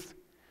breathe.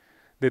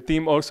 The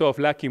theme also of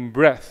lacking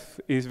breath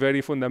is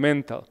very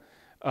fundamental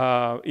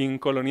in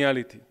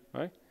coloniality,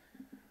 right?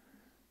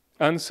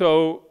 And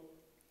so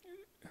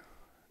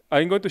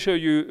I'm going to show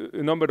you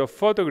a number of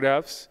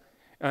photographs,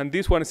 and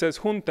this one says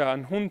junta,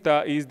 and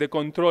junta is the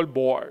control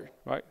board,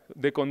 right?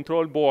 The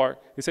control board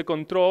is a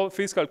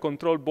fiscal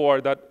control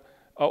board that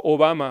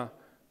Obama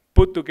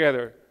put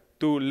together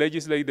to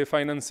legislate the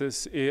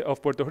finances of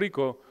Puerto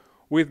Rico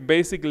with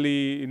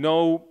basically it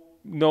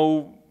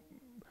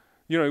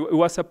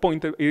was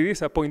appointed, it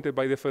is appointed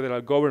by the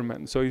federal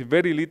government. So it's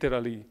very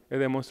literally a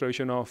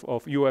demonstration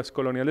of US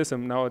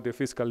colonialism now at the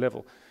fiscal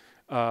level.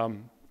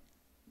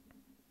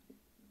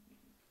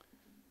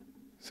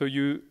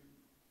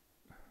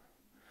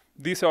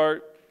 These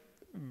are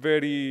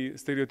very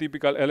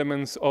stereotypical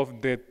elements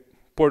of the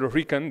Puerto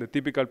Rican, the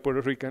typical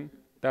Puerto Rican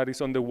that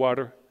is on the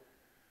water.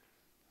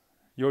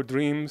 Your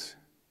dreams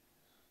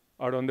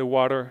are on the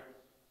water.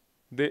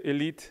 The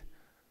elite,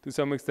 to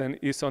some extent,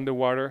 is on the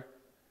water.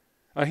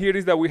 And here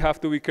is that we have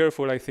to be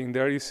careful, I think.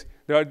 There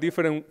are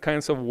different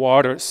kinds of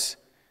waters.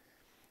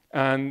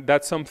 And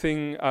that's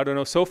something, I don't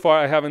know, so far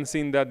I haven't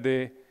seen that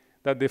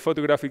the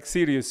photographic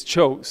series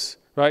shows,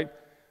 right?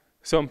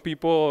 Some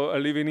people are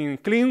living in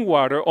clean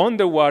water, on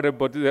the water,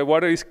 but the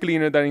water is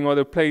cleaner than in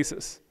other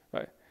places,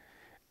 right?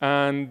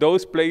 And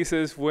those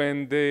places,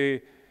 when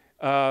they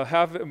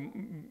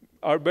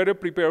are better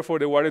prepared for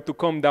the water to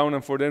come down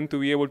and for them to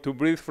be able to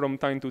breathe from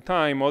time to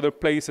time, other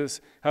places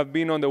have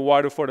been on the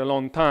water for a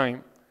long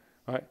time,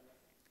 right?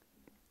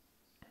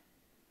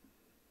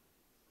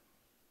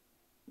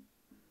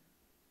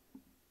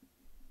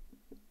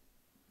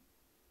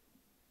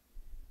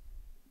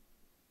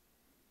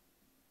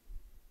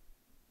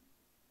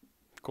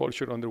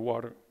 Culture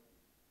underwater.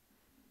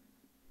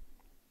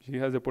 She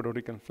has a Puerto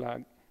Rican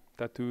flag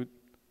tattooed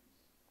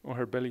on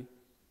her belly.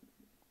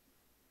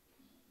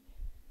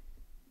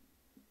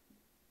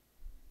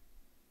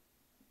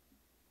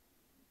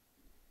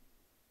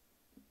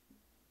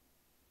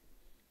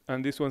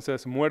 And this one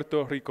says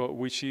Muerto Rico,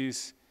 which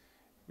is,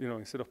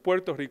 instead of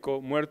Puerto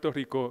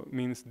Rico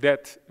means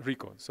dead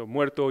Rico. So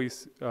muerto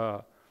is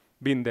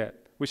being dead,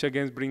 which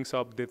again brings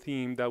up the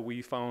theme that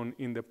we found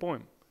in the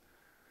poem.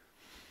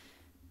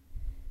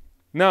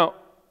 Now,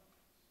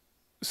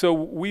 so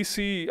we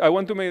see, I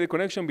want to make the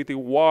connection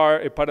between war,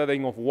 a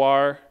paradigm of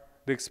war,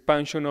 the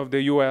expansion of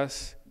the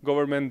US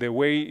government, the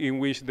way in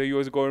which the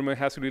US government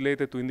has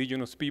related to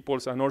indigenous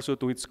peoples and also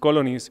to its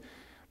colonies.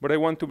 But I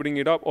want to bring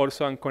it up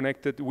also and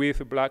connect it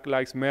with Black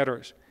Lives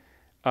Matter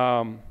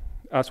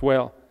as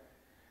well.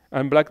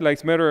 And Black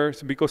Lives Matter,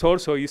 because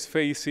also is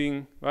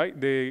facing, right,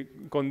 the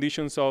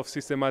conditions of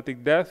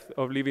systematic death,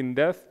 of living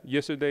death,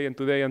 yesterday and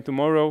today and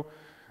tomorrow.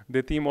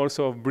 The theme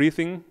also of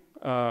breathing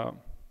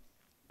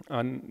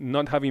and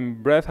not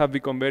having breath have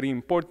become very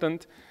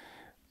important.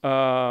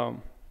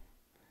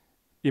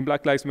 In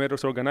Black Lives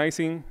Matter's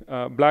organizing,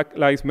 Black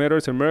Lives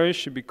Matters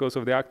emerged because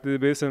of the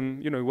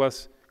activism, it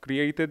was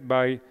created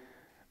by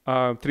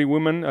 3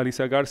 women,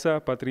 Alisa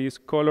Garza, Patrice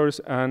Colors,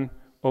 and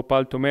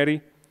Opal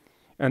Tomeri.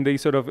 And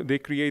they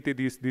created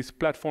this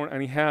platform,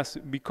 and it has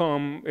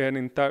become an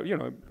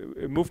entire,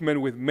 a movement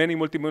with many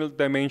multiple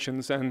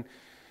dimensions. And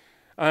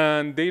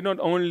they not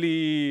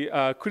only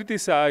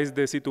criticize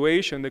the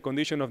situation, the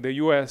condition of the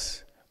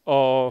U.S.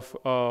 of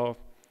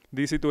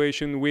the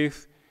situation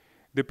with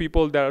the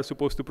people that are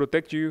supposed to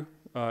protect you,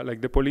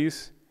 like the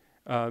police.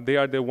 They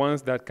are the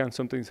ones that can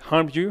sometimes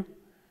harm you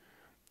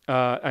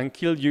and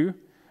kill you.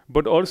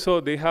 But also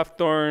the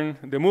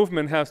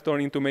movement has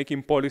turned into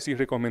making policy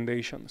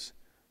recommendations.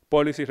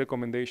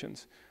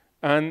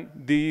 And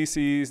this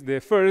is the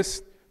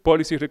first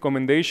policy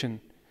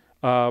recommendation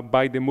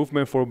by the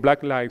movement for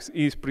Black Lives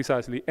is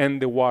precisely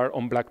end the war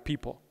on Black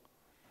people.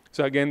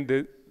 So again,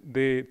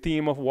 the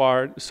theme of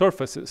war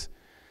surfaces.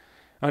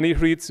 And it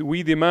reads,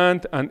 "We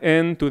demand an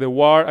end to the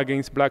war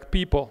against Black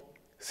people.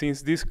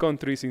 Since this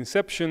country's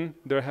inception,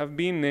 there have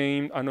been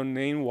named and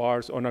unnamed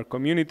wars on our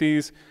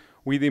communities.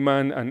 We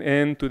demand an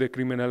end to the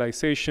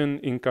criminalization,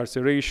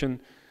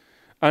 incarceration,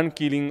 and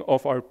killing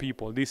of our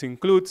people." This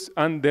includes,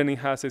 and then it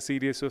has a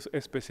series of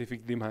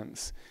specific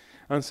demands.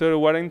 And so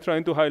what I'm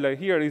trying to highlight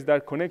here is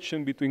that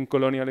connection between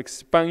colonial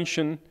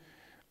expansion,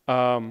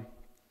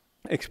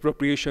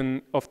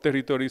 expropriation of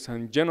territories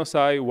and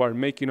genocide, war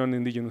making on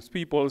indigenous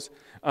peoples,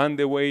 and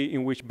the way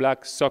in which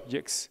Black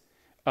subjects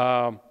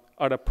are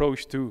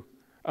approached to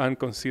and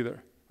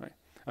considered. Right?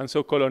 And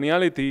so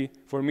coloniality,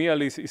 for me at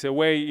least, is a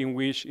way in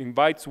which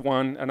invites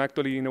one and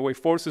actually in a way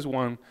forces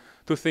one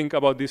to think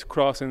about these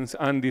crossings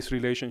and this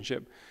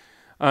relationship.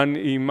 And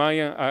in my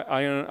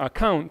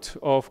account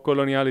of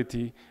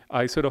coloniality,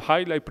 I sort of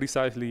highlight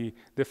precisely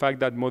the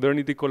fact that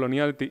modernity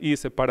coloniality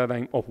is a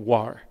paradigm of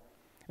war.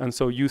 And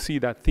so you see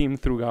that theme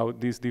throughout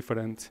these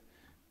different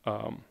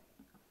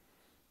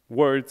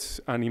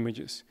words and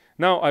images.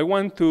 Now I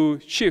want to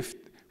shift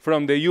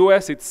from the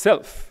US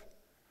itself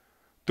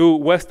to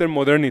Western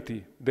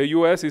modernity. The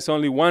US is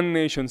only one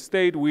nation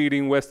state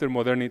within Western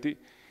modernity.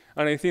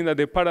 And I think that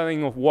the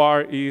paradigm of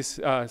war is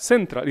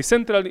central. It's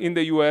central in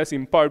the US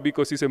in part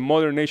because it's a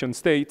modern nation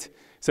state,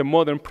 it's a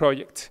modern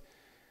project.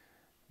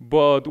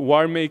 But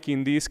war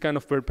making, this kind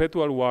of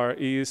perpetual war,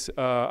 is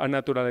a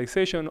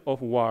naturalization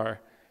of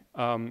war.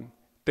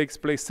 Takes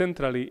place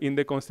centrally in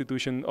the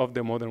constitution of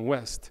the modern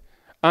West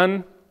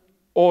and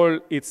all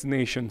its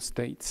nation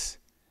states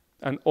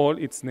and all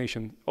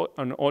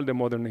the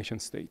modern nation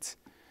states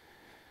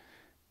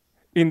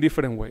in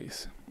different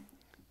ways.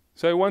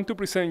 So I want to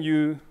present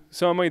you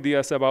some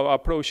ideas about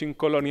approaching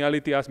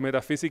coloniality as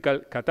metaphysical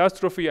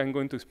catastrophe. I'm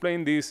going to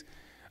explain this.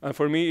 And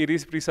for me, it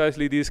is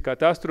precisely this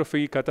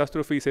catastrophe.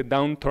 Catastrophe is a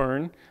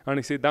downturn, and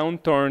it's a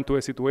downturn to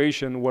a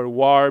situation where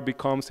war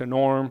becomes a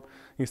norm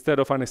instead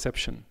of an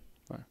exception.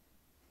 Right?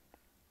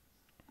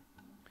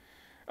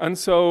 And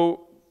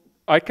so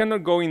I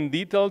cannot go in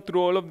detail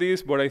through all of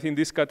this, but I think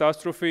this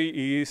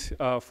catastrophe is,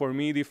 for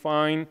me,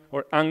 defined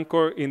or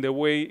anchored in the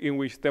way in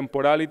which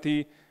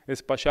temporality,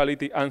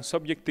 spatiality, and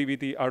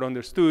subjectivity are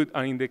understood.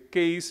 And in the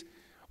case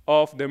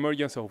of the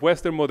emergence of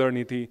Western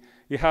modernity,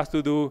 it has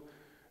to do,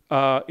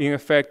 in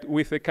effect,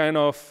 with a kind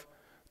of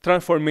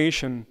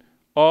transformation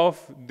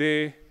of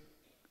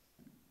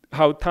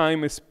how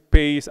time,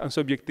 space, and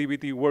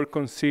subjectivity were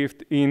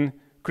conceived in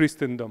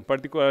Christendom,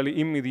 particularly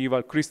in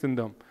medieval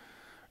Christendom.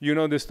 You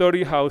know the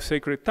story how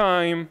sacred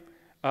time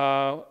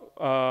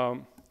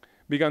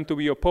began to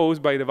be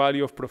opposed by the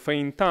value of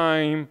profane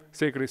time,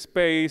 sacred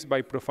space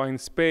by profane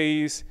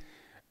space,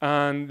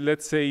 and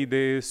let's say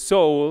the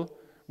soul,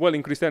 well,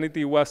 in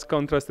Christianity was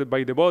contrasted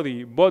by the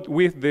body, but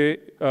with the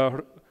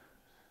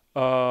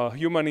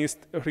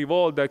humanist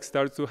revolt that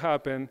starts to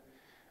happen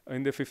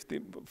in the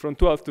from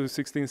 12th to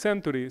 16th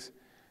centuries,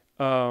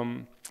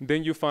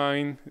 then you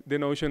find the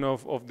notion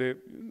of the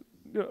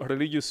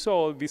religious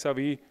soul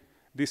vis-a-vis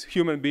this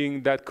human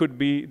being that could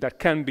be, that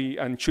can be,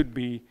 and should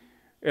be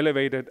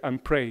elevated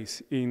and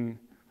praised in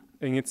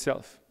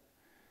itself.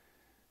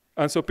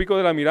 And so Pico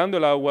de la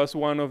Mirandola was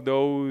one of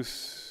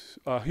those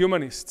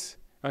humanists,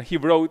 and he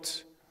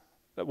wrote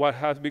what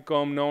has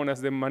become known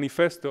as the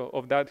manifesto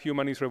of that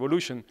humanist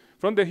revolution.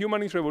 From the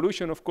humanist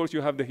revolution, of course, you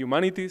have the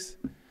humanities,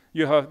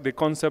 you have the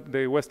concept,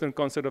 the Western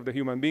concept of the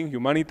human being,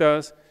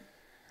 humanitas,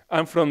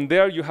 and from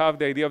there you have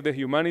the idea of the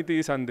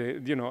humanities and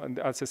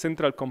as a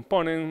central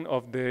component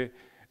of the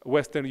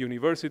Western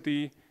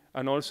university,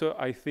 and also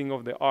I think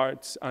of the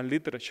arts and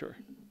literature.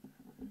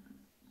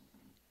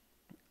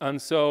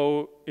 And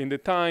so in the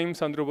time,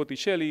 Sandro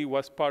Botticelli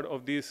was part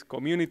of this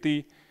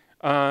community,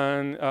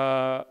 and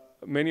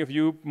many of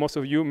you, most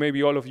of you,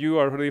 maybe all of you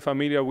are already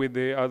familiar with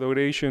the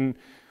adoration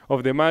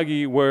of the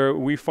Magi, where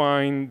we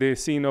find the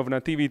scene of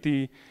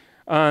nativity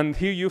And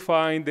here you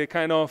find the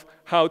kind of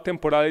how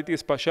temporality,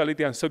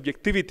 spatiality, and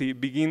subjectivity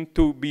begin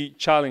to be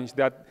challenged.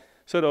 That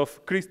sort of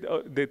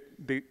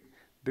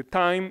the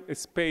time,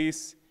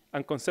 space,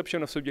 and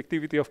conception of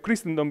subjectivity of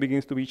Christendom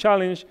begins to be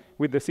challenged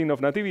with the scene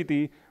of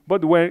nativity,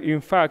 but where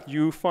in fact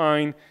you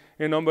find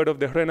a number of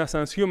the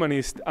Renaissance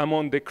humanists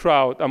among the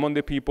crowd, among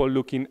the people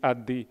looking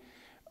at the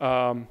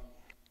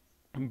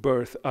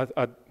birth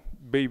at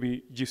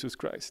baby Jesus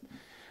Christ.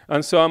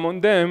 And so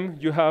among them,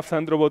 you have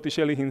Sandro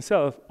Botticelli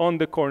himself on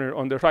the corner,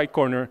 on the right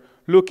corner,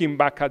 looking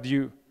back at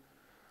you.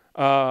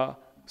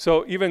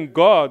 So even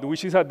God,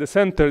 which is at the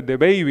center, the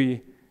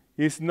baby,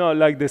 is not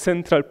like the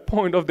central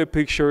point of the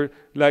picture.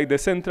 Like the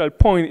central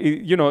point,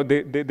 you know,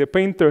 the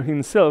painter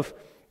himself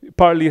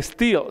partly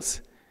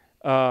steals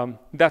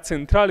that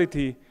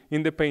centrality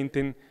in the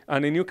painting,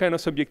 and a new kind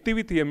of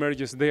subjectivity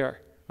emerges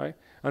there, right?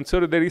 And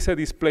so there is a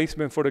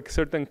displacement for a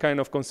certain kind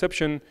of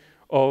conception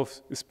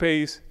of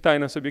space,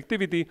 time, and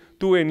subjectivity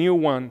to a new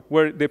one,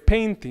 where the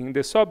painting,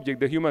 the subject,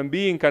 the human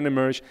being can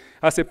emerge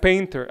as a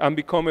painter and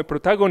become a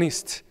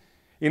protagonist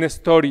in a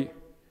story,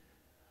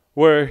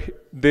 where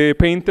the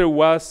painter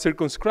was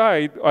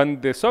circumscribed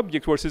and the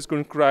subjects were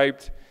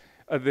circumscribed.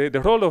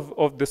 The role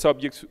of the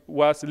subjects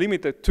was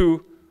limited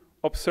to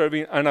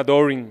observing and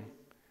adoring.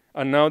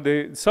 And now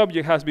the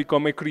subject has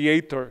become a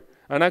creator.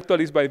 And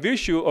actually it's by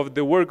virtue of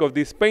the work of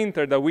this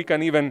painter that we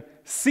can even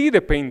see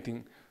the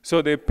painting.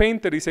 So the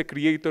painter is a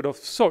creator of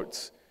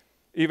sorts,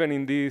 even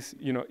in this,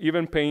 you know,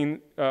 even paying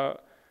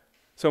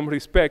some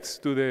respects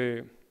to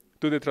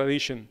the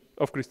tradition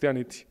of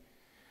Christianity.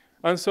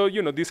 And so,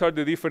 you know, these are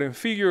the different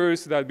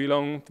figures that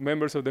belong to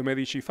members of the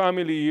Medici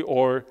family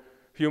or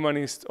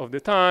humanists of the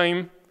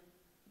time.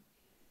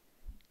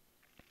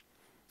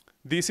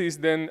 This is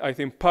then, I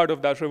think, part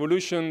of that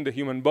revolution. The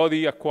human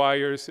body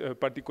acquires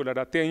particular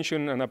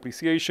attention and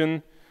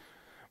appreciation.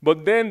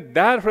 But then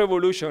that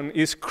revolution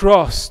is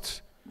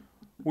crossed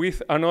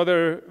with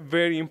another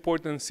very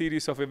important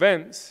series of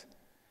events.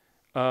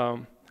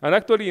 And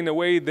actually, in a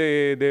way,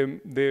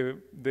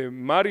 the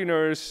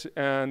mariners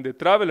and the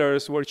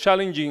travelers were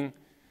challenging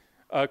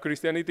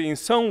Christianity in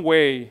some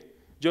way,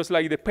 just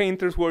like the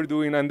painters were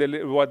doing and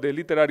what the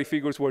literary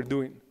figures were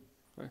doing.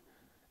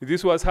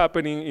 This was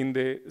happening in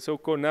the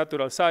so-called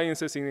natural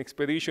sciences, in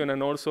expedition,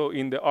 and also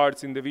in the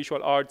arts, in the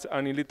visual arts,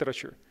 and in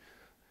literature.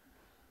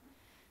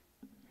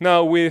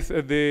 Now,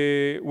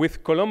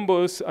 with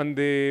Columbus and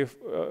the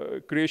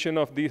creation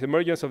of this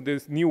emergence of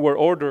this new world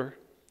order,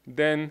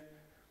 then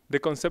the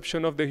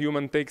conception of the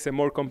human takes a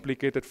more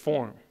complicated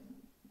form.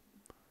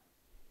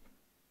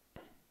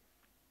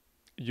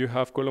 You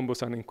have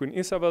Columbus and Queen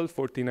Isabel,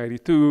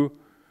 1492.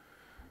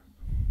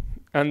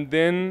 And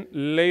then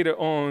later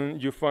on,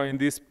 you find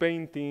this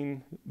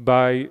painting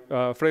by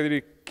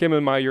Frederick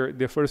Kemmelmeyer,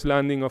 The First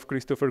Landing of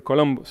Christopher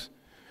Columbus.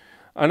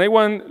 And I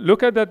want to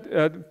look at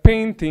that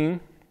painting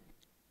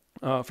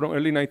from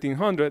early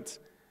 1900s.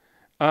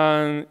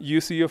 And you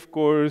see, of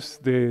course,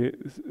 the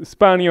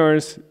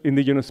Spaniards,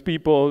 indigenous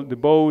people, the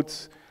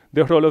boats,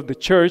 the role of the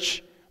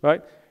church,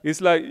 right?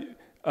 It's like,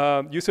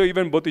 you saw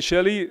even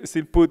Botticelli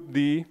still put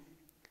the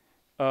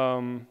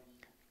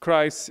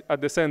Christ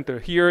at the center.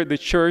 Here, the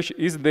church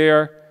is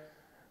there,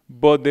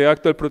 but the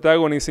actual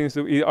protagonists seems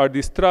to be, are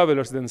these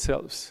travelers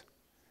themselves.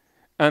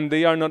 And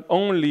they are not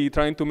only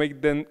trying to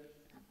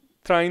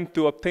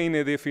obtain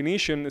a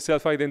definition,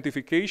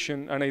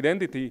 self-identification, and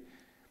identity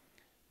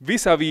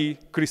vis-a-vis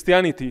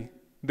Christianity.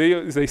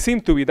 They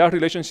seem to be, that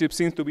relationship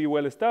seems to be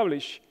well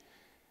established,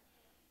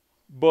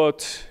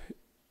 but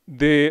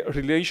the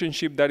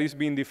relationship that is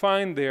being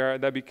defined there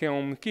that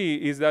became key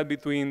is that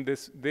between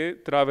the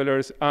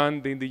travelers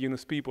and the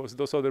indigenous peoples,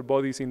 those other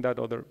bodies in that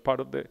other part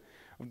of the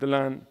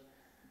land.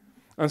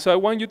 And so I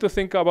want you to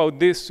think about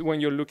this when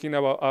you're looking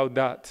about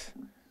that.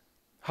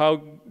 How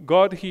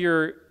God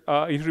here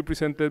is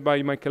represented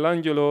by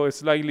Michelangelo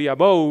slightly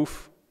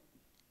above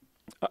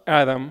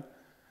Adam,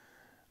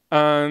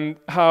 and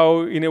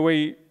how in a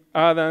way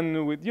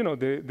Adam, with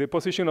the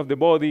position of the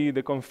body,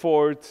 the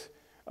comfort,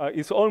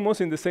 is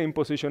almost in the same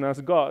position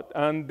as God.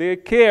 And the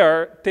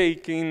care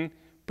taking,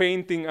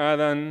 painting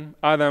Adam,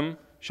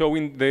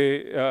 showing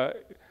the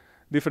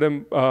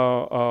different,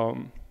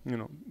 the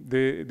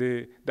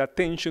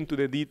attention to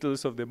the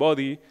details of the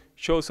body,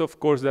 shows, of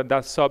course,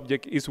 that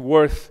subject is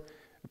worth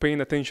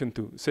paying attention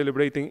to,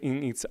 celebrating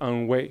in its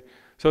own way.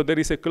 So there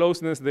is a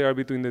closeness there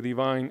between the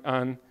divine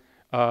and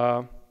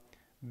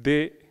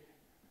the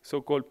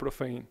so-called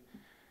profane.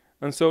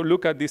 And so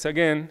look at this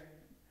again,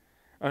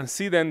 and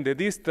see then the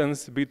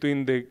distance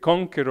between the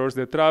conquerors,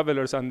 the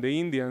travelers, and the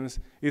Indians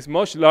is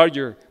much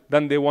larger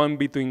than the one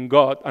between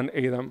God and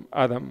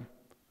Adam.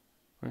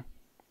 Right?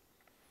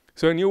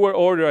 So a new world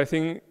order, I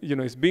think,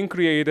 is being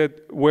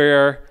created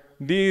where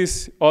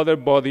these other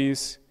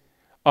bodies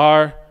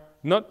are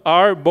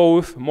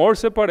both more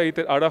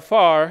separated, are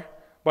afar,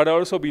 but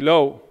also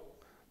below.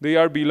 They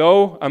are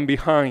below and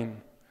behind.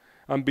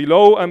 And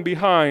below and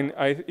behind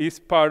is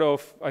part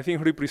of, I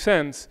think,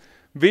 represents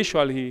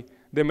visually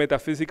the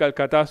metaphysical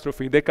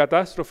catastrophe, the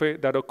catastrophe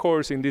that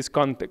occurs in this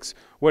context,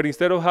 where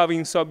instead of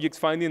having subjects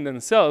finding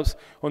themselves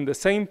on the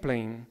same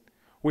plane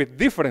with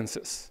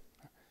differences,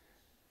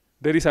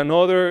 there is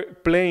another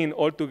plane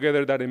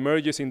altogether that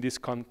emerges in this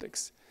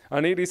context.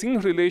 And it is in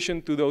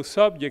relation to those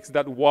subjects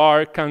that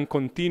war can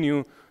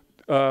continue,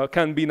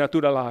 can be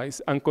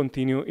naturalized and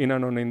continue in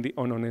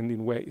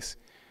unending ways.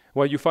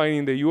 What you find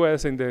in the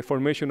US and the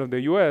formation of the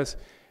US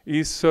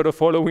is sort of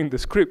following the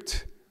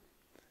script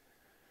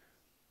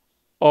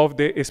of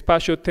the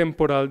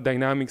spatio-temporal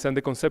dynamics and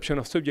the conception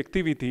of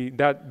subjectivity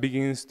that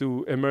begins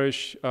to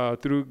emerge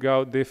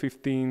throughout the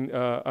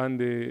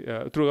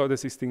 15th throughout the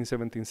 16th,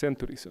 17th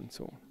centuries and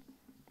so on.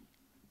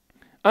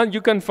 And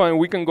you can find,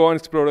 we can go and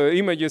explore the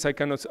images.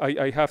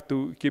 I have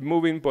to keep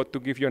moving, but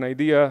to give you an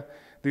idea,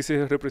 this is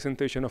a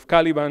representation of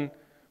Caliban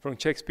from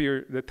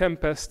Shakespeare, The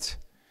Tempest.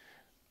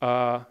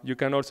 You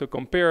can also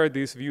compare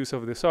these views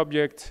of the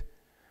subject.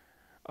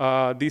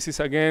 This is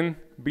again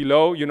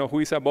below, you know, who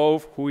is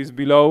above, who is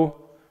below.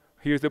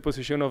 Here's the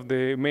position of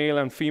the male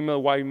and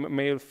female, white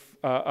male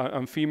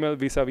and female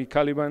vis-a-vis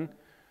Caliban.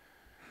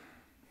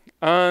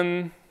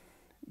 And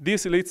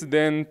this leads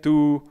then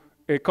to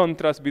a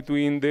contrast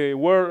between the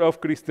world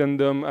of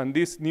Christendom and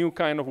this new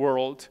kind of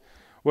world,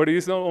 where it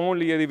is not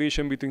only a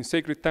division between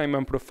sacred time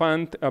and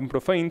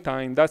profane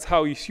time. That's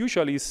how it's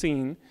usually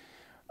seen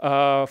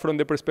from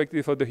the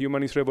perspective of the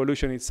humanist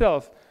revolution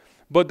itself,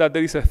 but that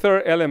there is a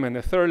third element,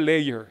 a third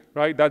layer,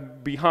 right,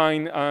 that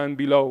behind and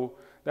below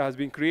that has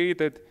been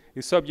created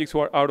is subjects who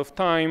are out of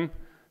time,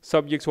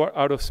 subjects who are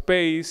out of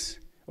space,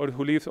 or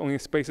who live on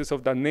spaces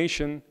of that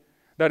nation.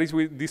 That is,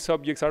 these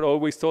subjects are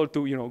always told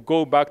to, you know,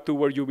 go back to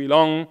where you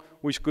belong,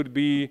 which could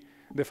be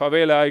the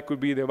favela, it could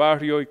be the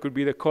barrio, it could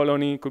be the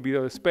colony, it could be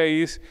the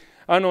space,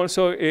 and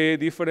also a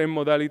different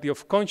modality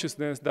of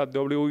consciousness that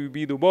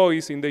W.E.B. Du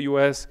Bois in the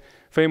US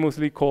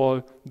famously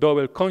called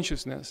double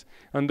consciousness.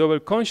 And double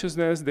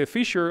consciousness, the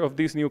feature of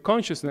this new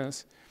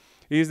consciousness,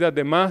 is that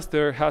the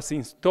master has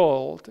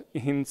installed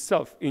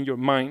himself in your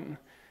mind.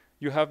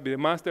 The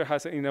master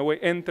has, in a way,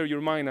 entered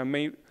your mind and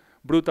made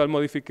brutal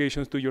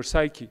modifications to your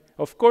psyche.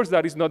 Of course,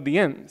 that is not the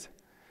end,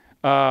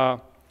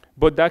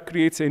 but that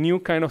creates a new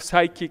kind of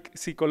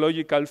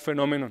psychological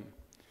phenomenon.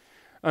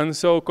 And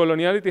so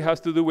coloniality has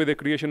to do with the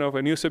creation of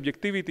a new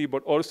subjectivity,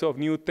 but also of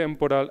new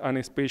temporal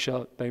and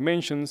spatial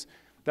dimensions.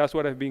 That's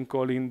what I've been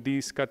calling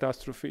this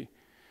catastrophe.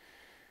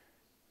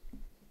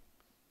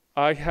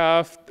 I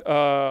have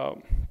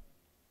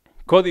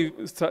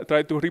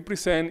tried to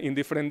represent in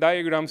different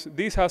diagrams.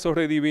 This has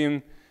already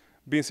been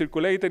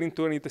circulated in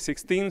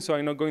 2016, so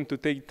I'm not going to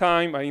take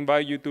time. I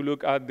invite you to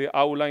look at the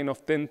outline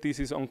of 10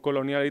 theses on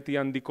coloniality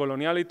and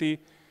decoloniality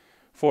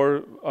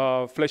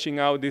for fleshing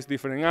out these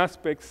different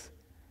aspects.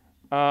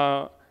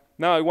 Now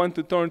I want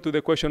to turn to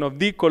the question of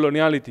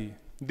decoloniality,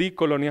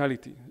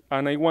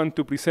 and I want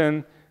to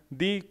present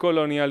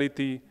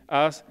decoloniality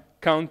as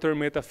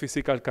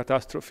counter-metaphysical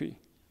catastrophe.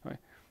 Right?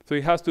 So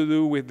it has to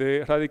do with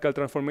the radical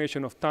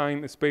transformation of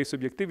time, space,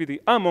 subjectivity,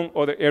 among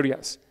other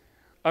areas.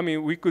 I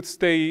mean, we could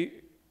stay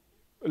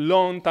a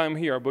long time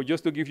here, but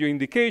just to give you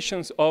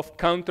indications of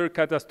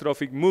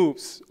counter-catastrophic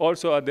moves,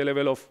 also at the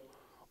level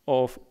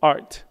of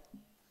art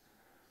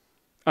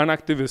and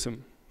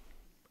activism.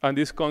 And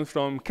this comes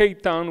from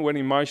Cape Town, when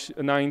in March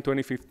 9,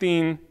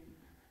 2015,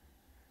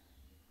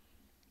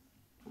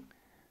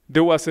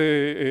 there was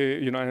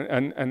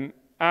an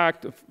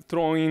act of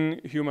throwing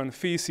human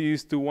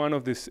feces to one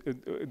of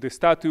the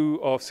statue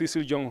of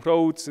Cecil John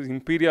Rhodes,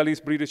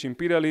 imperialist, British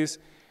imperialist,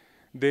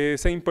 the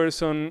same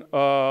person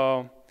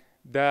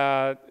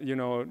that, you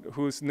know,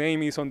 whose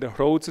name is on the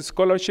Rhodes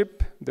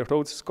Scholarship,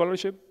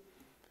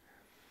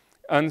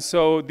 And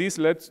so this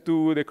led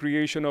to the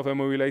creation of a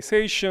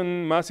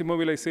mobilization, massive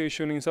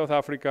mobilization in South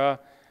Africa,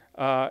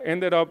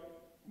 ended up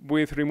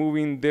with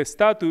removing the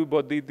statue,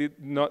 but they did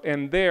not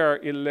end there.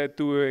 It led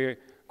to a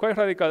quite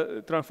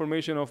radical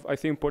transformation of, I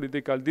think,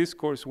 political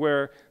discourse,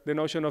 where the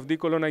notion of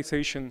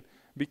decolonization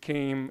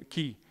became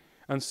key.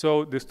 And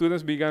so the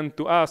students began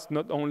to ask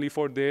not only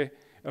for the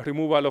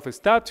removal of a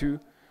statue,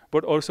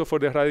 but also for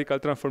the radical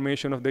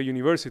transformation of the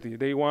university.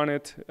 They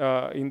wanted,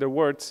 in their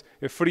words,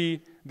 a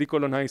free,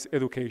 decolonized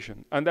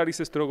education. And that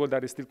is a struggle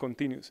that still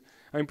continues.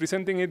 I'm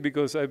presenting it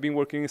because I've been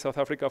working in South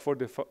Africa for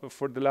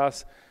the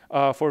last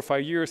 4 or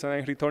 5 years, and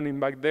I'm returning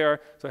back there.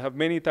 So I have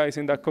many ties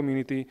in that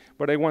community,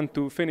 but I want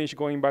to finish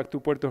going back to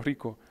Puerto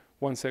Rico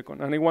 1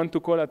 second. And I want to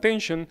call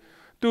attention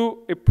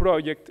to a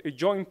project, a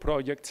joint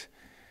project,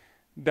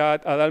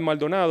 that Adal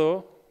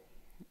Maldonado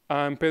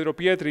and Pedro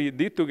Pietri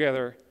did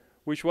together,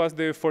 which was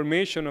the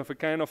formation of a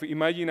kind of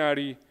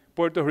imaginary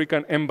Puerto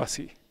Rican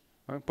embassy.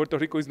 Puerto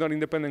Rico is not an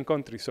independent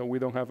country, so we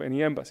don't have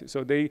any embassy.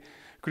 So they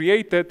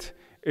created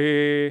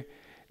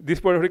this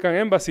Puerto Rican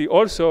embassy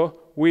also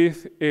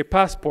with a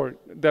passport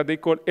that they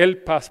call El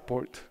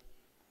Passport.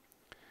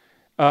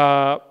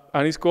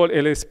 And it's called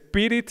El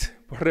Espíritu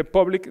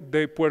Republic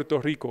de Puerto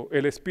Rico,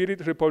 el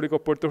Spirit Republic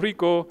of Puerto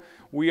Rico.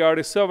 We are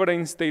a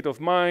sovereign state of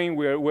mind.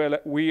 We are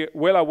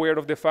well aware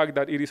of the fact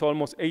that it is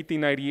almost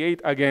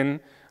 1898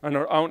 again, and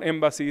our own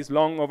embassy is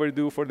long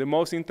overdue for the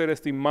most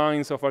interesting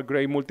minds of our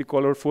great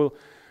multicolorful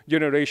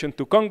generation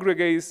to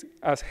congregate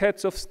as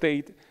heads of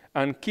state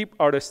and keep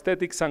our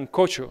aesthetic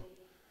sancocho.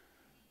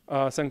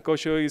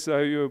 Sancocho is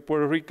a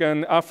Puerto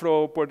Rican,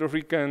 Afro-Puerto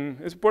Rican,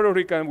 it's Puerto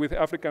Rican with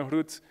African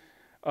roots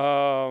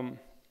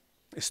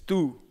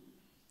stew,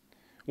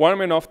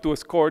 warm enough to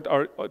escort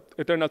our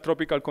eternal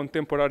tropical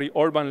contemporary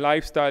urban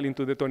lifestyle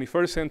into the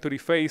 21st century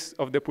phase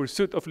of the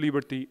pursuit of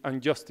liberty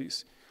and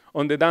justice,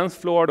 on the dance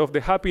floor of the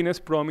happiness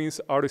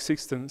promised our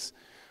existence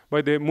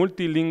by the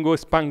multilingual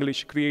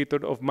Spanglish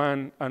creator of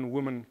man and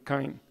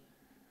womankind.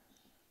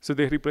 So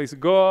they replace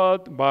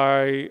God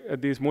by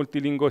this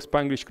multilingual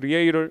Spanglish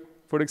creator,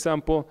 for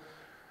example.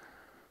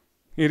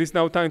 It is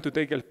now time to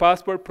take El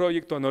Passport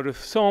project to another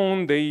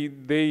zone.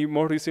 They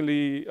more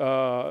recently,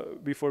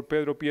 before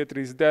Pedro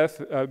Pietri's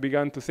death,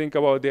 began to think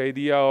about the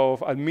idea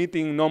of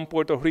admitting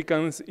non-Puerto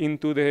Ricans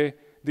into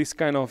this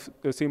kind of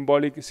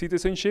symbolic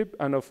citizenship,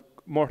 and of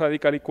more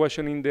radically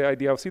questioning the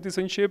idea of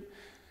citizenship.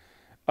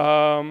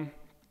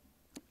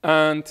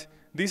 And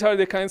these are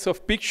the kinds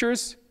of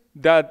pictures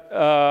that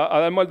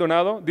Adam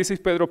Maldonado, this is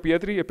Pedro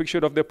Pietri, a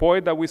picture of the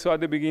poet that we saw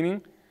at the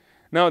beginning.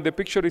 Now the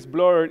picture is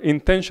blurred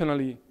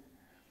intentionally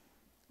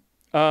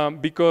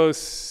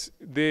because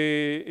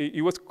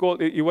it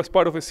was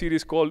part of a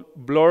series called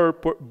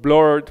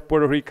Blurred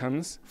Puerto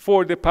Ricans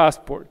for the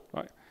passport.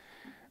 Right?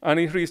 And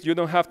it reads, you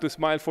don't have to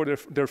smile for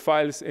their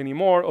files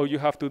anymore. All you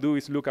have to do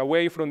is look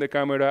away from the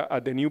camera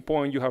at the new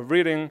poem you have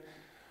written,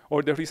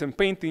 or the recent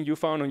painting you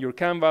found on your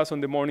canvas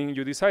on the morning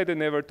you decided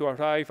never to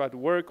arrive at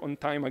work on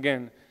time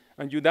again.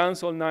 And you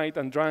danced all night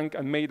and drank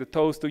and made a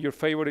toast to your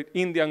favorite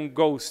Indian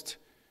ghost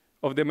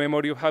of the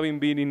memory of having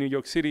been in New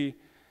York City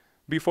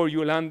before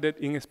you landed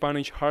in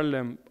Spanish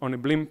Harlem on a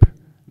blimp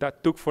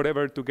that took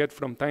forever to get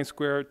from Times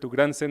Square to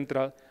Grand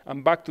Central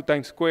and back to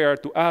Times Square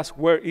to ask,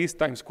 where is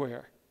Times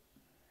Square?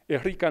 A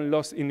Rican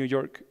lost in New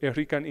York, a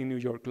Rican in New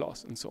York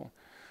lost, and so on.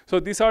 So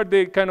these are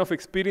the kind of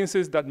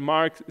experiences that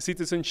mark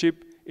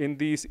citizenship in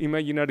this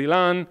imaginary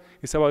land.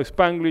 It's about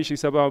Spanglish,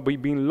 it's about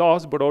being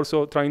lost, but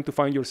also trying to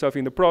find yourself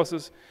in the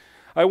process.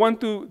 I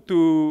want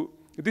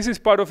this is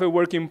part of a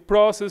working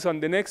process,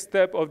 and the next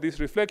step of this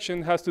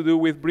reflection has to do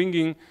with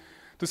bringing,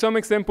 to some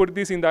extent, put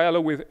this in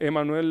dialogue with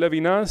Emmanuel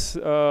Levinas's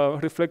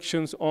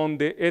reflections on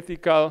the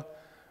ethical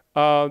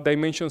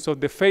dimensions of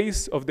the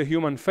face, of the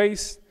human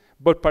face,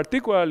 but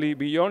particularly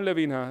beyond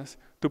Levinas,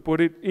 to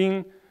put it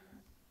in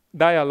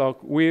dialogue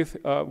with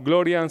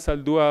Gloria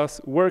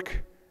Anzaldua's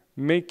work,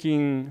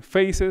 Making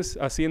Faces,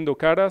 Haciendo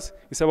Caras.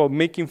 It's about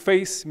making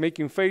face,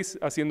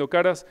 haciendo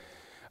caras,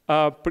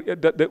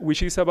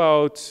 which is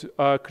about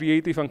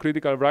creative and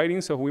critical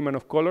writings of women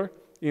of color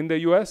in the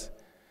US.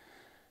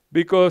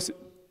 Because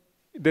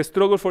the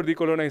struggle for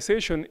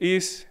decolonization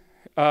is,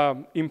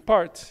 in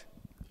part,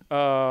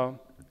 a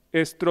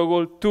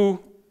struggle to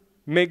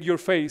make your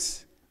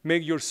face,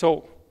 make your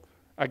soul,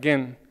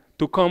 again,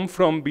 to come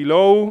from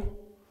below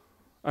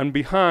and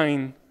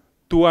behind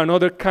to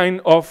another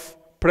kind of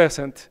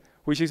present,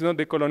 which is not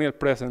the colonial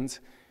presence,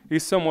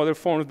 it's some other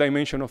form of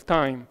dimension of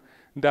time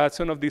that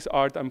some of this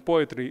art and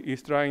poetry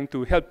is trying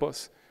to help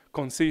us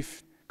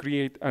conceive,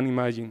 create, and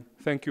imagine.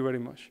 Thank you very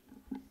much.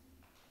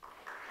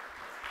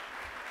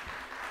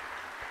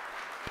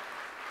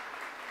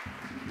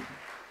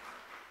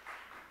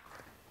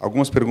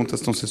 Algumas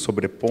perguntas estão se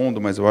sobrepondo,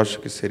 mas eu acho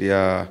que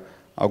seria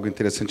algo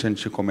interessante a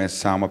gente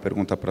começar uma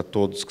pergunta para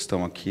todos que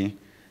estão aqui.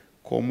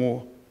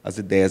 Como as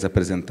ideias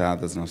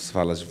apresentadas nas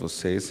falas de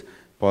vocês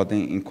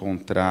podem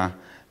encontrar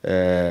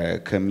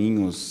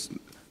caminhos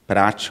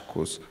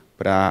práticos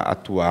para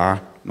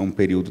atuar num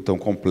período tão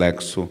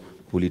complexo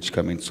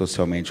politicamente,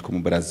 socialmente, como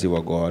o Brasil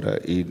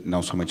agora, e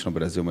não somente no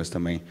Brasil, mas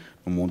também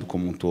no mundo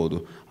como um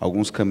todo.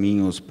 Alguns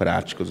caminhos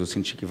práticos. Eu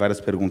senti que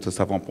várias perguntas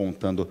estavam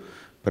apontando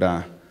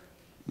para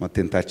uma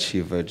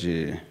tentativa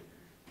de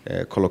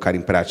colocar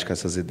em prática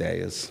essas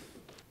ideias.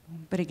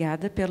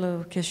 Obrigada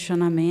pelo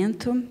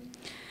questionamento.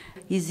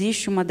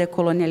 Existe uma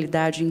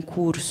decolonialidade em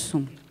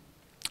curso.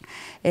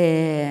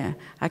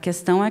 A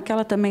questão é que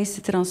ela também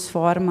se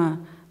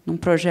transforma num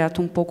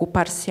projeto um pouco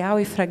parcial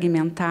e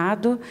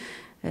fragmentado.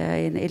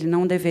 Ele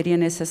não deveria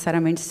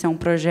necessariamente ser um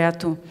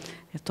projeto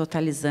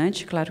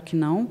totalizante, claro que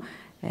não,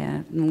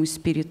 num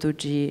espírito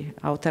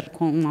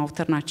com uma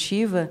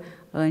alternativa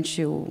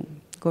ante o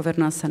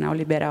governança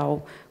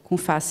neoliberal com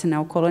face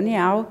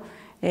neocolonial.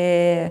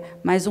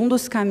 Mas um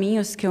dos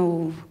caminhos que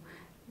eu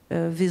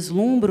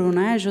vislumbro,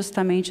 né,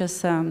 justamente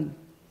essa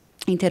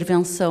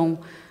intervenção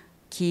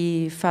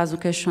que faz o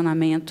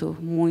questionamento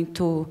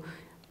muito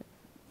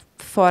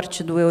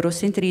forte do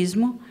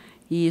eurocentrismo,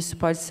 e isso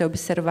pode ser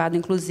observado,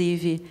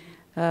 inclusive,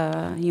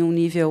 em um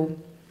nível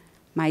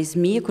mais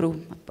micro.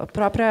 A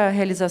própria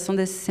realização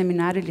desse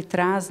seminário ele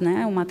traz,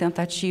 né, uma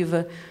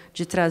tentativa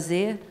de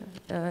trazer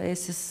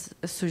esses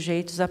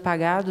sujeitos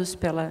apagados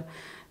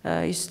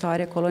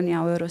história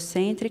colonial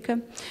eurocêntrica.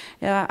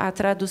 A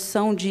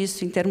tradução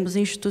disso em termos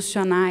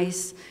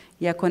institucionais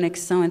e a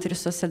conexão entre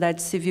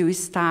sociedade civil e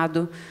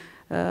Estado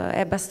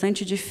é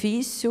bastante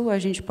difícil. A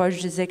gente pode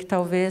dizer que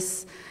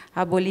talvez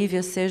a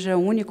Bolívia seja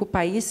o único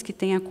país que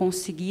tenha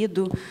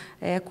conseguido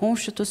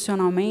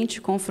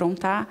constitucionalmente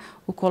confrontar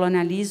o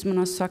colonialismo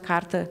na sua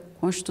Carta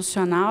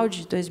Constitucional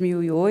de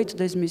 2008,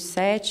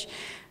 2007,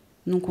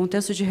 num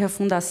contexto de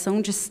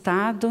refundação de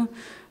Estado,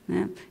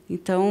 né?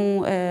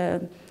 Então,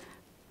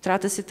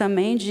 trata-se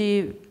também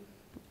de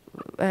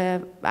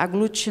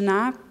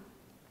aglutinar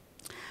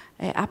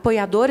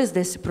apoiadores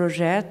desse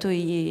projeto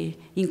e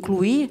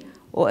incluir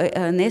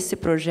nesse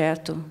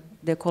projeto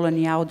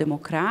decolonial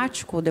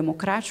democrático, ou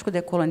democrático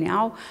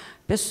decolonial,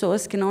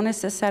 pessoas que não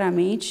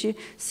necessariamente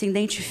se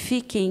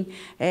identifiquem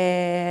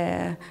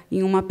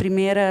em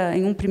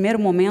um primeiro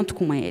momento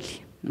com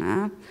ele,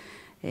 né?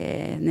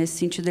 Nesse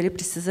sentido, ele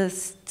precisa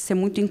ser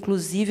muito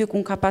inclusivo,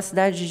 com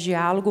capacidade de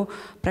diálogo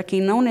para quem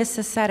não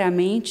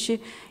necessariamente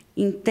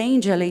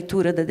entende a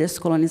leitura da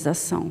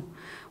descolonização.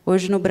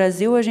 Hoje, no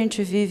Brasil, a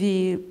gente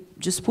vive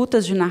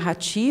disputas de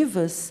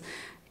narrativas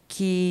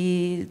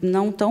que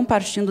não estão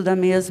partindo da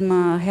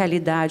mesma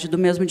realidade, do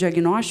mesmo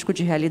diagnóstico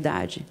de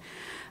realidade.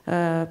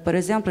 Por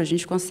exemplo, a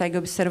gente consegue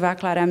observar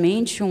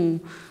claramente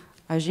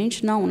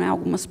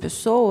algumas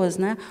pessoas,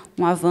 né,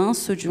 um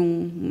avanço de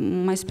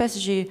uma espécie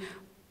de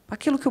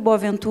aquilo que o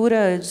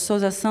Boaventura de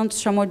Souza Santos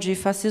chamou de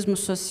fascismo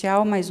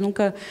social, mas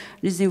nunca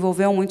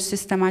desenvolveu muito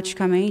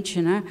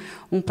sistematicamente, né,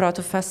 um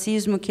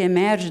protofascismo que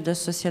emerge da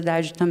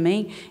sociedade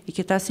também e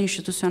que está se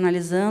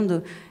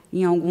institucionalizando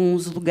em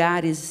alguns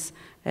lugares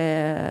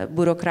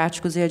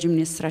burocráticos e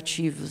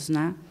administrativos,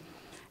 né?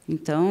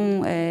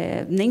 Então,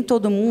 nem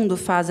todo mundo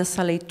faz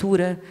essa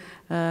leitura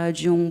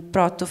de um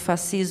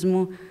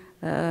protofascismo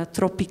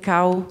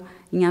tropical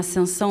em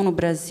ascensão no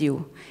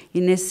Brasil. E,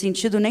 nesse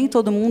sentido, nem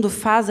todo mundo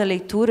faz a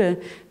leitura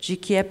de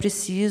que é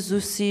preciso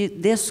se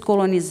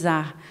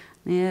descolonizar,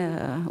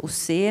 né? O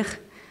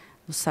ser,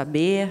 o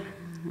saber,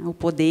 o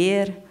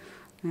poder,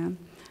 né?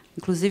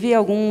 Inclusive,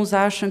 alguns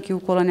acham que o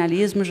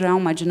colonialismo já é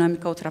uma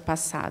dinâmica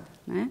ultrapassada,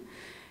 né?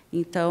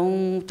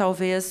 Então,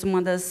 talvez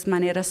uma das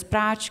maneiras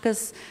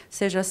práticas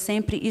seja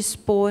sempre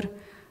expor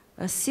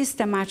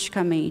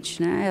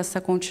sistematicamente, né,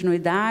 essa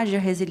continuidade, a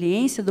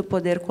resiliência do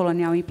poder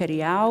colonial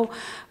imperial,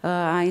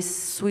 a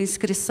sua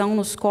inscrição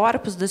nos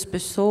corpos das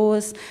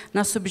pessoas,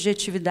 nas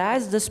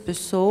subjetividades das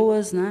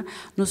pessoas, né,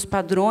 nos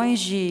padrões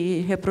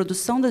de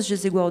reprodução das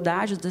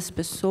desigualdades das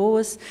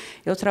pessoas.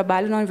 Eu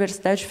trabalho na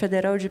Universidade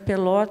Federal de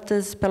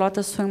Pelotas.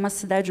 Pelotas foi uma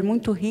cidade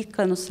muito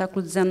rica no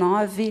século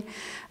XIX,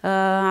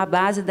 à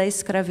base da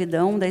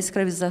escravidão, da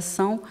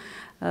escravização,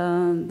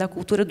 da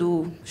cultura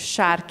do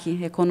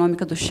charque,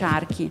 econômica do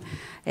charque.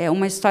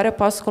 Uma história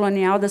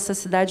pós-colonial dessa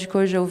cidade que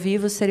hoje eu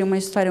vivo seria uma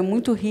história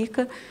muito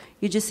rica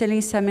e de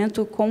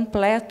silenciamento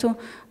completo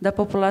da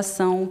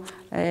população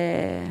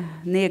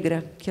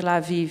negra que lá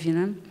vive,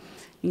 né?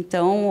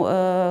 Então,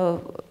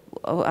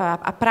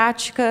 a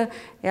prática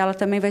ela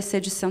também vai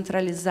ser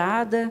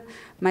descentralizada,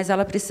 mas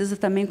ela precisa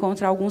também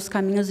encontrar alguns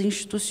caminhos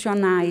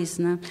institucionais,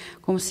 né?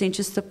 Como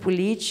cientista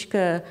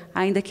política,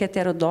 ainda que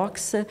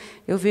heterodoxa,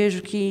 eu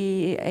vejo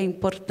que é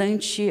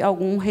importante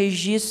algum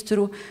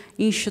registro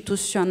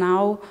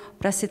institucional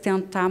para se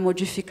tentar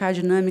modificar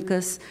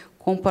dinâmicas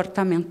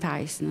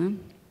comportamentais, né?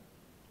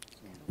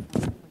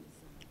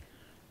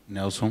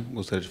 Nelson,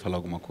 gostaria de falar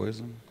alguma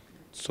coisa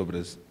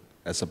sobre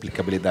essa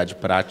aplicabilidade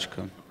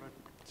prática?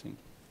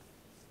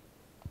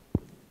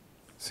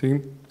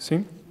 Sim,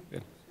 sim.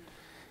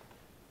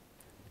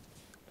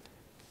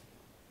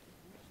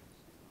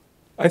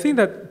 I think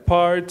that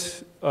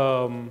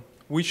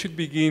we should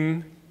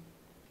begin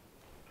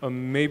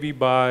maybe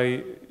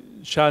by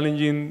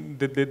challenging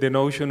the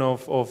notion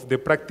of the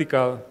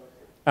practical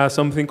as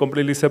something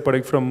completely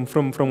separate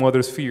from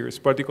other spheres,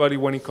 particularly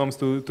when it comes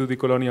to the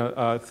colonial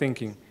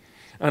thinking.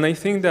 And I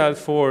think that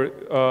for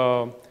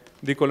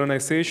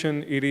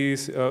decolonization, it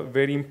is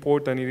very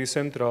important, it is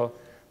central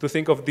to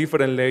think of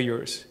different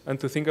layers and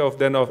to think of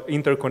them of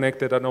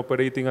interconnected and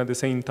operating at the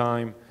same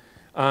time.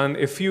 And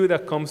a few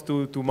that comes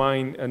to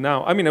mind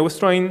now. I mean, I was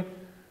trying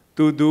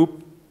to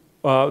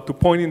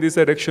point in this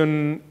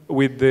direction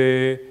with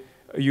the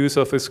use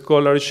of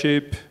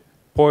scholarship,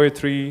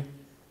 poetry,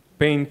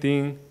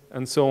 painting,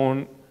 and so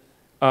on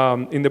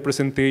in the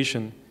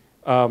presentation.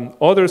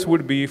 Others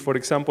would be, for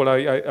example,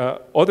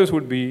 others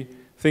would be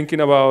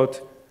thinking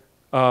about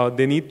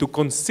the need to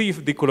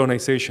conceive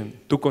decolonization,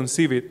 to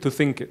conceive it, to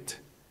think it,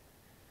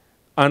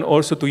 and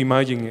also to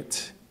imagine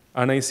it.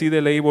 And I see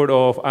the labor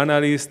of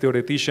analysts,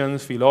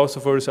 theoreticians,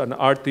 philosophers, and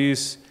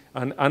artists,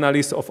 and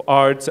analysts of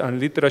arts and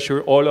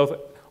literature, all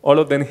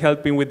of them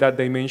helping with that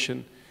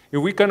dimension.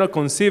 If we cannot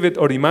conceive it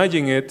or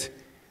imagine it,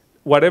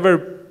 whatever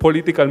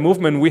political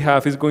movement we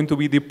have is going to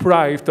be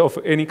deprived of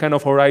any kind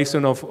of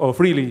horizon of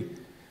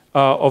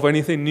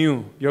anything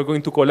new. You're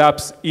going to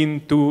collapse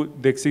into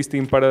the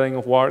existing paradigm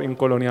of war in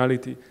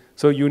coloniality.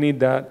 So you need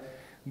that.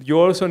 You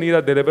also need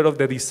at the level of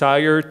the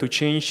desire to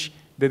change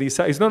the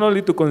desire. It's not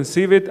only to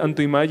conceive it and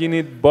to imagine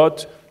it,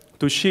 but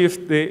to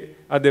shift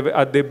at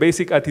the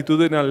basic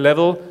attitudinal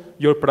level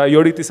your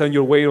priorities and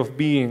your way of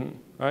being.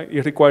 Right?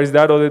 It requires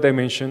that other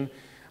dimension.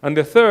 And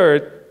the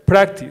third,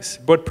 practice.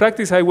 But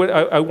practice I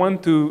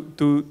want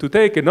to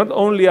take it not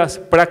only as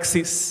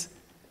praxis,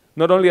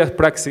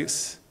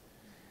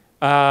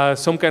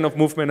 some kind of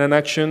movement and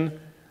action,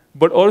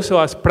 but also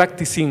as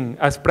practicing,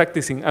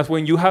 as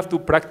when you have to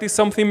practice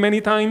something many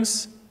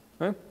times.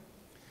 Right?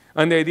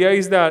 And the idea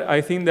is that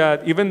I think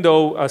that even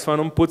though, as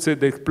Fanon puts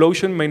it, the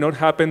explosion may not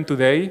happen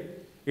today,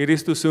 it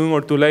is too soon or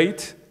too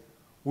late,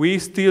 we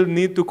still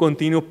need to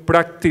continue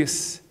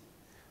practicing.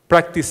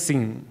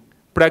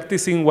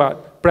 Practicing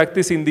what?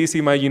 Practicing this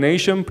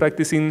imagination,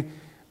 practicing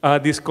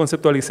this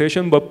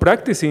conceptualization, but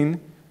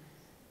practicing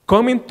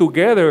coming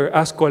together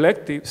as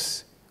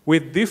collectives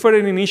with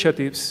different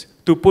initiatives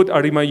to put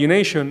our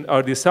imagination,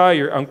 our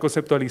desire, and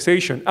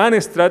conceptualization,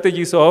 and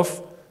strategies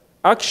of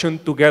action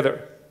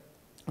together.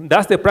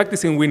 That's the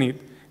practicing we need.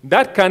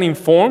 That can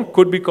inform,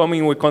 could become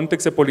in a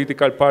context a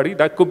political party,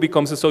 that could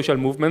become a social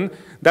movement,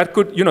 that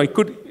could, it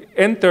could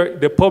enter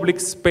the public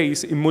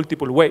space in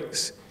multiple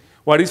ways.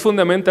 What is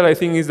fundamental, I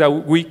think, is that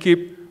we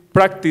keep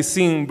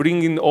practicing,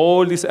 bringing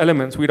all these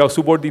elements without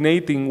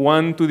subordinating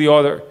one to the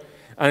other.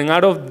 And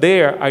out of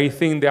there, I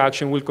think the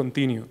action will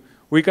continue.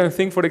 We can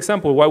think, for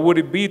example, what would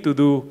it be to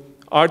do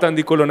art and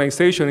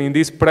decolonization in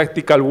this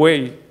practical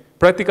way?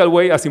 Practical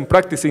way as in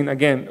practicing,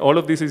 again, all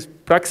of this is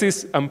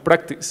praxis and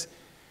practice.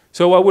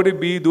 So what would it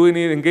be doing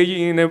it,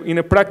 engaging in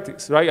a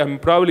practice, right?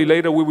 And probably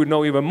later we will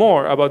know even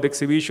more about the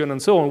exhibition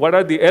and so on. What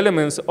are the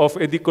elements of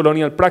a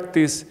decolonial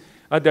practice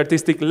at the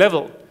artistic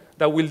level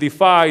that will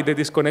defy the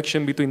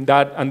disconnection between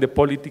that and the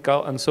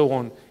political and so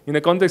on? In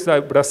a context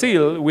like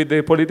Brazil, with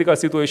the political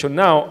situation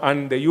now,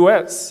 and the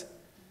US,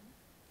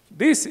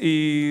 this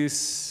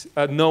is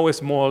no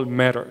small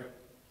matter,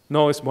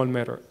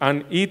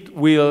 and it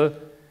will,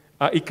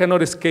 it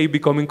cannot escape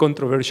becoming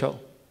controversial.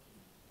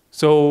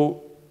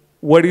 So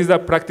what is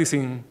that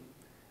practicing?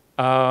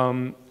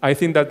 I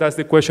think that that's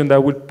the question that I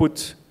would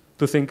put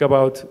to think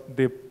about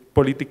the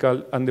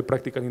political and the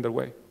practical in that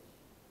way.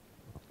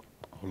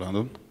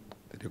 Rolando,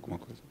 teria alguma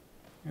coisa?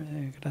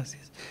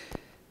 Gracias.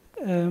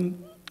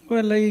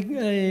 Well,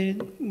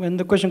 when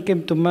the question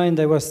came to mind,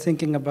 I was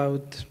thinking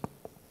about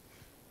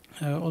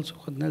also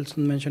what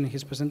Nelson mentioned in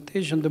his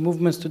presentation, the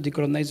movements to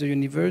decolonize the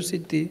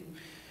university.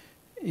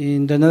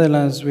 In the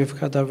Netherlands, we've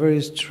had a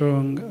very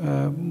strong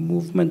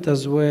movement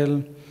as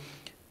well.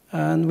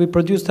 And we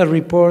produced a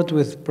report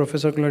with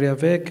Professor Gloria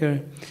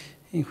Becker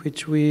in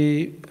which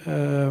we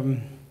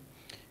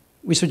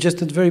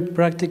suggested very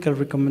practical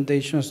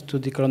recommendations to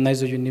decolonize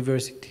the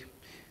university.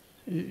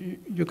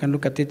 You can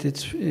look at it,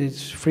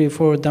 it's free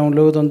for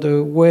download on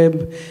the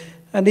web.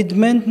 And it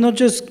meant not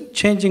just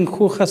changing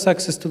who has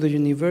access to the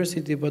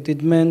university, but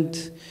it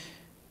meant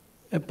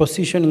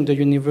positioning the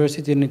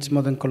university in its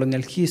modern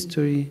colonial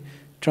history,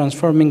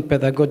 transforming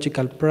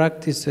pedagogical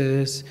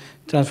practices,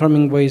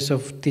 transforming ways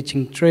of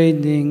teaching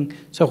training.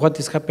 So what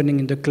is happening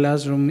in the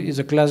classroom? Is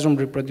the classroom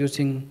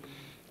reproducing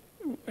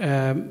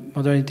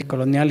modernity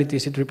coloniality?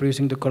 Is it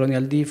reproducing the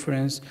colonial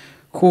difference?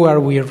 Who are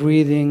we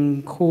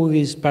reading? Who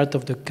is part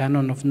of the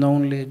canon of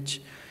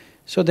knowledge?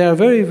 So there are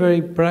very,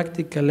 very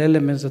practical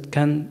elements that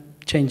can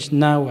change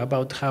now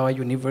about how a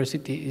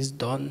university is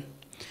done.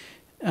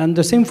 And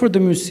the same for the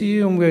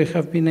museum. We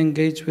have been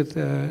engaged with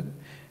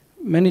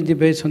many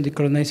debates on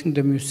decolonizing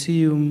the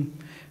museum,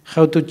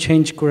 how to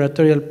change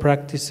curatorial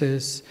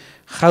practices,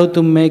 how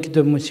to make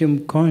the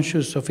museum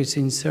conscious of its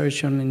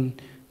insertion in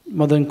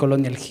modern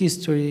colonial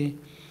history,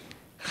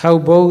 how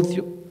both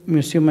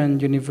museum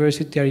and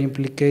university are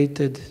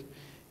implicated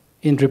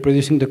in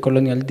reproducing the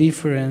colonial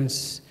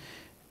difference,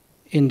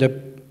 in the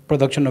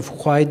production of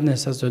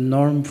whiteness as the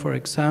norm, for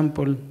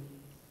example.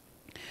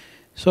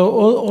 So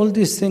all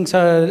these things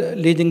are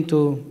leading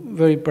to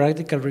very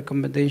practical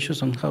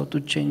recommendations on how to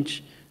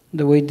change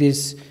the way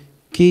these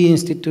key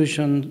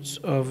institutions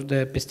of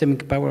the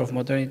epistemic power of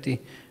modernity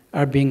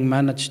are being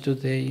managed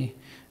today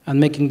and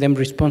making them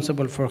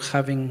responsible for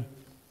having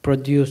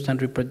produced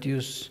and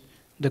reproduced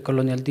the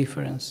colonial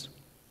difference.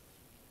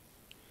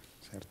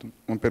 Certo.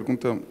 Uma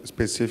pergunta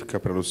específica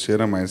para a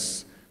Luciana,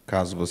 mas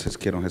caso vocês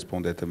queiram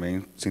responder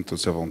também,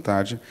 sintam-se à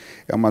vontade.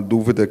 É uma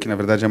dúvida que, na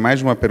verdade, é mais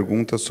de uma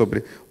pergunta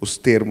sobre os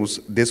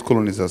termos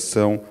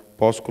descolonização,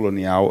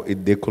 pós-colonial e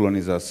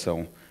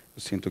decolonização.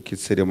 Eu sinto que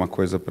seria uma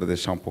coisa para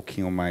deixar um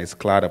pouquinho mais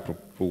clara para o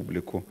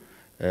público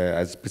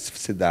as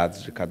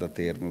especificidades de cada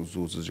termo, os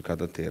usos de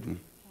cada termo.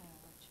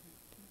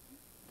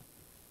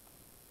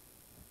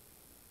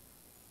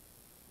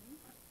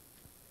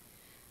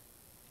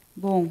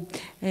 Bom,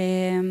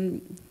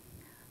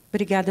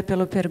 obrigada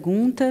pela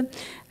pergunta.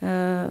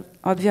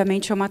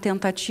 Obviamente, é uma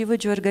tentativa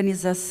de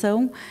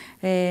organização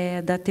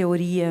da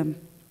teoria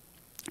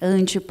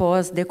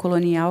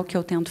anti-pós-decolonial que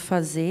eu tento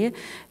fazer,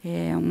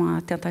 é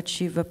uma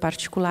tentativa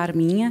particular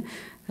minha,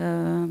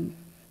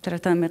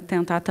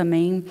 tentar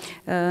também,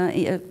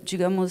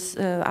 digamos,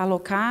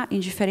 alocar em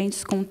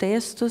diferentes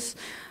contextos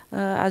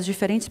as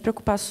diferentes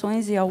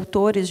preocupações e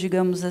autores,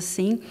 digamos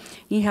assim,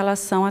 em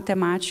relação à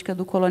temática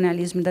do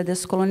colonialismo e da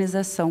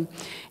descolonização.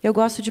 Eu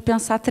gosto de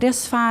pensar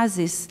 3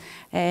 fases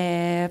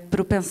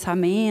para o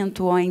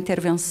pensamento, a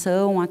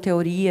intervenção, a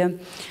teoria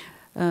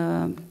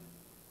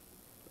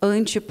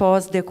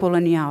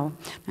anti-pós-decolonial.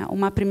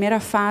 Uma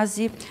primeira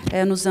fase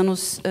nos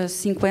anos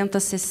 50,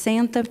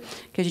 60,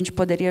 que a gente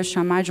poderia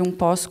chamar de um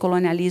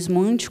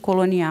pós-colonialismo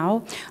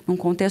anticolonial, num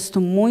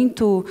contexto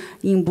muito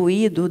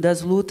imbuído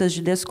das lutas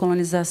de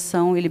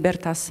descolonização e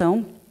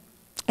libertação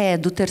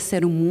do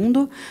terceiro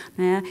mundo,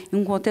 né, em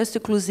um contexto,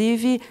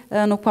 inclusive,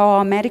 no qual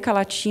a América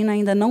Latina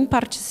ainda não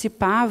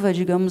participava,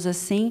 digamos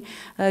assim,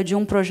 de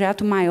um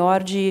projeto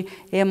maior de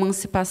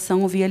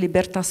emancipação via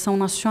libertação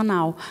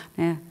nacional,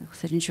 né.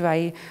 Se a gente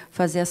vai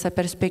fazer essa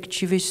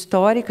perspectiva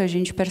histórica, a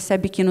gente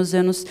percebe que nos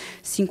anos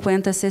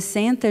 50,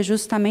 60 é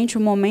justamente o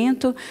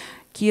momento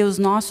que os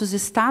nossos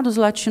estados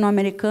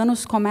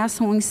latino-americanos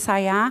começam a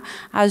ensaiar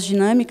as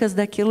dinâmicas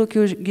daquilo que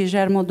o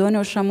Guillermo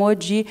O'Donnell chamou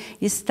de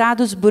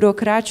estados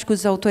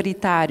burocráticos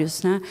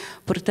autoritários, né?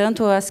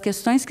 Portanto, as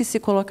questões que se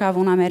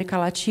colocavam na América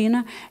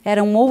Latina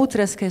eram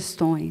outras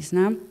questões,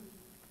 né?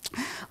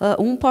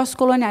 Um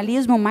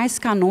pós-colonialismo mais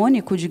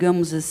canônico,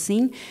 digamos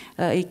assim,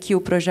 e que o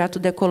projeto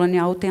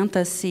decolonial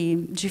tenta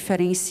se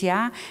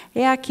diferenciar,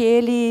 é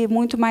aquele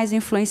muito mais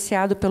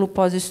influenciado pelo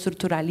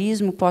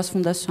pós-estruturalismo,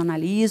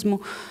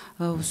 pós-fundacionalismo,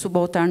 o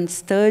subaltern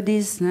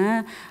studies,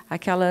 né?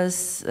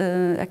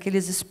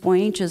 Aqueles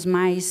expoentes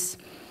mais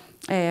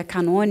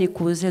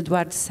canônicos,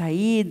 Eduardo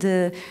Said,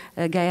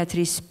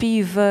 Gayatri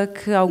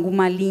Spivak,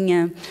 alguma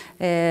linha,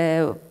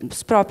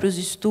 os próprios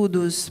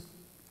estudos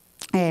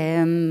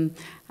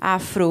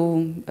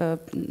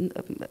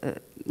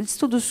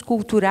estudos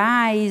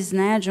culturais,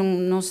 né,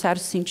 num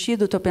certo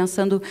sentido. Estou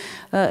pensando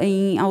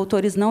em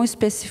autores não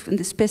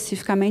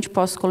especificamente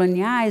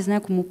pós-coloniais,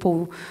 né, como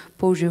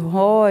Paul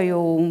Gilroy,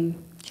 ou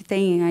que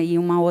tem aí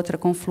uma outra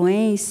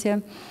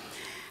confluência,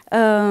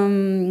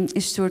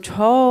 Stuart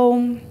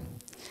Hall,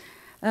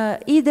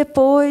 e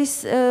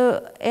depois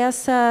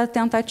essa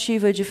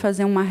tentativa de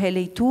fazer uma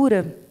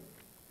releitura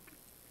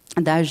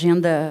da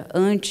agenda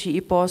anti-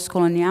 e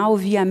pós-colonial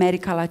via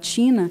América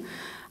Latina,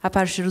 a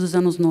partir dos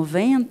anos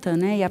 90,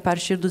 né, e a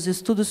partir dos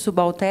estudos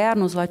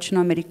subalternos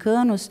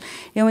latino-americanos,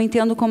 eu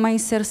entendo como a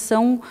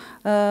inserção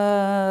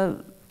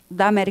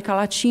da América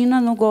Latina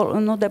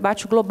no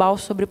debate global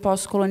sobre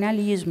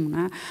pós-colonialismo,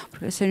 né?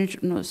 Porque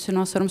se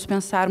nós formos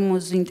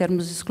pensarmos em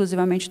termos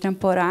exclusivamente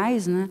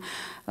temporais, né,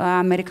 a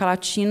América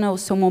Latina, o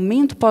seu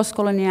momento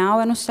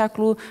pós-colonial é no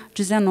século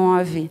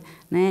XIX,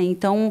 né?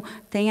 Então,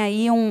 tem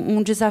aí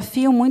um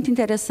desafio muito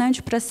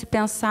interessante para se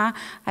pensar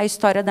a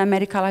história da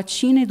América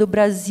Latina e do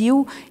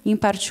Brasil, em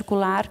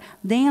particular,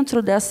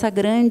 dentro dessa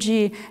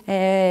grande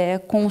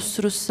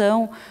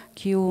construção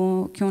que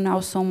o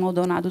Nelson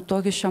Maldonado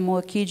Torres chamou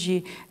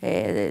aqui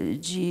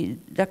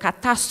da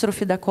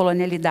catástrofe da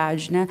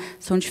colonialidade, né?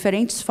 São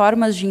diferentes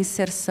formas de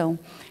inserção.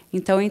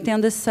 Então, eu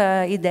entendo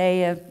essa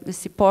ideia,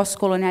 esse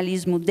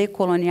pós-colonialismo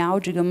decolonial,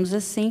 digamos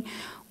assim,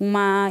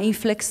 uma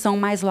inflexão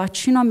mais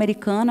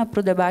latino-americana para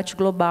o debate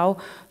global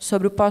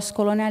sobre o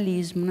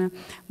pós-colonialismo, né?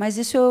 Mas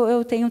isso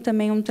eu tenho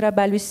também um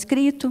trabalho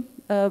escrito,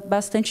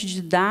 bastante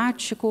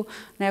didático,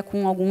 né,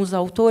 com alguns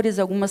autores,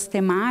 algumas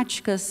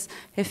temáticas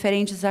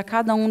referentes a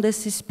cada um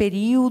desses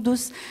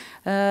períodos.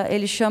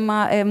 Ele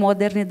chama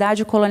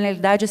Modernidade e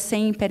Colonialidade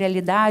sem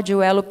Imperialidade,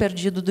 o elo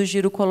perdido do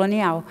giro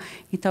colonial.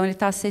 Então, ele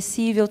está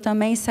acessível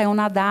também, saiu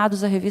na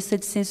Dados, a revista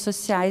de Ciências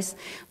Sociais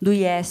do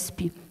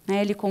IESP.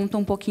 Ele conta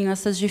um pouquinho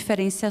essas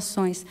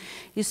diferenciações.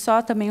 E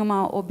só também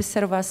uma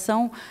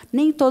observação,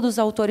 nem todos os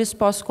autores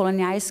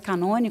pós-coloniais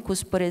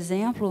canônicos, por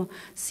exemplo,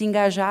 se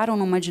engajaram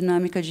numa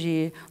dinâmica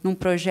num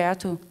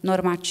projeto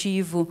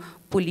normativo,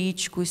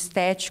 político,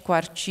 estético,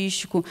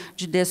 artístico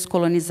de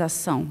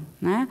descolonização,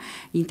 né?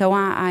 Então,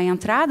 a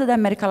entrada da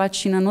América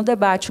Latina no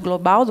debate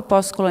global do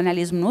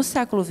pós-colonialismo no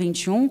século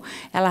XXI,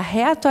 ela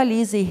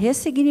reatualiza e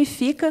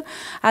ressignifica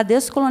a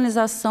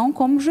descolonização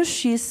como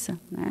justiça,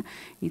 né?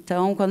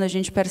 Então, quando a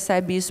gente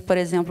percebe isso, por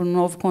exemplo, no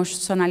novo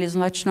constitucionalismo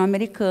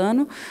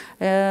latino-americano,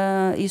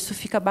 isso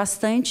fica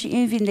bastante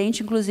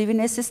evidente, inclusive,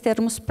 nesses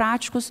termos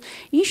práticos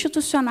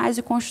institucionais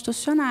e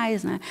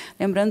constitucionais, né?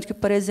 Lembrando que,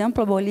 por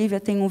exemplo, a Bolívia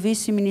tem um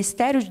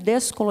vice-ministério de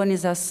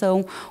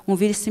descolonização, um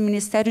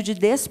vice-ministério de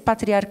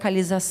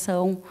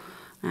despatriarcalização,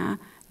 né?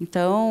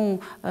 Então,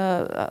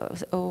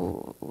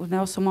 o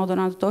Nelson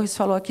Maldonado Torres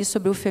falou aqui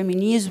sobre o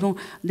feminismo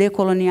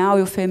decolonial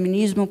e o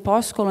feminismo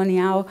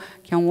pós-colonial,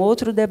 que é um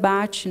outro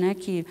debate, né,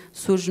 que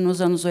surge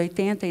nos anos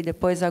 80 e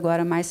depois,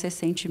 agora, mais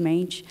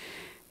recentemente.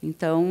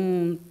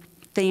 Então,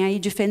 tem aí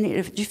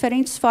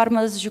diferentes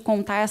formas de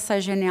contar essa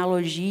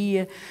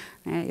genealogia.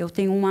 Eu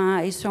tenho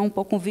isso é um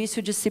pouco um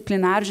vício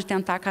disciplinar, de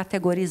tentar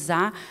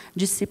categorizar,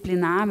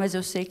 disciplinar, mas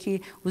eu sei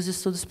que os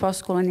estudos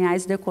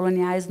pós-coloniais e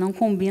decoloniais não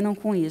combinam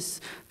com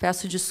isso.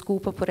 Peço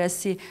desculpa por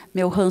esse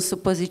meu ranço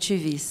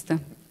positivista.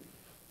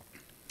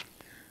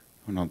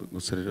 Ronaldo,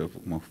 gostaria de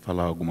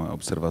falar alguma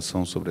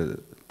observação sobre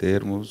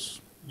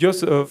termos?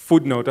 Just a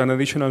footnote, an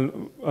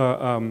additional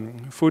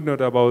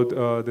footnote about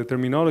the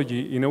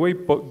terminology. In a way,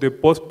 the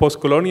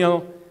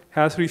post-colonial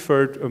has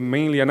referred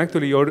mainly, and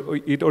actually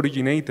it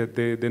originated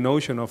the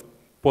notion of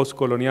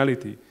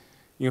post-coloniality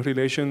in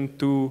relation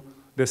to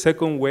the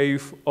second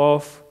wave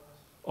of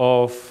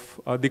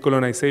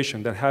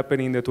decolonization that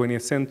happened in the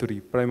 20th century,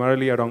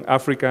 primarily around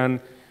African,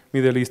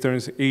 Middle Eastern,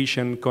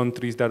 Asian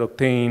countries that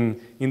obtained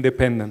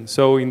independence.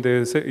 So in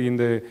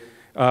the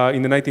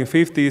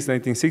 1950s,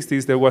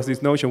 1960s, there was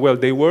this notion, well,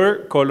 they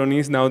were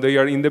colonies, now they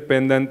are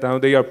independent, now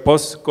they are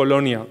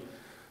post-colonial.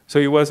 So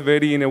it was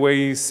very, in a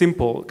way,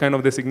 simple kind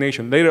of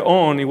designation. Later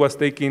on, it was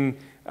taken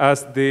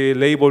as the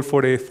label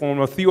for a form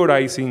of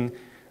theorizing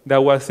that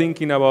was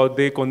thinking about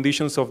the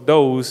conditions of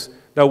those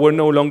that were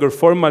no longer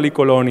formally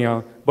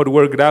colonial, but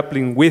were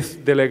grappling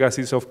with the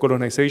legacies of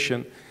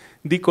colonization.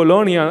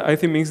 Decolonial, I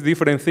think, means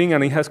different thing,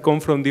 and it has come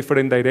from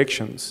different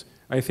directions.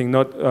 I think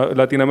not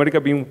Latin America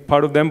being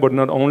part of them, but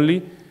not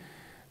only.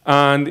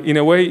 And in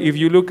a way, if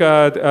you look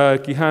at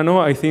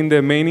Quijano, I think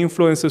the main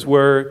influences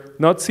were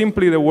not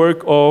simply the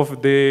work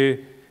of the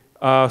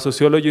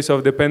sociologists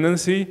of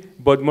dependency,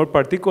 but more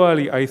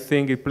particularly, I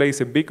think it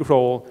plays a big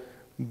role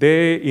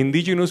the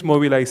indigenous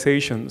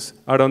mobilizations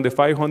around the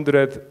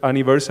 500th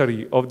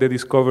anniversary of the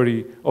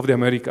discovery of the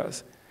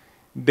Americas.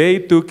 They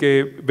took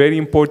a very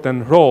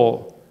important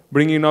role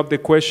bringing up the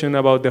question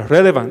about the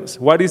relevance.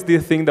 What is the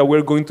thing that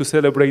we're going to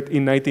celebrate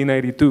in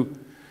 1992?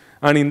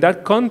 And in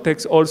that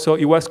context also,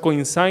 it was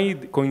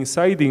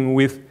coinciding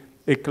with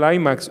a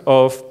climax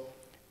of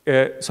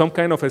some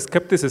kind of a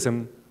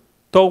skepticism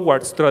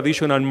towards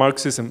traditional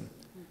Marxism,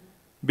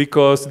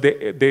 because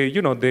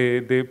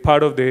the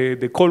part of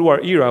the Cold War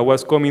era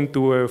was coming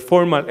to a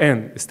formal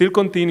end. It still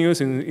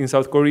continues in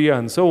South Korea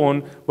and so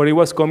on, but it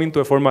was coming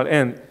to a formal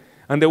end.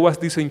 And there was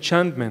this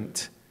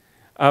enchantment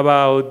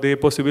about the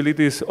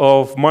possibilities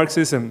of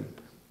Marxism.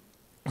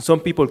 Some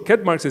people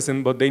kept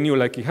Marxism, but they knew,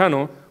 like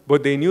Quijano,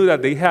 but they knew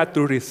that they had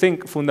to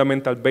rethink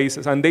fundamental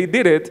bases. And they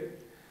did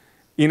it,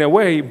 in a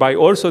way, by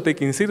also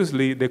taking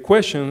seriously the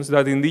questions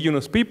that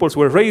indigenous peoples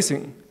were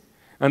raising.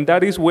 And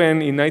that is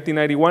when, in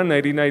 1991,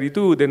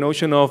 1992, the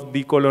notion of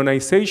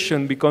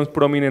decolonization becomes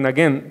prominent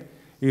again.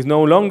 It's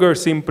no longer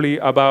simply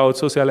about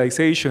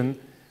socialization,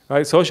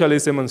 right?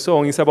 Socialism and so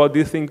on. It's about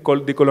this thing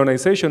called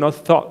decolonization of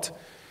thought.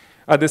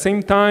 At the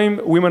same time,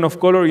 women of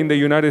color in the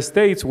United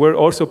States were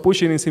also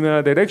pushing in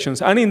similar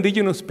directions. And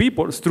indigenous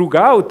peoples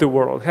throughout the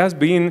world have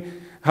been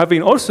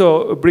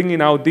also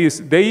bringing out this.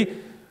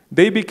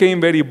 They became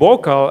very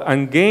vocal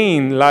and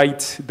gained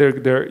light,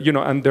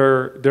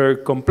 their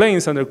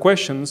complaints and their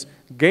questions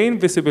gained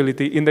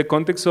visibility in the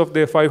context of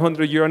the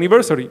 500-year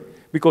anniversary,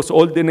 because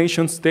all the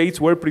nation states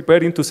were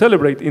preparing to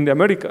celebrate in the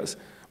Americas.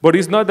 But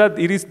it's not that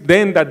it is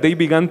then that they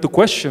began to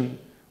question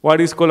what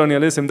is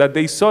colonialism, that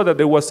they saw that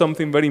there was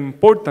something very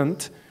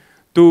important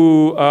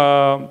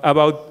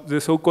about the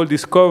so-called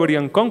discovery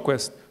and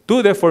conquest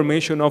to the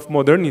formation of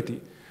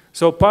modernity.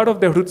 So part of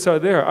the roots are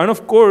there. And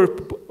of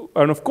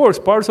course,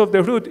 parts of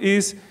the root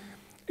is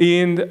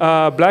in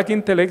black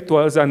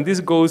intellectuals, and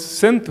this goes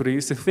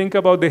centuries. Think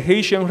about the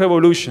Haitian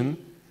Revolution.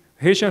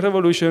 Haitian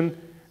Revolution,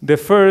 the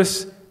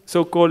first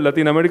so-called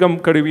Latin American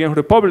Caribbean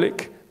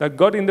republic that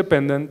got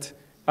independent.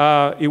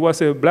 It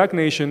was a black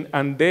nation,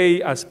 and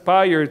they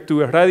aspired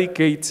to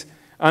eradicate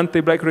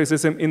anti-black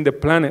racism in the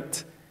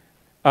planet.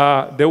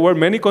 There were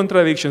many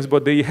contradictions,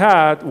 but they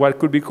had what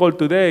could be called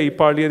today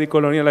partly a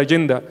decolonial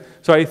agenda.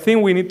 So I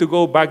think we need to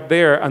go back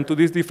there and to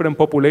these different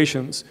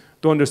populations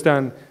to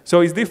understand.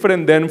 So it's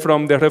different then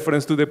from the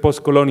reference to the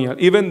post-colonial,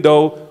 even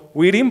though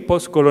within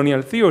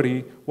post-colonial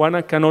theory,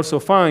 one can also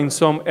find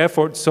some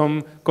efforts,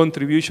 some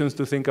contributions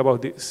to think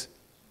about this.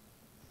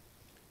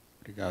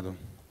 Obrigado.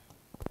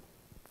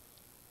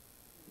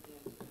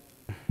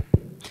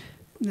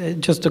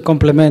 Just to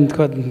complement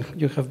what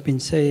you have been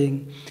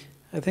saying,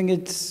 I think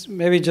it's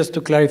maybe just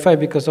to clarify,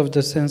 because of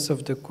the sense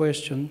of the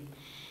question,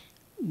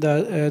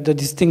 that the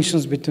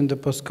distinctions between the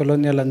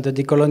post-colonial and the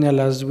decolonial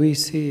as we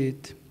see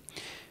it.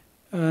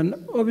 And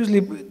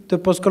obviously, the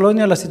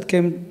post-colonial as it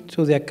came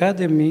to the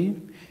academy,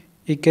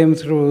 it came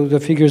through the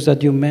figures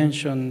that you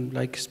mentioned,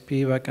 like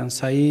Spivak and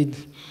Said,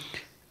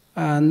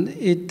 and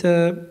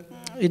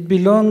it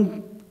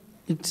belonged,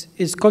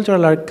 its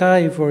cultural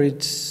archive, or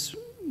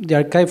the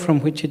archive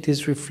from which it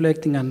is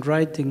reflecting and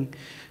writing,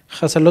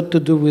 has a lot to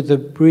do with the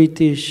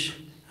British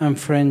and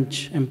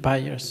French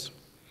empires.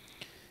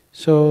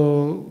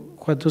 So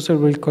what Husserl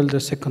will call the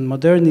second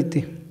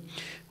modernity,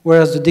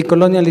 whereas the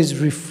decolonial is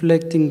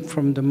reflecting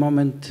from the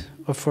moment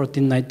of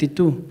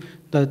 1492,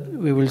 that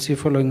we will see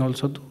following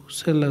also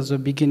Husserl as the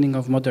beginning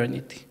of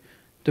modernity,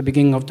 the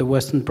beginning of the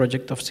Western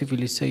project of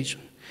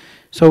civilization.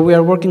 So we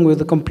are working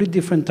with a complete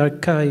different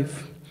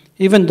archive,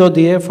 even though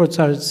the efforts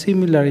are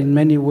similar in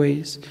many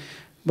ways,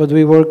 but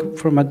we work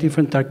from a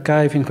different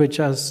archive in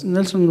which, as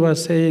Nelson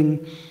was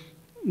saying,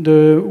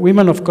 the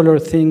women of color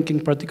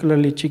thinking,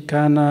 particularly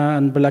Chicana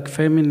and black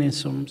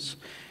feminisms,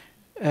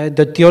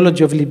 the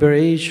theology of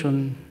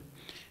liberation,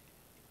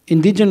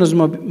 indigenous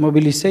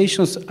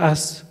mobilizations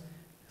as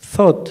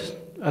thought,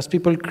 as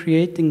people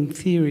creating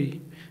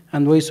theory,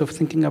 and ways of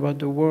thinking about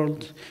the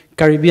world,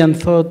 Caribbean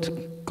thought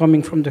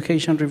coming from the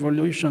Haitian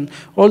Revolution,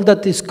 all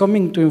that is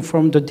coming to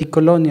inform the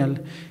decolonial.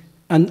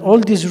 And all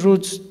these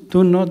roots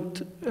do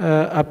not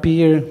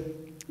appear,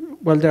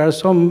 well, there are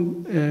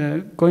some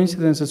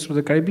coincidences through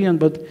the Caribbean,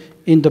 but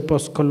in the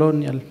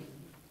post-colonial.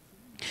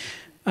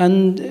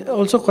 And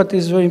also what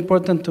is very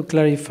important to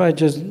clarify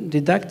just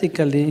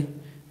didactically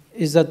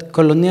is that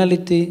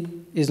coloniality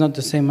is not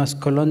the same as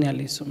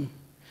colonialism.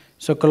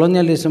 So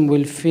colonialism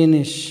will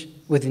finish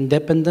with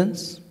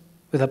independence,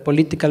 with a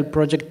political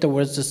project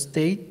towards the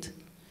state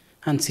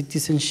and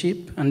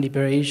citizenship and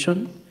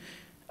liberation,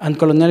 and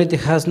coloniality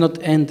has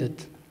not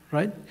ended,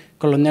 right?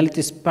 Coloniality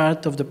is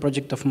part of the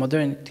project of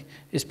modernity.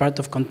 It's part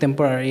of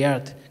contemporary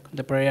art.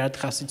 Contemporary art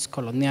has its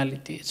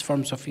coloniality, its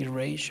forms of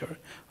erasure,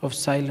 of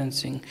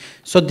silencing.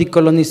 So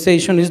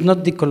decolonization is not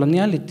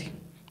decoloniality.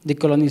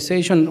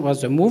 Decolonization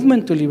was a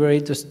movement to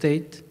liberate the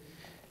state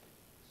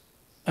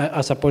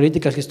as a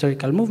political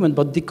historical movement,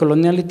 but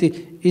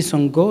decoloniality is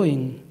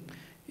ongoing.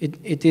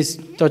 It is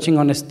touching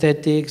on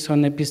aesthetics,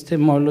 on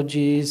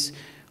epistemologies,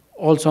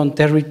 also on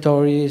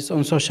territories,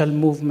 on social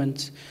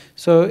movements.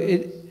 So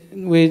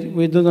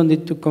we do not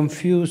need to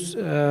confuse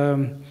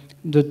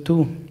the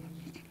two.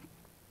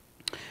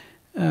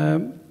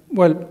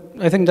 Well,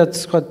 I think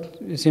that's what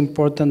is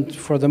important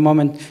for the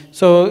moment.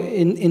 So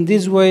in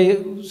this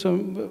way,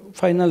 some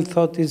final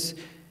thought is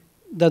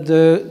that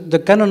the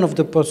canon of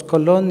the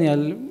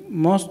post-colonial,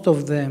 most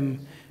of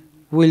them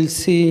will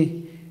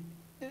see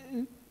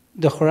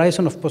the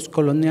horizon of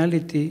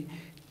post-coloniality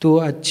to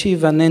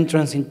achieve an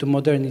entrance into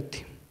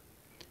modernity.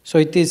 So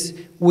it is,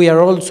 we are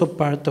also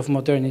part of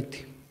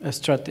modernity, a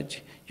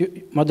strategy.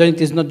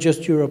 Modernity is not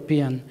just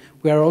European.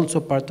 We are also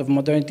part of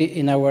modernity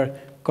in our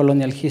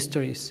colonial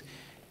histories.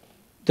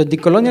 The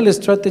decolonial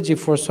strategy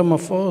for some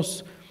of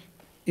us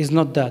is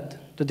not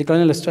that. The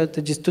decolonial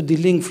strategy is to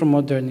delink from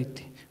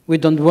modernity. We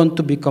don't want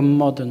to become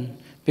modern,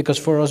 because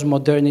for us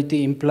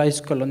modernity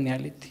implies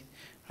coloniality.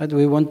 Right?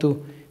 We want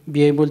to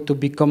be able to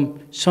become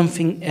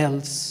something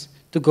else,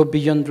 to go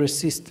beyond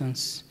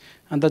resistance.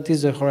 And that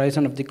is the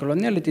horizon of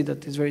decoloniality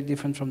that is very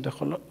different from the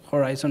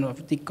horizon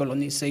of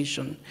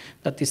decolonization,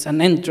 that is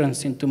an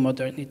entrance into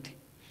modernity.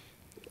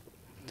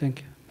 Thank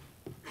you.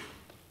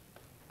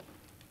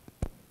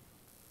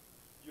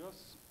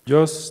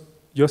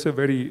 Just a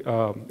very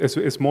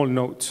a small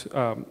note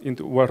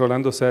into what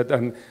Rolando said,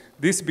 and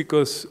this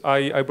because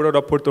I brought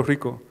up Puerto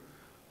Rico,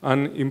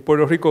 and in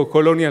Puerto Rico,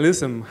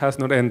 colonialism has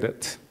not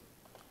ended.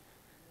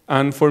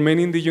 And for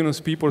many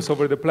indigenous peoples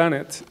over the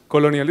planet,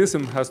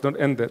 colonialism has not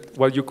ended.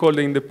 What you call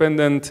the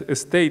independent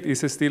state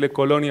is still a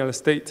colonial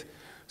state.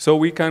 So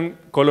we can,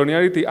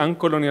 coloniality and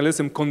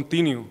colonialism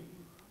continue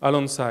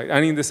alongside.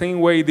 And in the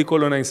same way,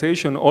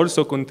 decolonization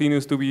also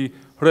continues to be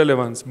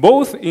relevant,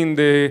 both in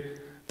the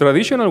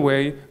traditional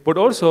way, but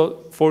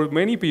also for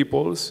many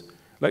peoples,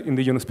 like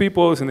indigenous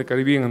peoples in the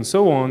Caribbean and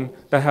so on,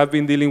 that have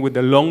been dealing with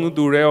the long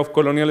durée of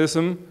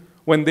colonialism.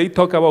 When they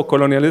talk about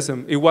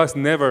colonialism, it was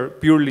never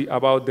purely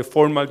about the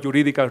formal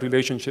juridical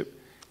relationship.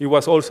 It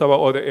was also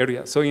about other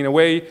areas. So in a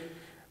way,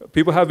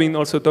 people have been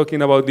also talking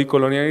about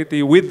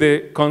decoloniality with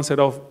the concept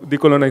of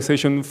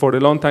decolonization for a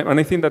long time, and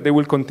I think that they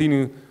will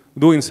continue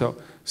doing so.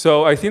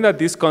 So I think that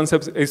this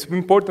concept is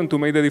important to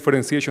make the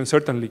differentiation,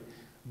 certainly.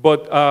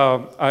 But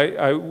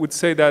I would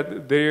say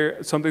that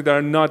they're something that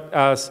are not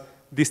as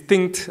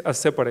distinct, as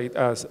separate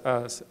as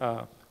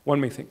one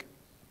may think.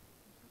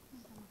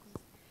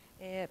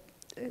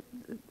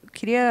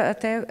 Queria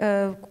até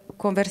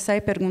conversar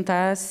e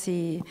perguntar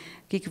o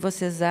que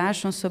vocês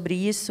acham sobre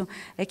isso.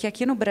 É que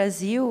aqui no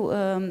Brasil,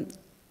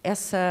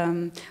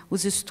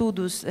 os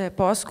estudos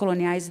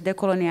pós-coloniais e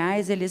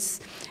decoloniais, eles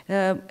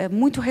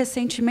muito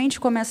recentemente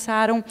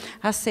começaram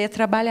a ser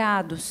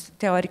trabalhados,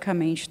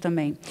 teoricamente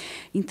também.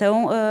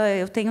 Então,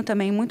 eu tenho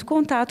também muito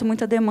contato,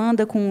 muita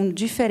demanda com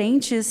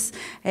diferentes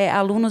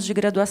alunos de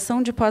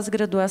graduação, de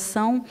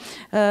pós-graduação,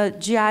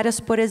 de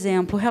áreas, por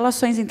exemplo,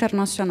 relações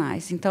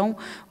internacionais. Então,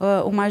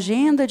 uma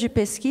agenda de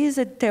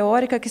pesquisa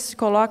teórica que se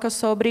coloca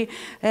sobre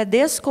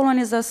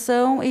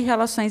descolonização e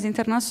relações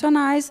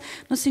internacionais,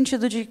 no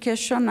sentido de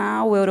questionar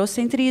o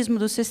eurocentrismo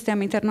do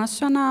sistema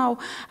internacional,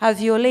 a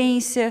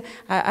violência,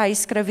 a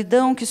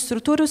escravidão que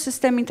estrutura o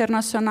sistema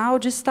internacional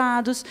de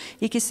Estados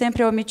e que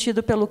sempre é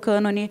omitido pelo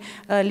cânone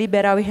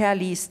liberal e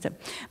realista.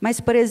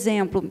 Mas, por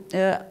exemplo,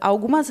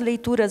 algumas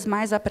leituras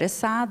mais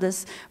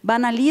apressadas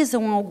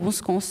banalizam alguns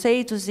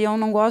conceitos, e eu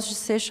não gosto de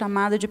ser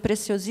chamada de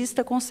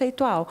preciosista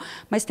conceitual,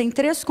 mas tem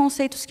 3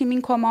 conceitos que me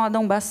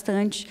incomodam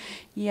bastante,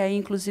 e aí,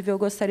 inclusive, eu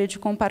gostaria de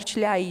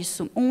compartilhar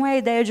isso. Um é a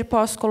ideia de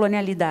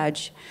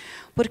pós-colonialidade.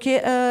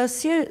 Porque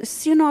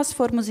se nós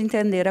formos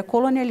entender a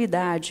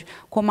colonialidade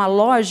como a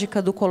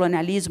lógica do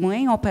colonialismo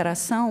em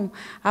operação,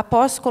 a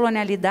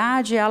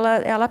pós-colonialidade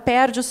ela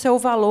perde o seu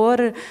valor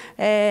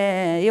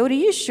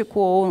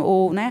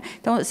heurístico. Né?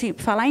 Então, assim,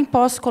 falar em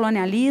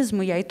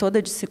pós-colonialismo, e aí toda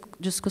a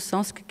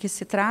discussão que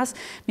se traz,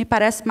 me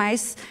parece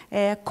mais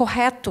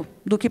correto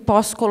do que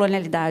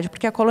pós-colonialidade,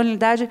 porque a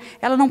colonialidade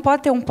ela não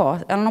pode ter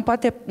ela não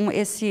pode ter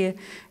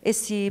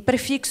esse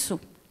prefixo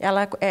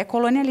ela é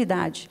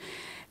colonialidade.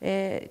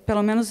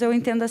 Pelo menos eu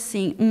entendo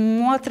assim.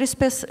 Uma outra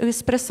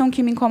expressão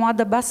que me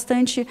incomoda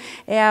bastante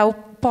é o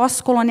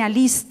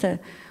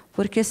pós-colonialista,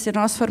 porque se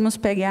nós formos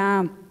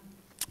pegar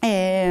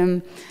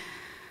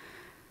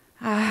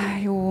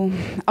o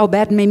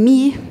Albert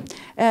Memmi,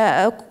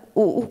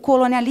 o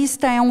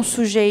colonialista é um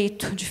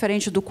sujeito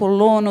diferente do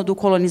colono, do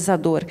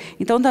colonizador.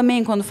 Então,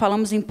 também, quando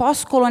falamos em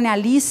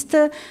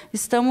pós-colonialista,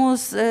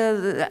 estamos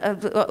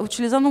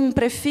utilizando um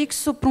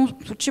prefixo para um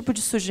tipo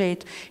de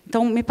sujeito.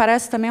 Então, me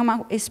parece também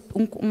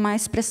uma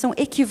expressão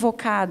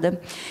equivocada.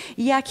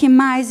 E a que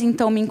mais,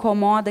 então, me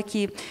incomoda,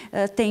 que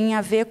tem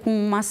a ver com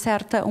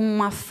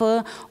um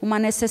afã, uma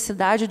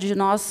necessidade de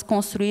nós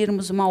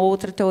construirmos uma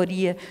outra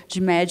teoria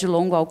de médio e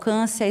longo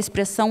alcance, é a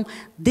expressão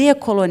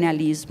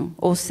decolonialismo,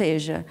 ou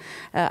seja,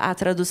 a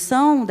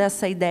tradução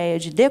dessa ideia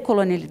de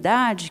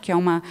decolonialidade, que é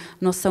uma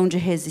noção de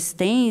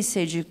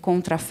resistência e de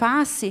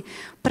contraface,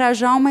 para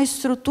já uma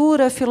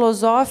estrutura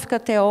filosófica,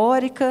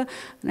 teórica,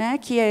 né,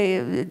 que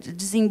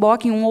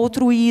desemboca em um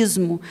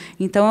outruísmo.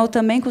 Então, eu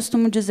também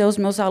costumo dizer aos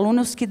meus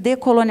alunos que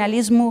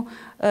decolonialismo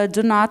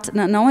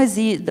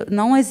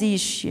não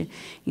existe.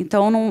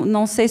 Então,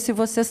 não sei se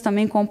vocês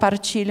também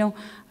compartilham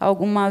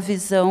alguma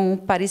visão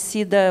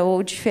parecida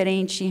ou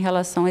diferente em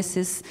relação a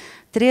esses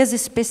 3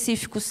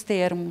 específicos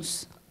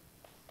termos.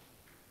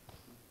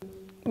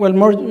 Well,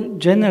 more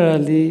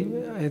generally,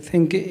 I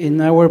think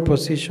in our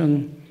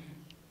position,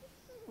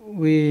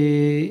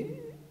 we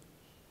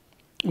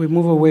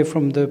move away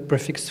from the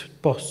prefix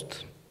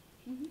post,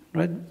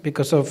 right?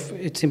 Because of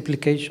its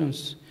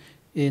implications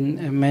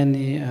in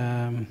many,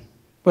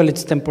 well,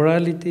 its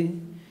temporality,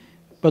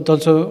 but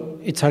also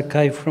its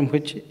archive from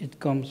which it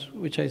comes,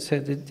 which I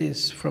said it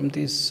is from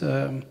this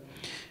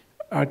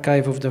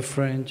archive of the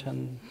French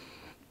and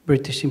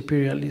British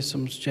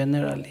imperialisms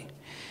generally,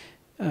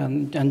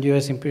 and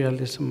US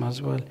imperialism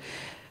as well.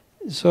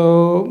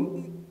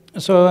 So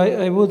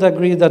I would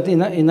agree that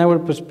in our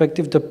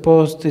perspective, the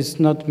post is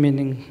not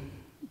meaning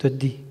the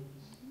D.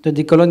 The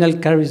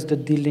decolonial carries the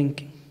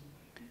delinking,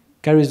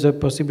 carries the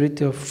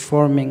possibility of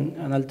forming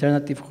an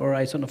alternative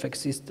horizon of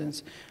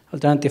existence,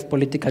 alternative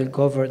political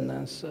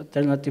governance,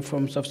 alternative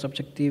forms of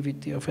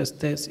subjectivity, of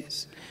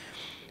aesthesis.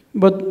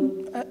 But,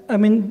 I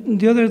mean,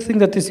 the other thing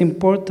that is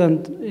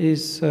important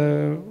is,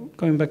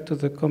 going back to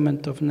the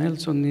comment of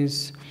Nelson,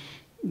 is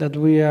that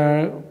we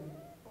are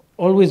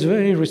always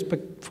very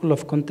respectful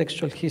of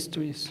contextual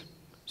histories.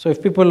 So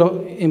if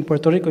people in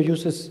Puerto Rico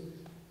uses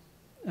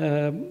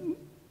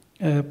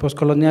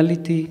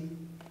post-coloniality,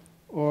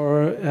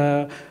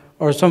 or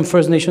some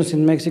First Nations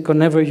in Mexico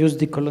never use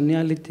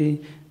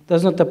decoloniality,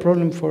 that's not a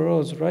problem for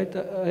us, right?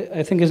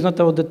 I think it's not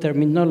about the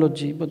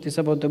terminology, but it's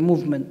about the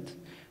movement.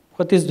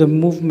 What is the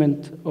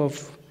movement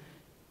of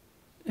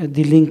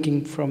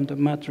delinking from the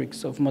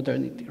matrix of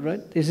modernity,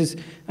 right?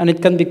 And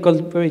it can be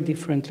called very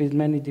differently in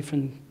many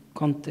different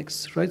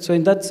contexts, right? So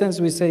in that sense,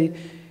 we say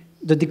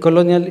the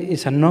decolonial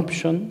is an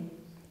option,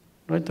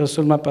 right? As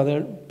Zulma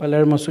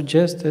Palermo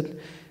suggested,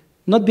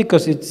 not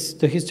because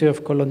the history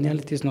of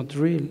coloniality is not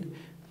real,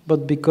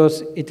 but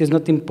because it is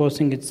not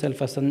imposing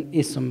itself as an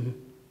ism,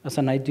 as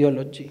an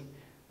ideology,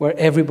 where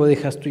everybody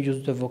has to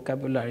use the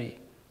vocabulary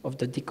of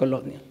the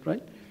decolonial,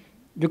 right?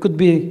 You could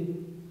be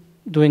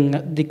doing a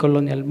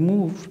decolonial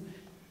move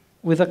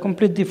with a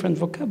complete different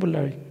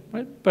vocabulary,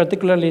 right?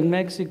 Particularly in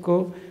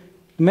Mexico,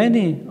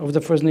 many of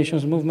the First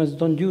Nations movements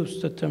don't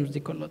use the terms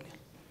decolonial,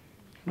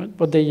 right?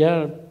 But they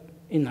are,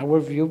 in our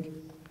view,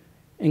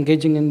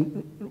 engaging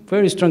in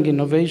very strong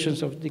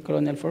innovations of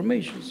decolonial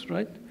formations,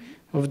 right?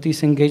 Of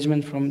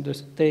disengagement from the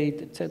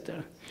state,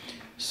 etc.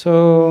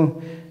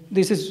 So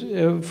this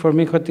is, for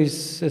me, what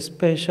is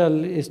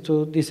special is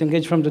to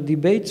disengage from the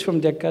debates from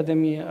the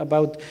academy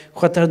about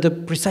what are the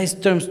precise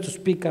terms to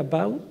speak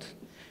about,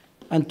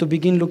 and to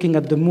begin looking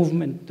at the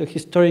movement, the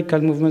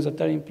historical movements that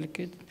are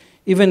implicated,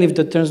 even if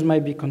the terms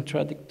might be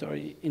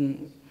contradictory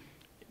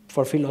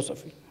for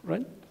philosophy,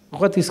 right?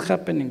 What is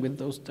happening with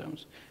those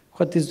terms?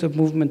 What is the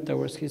movement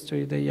towards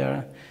history they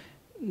are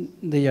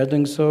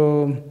doing?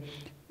 So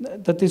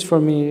that is, for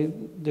me,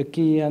 the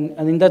key. And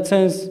in that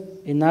sense,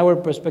 in our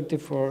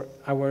perspective for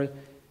our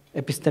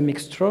epistemic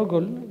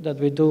struggle that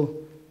we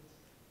do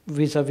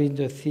vis-a-vis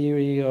the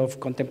theory of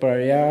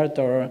contemporary art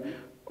or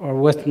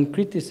Western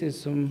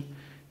criticism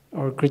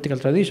or critical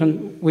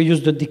tradition, we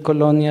use the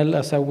decolonial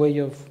as a way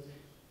of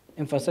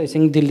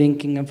emphasizing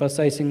delinking,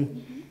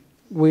 emphasizing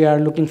we are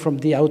looking from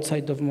the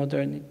outside of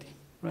modernity,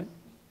 right?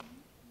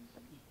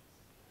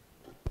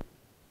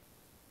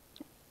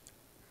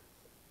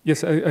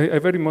 Yes, I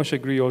very much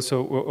agree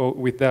also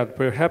with that.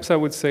 Perhaps I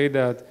would say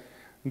that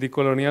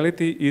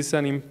decoloniality is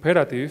an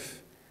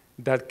imperative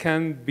that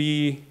can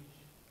be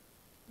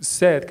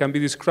said, can be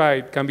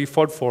described, can be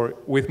fought for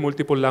with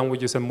multiple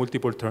languages and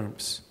multiple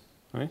terms,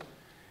 right?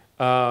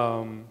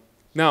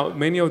 Now,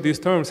 many of these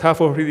terms have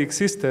already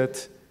existed,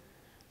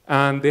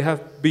 and they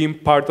have been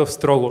part of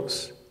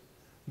struggles.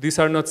 These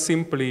are not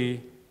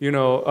simply,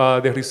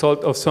 the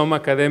result of some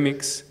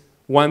academics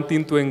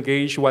wanting to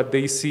engage what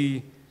they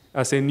see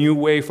as a new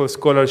wave of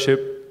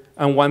scholarship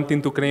and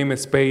wanting to claim a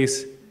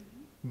space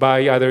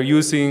by either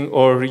using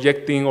or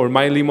rejecting or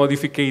mildly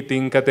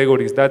modifying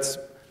categories. That's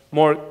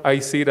more, I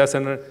see it as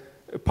a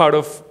part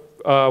of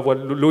what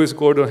Lewis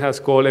Gordon has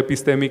called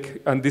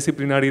epistemic and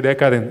disciplinary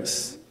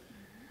decadence.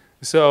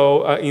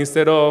 So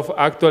instead of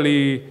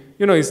actually,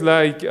 it's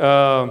like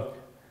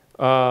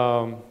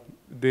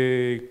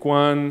the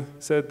Kwan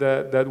said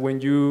that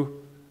when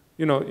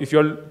if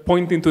you're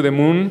pointing to the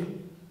moon,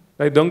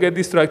 like, don't get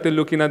distracted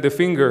looking at the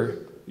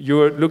finger.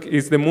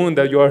 It's the moon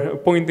that you are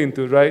pointing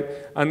to, right?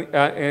 And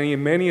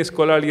in many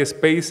scholarly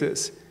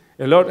spaces,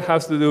 a lot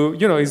has to do,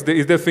 it's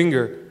the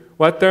finger.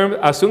 What term?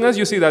 As soon as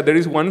you see that there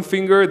is one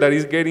finger that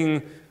is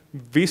getting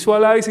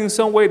visualized in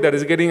some way, that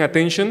is getting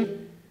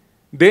attention,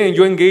 then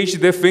you engage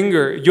the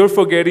finger. You're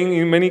forgetting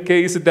in many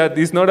cases that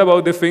it's not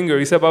about the finger,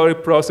 it's about a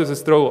process of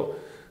struggle.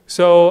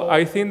 So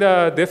I think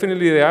that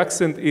definitely the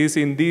accent is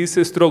in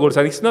these struggles,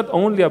 and it's not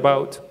only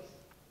about,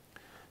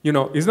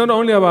 it's not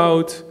only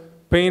about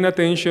paying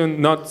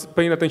attention, not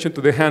paying attention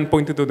to the hand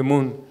pointing to the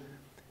moon.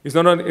 It's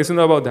not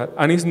about that.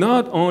 And it's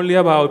not only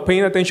about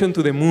paying attention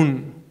to the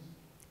moon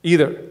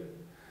either,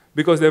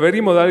 because the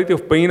very modality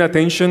of paying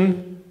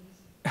attention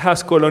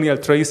has colonial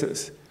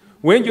traces.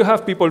 When you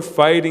have people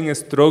fighting and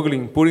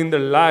struggling, putting their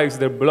lives,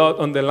 their blood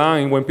on the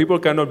line, when people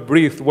cannot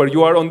breathe, where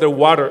you are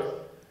underwater,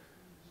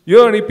 you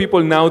don't need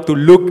people now to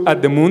look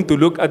at the moon, to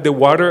look at the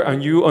water,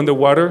 and you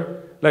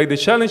underwater. Like, the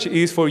challenge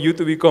is for you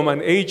to become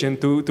an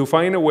agent, to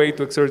find a way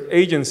to exert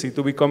agency,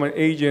 to become an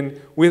agent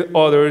with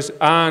others,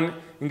 and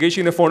engage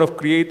in a form of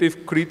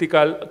creative,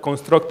 critical,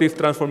 constructive,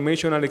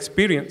 transformational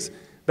experience.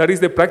 That is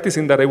the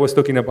practicing that I was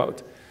talking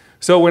about.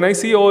 So when I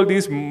see all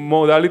these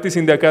modalities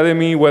in the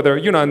academy, whether,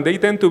 and they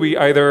tend to be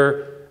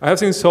either, I have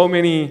seen so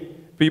many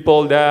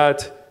people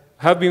that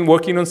have been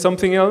working on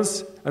something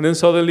else, and then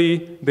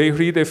suddenly they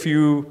read a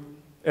few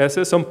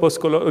essays on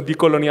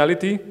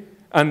decoloniality,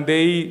 and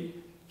they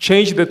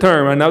change the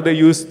term, and now they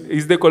use,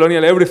 is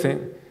decolonial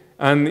everything?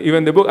 And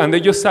even the book, and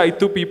they just cite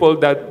two people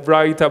that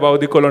write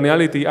about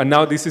decoloniality, and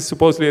now this is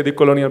supposedly a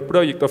decolonial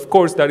project. Of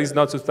course, that is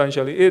not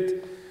substantially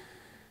it.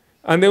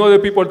 And then other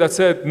people that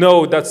said,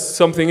 no, that's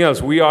something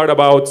else. We are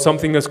about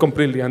something else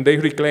completely. And they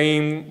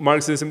reclaim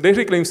Marxism. They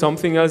reclaim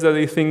something else that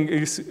they think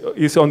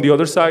is on the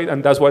other side,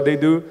 and that's what they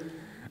do.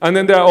 And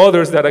then there are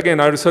others that,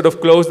 again, are sort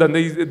of closed, and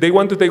they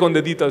want to take on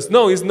the details.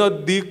 No, it's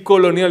not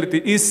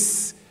decoloniality.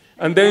 It's,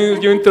 and then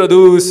you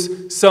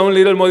introduce some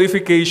little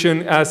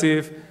modification as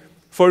if,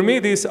 for me,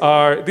 this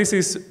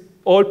is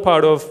all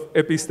part of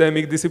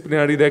epistemic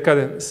disciplinary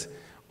decadence.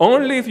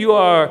 Only if you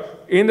are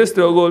in the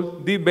struggle,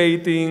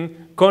 debating,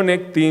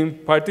 connecting,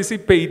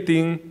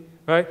 participating,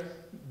 right?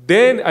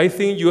 Then I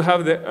think you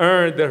have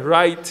earned the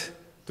right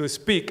to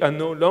speak, and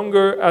no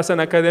longer as an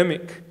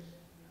academic,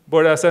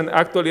 but as an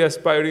actually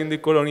aspiring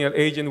decolonial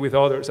agent with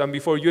others. And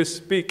before you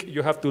speak,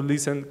 you have to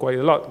listen quite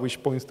a lot,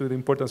 which points to the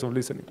importance of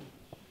listening.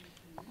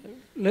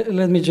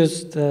 Let me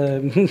just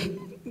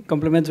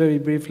complement very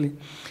briefly,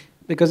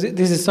 because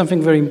this is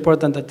something very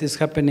important that is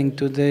happening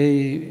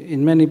today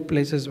in many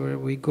places where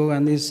we go,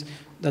 and is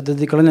that the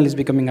decolonial is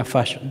becoming a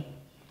fashion,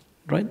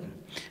 right?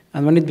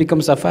 And when it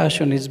becomes a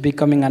fashion, it's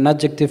becoming an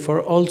adjective for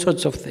all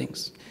sorts of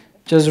things,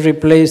 just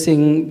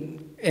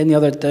replacing any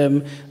other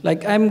term.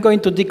 Like, I'm going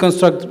to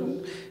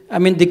deconstruct, I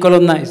mean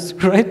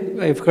decolonize, right?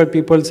 I've heard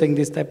people saying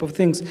this type of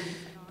things.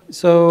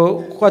 So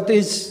what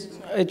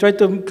I try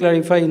to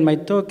clarify in my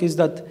talk is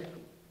that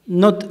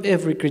not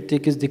every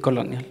critique is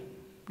decolonial,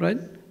 right?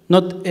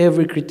 Not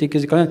every critique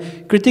is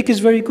decolonial. Critique is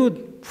very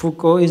good.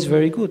 Foucault is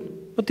very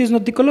good, but it's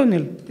not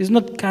decolonial. It's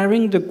not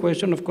carrying the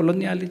question of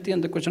coloniality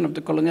and the question of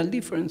the colonial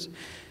difference.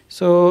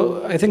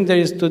 So I think there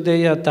is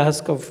today a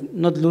task of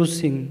not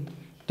losing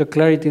the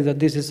clarity that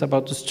this is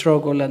about the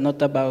struggle and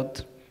not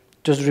about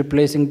just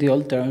replacing the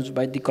old terms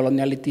by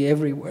decoloniality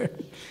everywhere.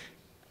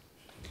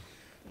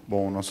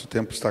 Bom, nosso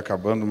tempo está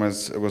acabando,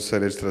 mas eu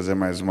gostaria de trazer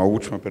mais uma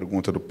última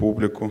pergunta do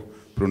público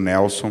para o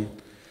Nelson.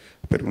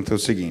 A pergunta é o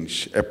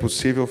seguinte: é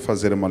possível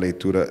fazer uma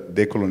leitura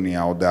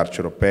decolonial da arte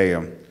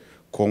europeia,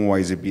 como a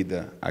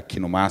exibida aqui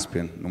no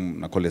MASP,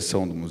 na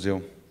coleção do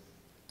museu?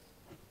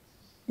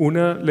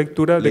 Uma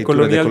leitura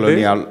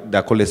decolonial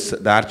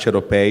da arte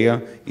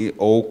europeia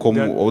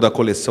ou da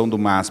coleção do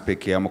MASP,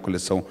 que é uma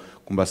coleção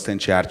com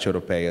bastante arte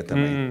europeia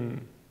também.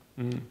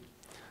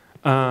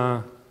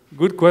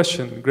 Good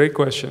question, great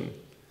question.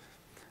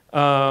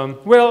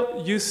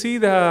 Well, you see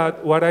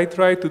that what I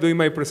tried to do in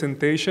my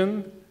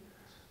presentation,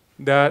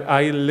 that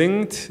I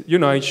linked,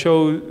 I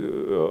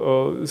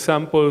showed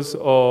samples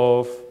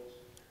of,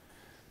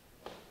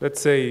 let's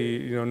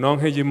say,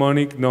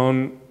 non-hegemonic,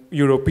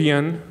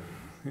 non-European,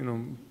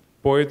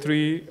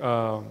 poetry,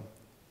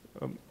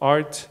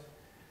 art,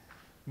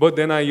 but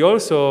then I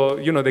also,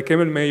 the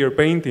Kemel Mayer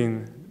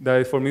painting,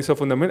 that for me is so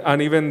fundamental,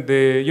 and even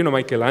the,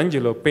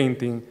 Michelangelo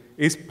painting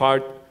is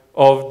part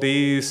of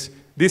this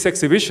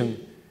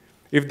exhibition.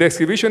 If the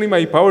exhibition in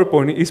my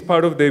PowerPoint is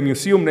part of the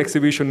museum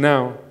exhibition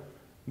now,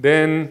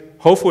 then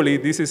hopefully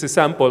this is a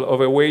sample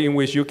of a way in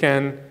which you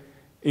can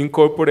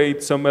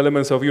incorporate some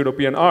elements of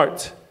European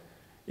art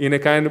in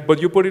a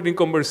but you put it in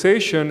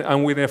conversation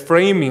and with a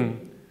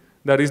framing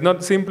That is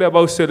not simply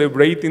about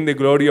celebrating the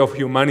glory of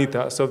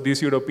humanitas, of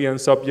this European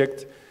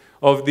subject,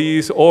 of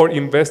this, or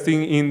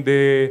investing in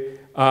the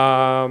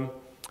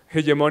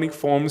hegemonic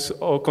forms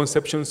or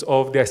conceptions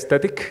of the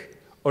aesthetic,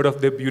 or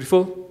of the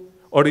beautiful,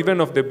 or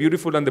even of the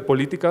beautiful and the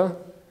political.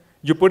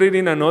 You put it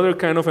in another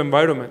kind of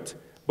environment.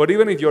 But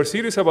even if you're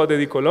serious about the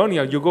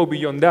decolonial, you go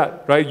beyond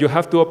that, right? You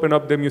have to open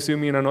up the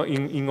museum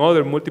in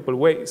other multiple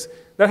ways.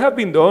 That have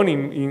been done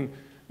in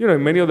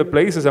many other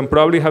places and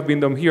probably have been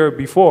done here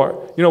before.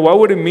 What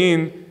would it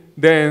mean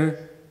then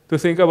to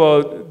think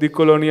about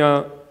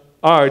decolonial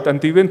art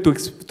and even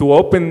to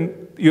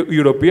open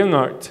European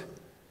art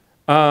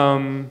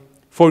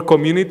for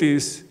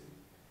communities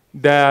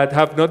that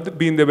have not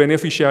been the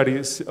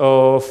beneficiaries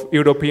of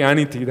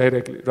Europeanity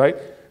directly, right?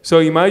 So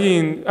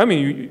imagine,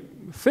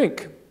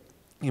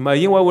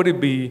 imagine what would it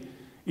be,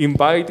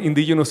 invite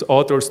indigenous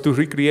authors to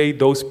recreate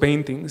those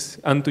paintings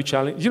and to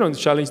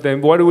challenge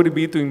them. What would it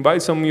be to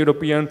invite some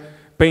European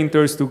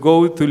painters to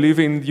go to live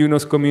in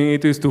indigenous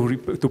communities,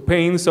 to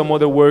paint some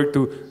other work,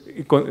 to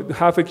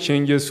have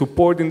exchanges,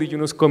 support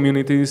indigenous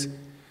communities?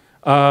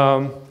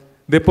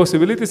 The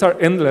possibilities are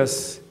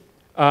endless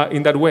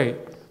in that way.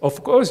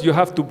 Of course, you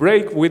have to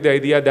break with the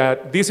idea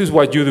that this is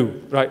what you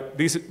do, right?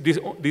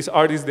 This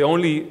art is the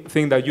only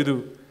thing that you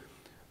do.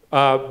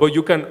 But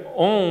you can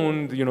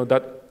own,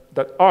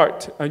 that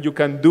art, and you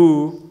can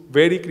do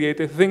very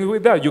creative things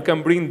with that. You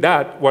can bring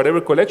that, whatever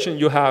collection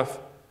you have,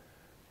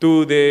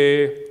 to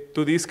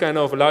this kind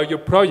of larger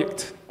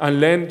project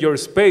and lend your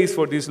space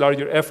for these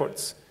larger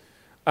efforts.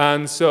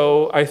 And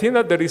so I think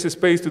that there is a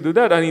space to do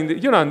that. And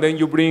and then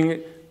you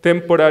bring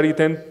temporary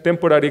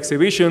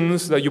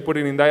exhibitions that you put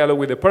in dialogue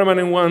with the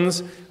permanent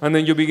ones, and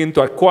then you begin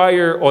to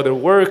acquire other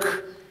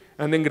work,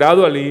 and then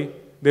gradually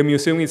the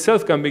museum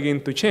itself can begin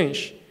to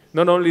change.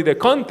 Not only the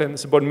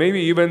contents, but maybe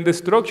even the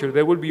structure.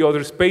 There will be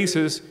other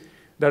spaces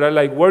that are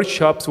like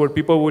workshops where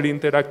people will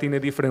interact in a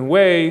different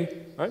way,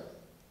 right?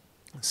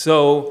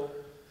 So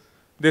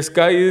the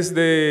sky is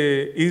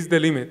the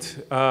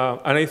limit.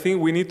 And I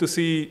think we need to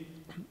see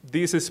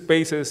these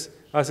spaces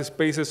as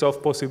spaces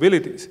of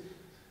possibilities.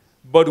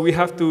 But we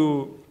have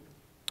to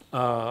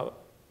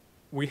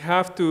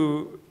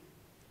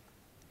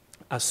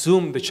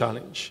assume the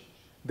challenge,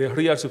 the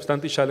real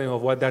substantive challenge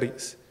of what that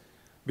is.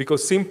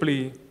 Because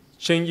simply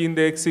changing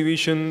the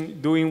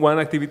exhibition, doing one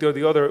activity or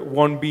the other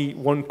won't be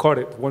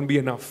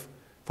enough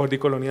for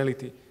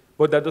decoloniality.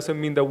 But that doesn't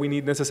mean that we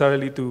need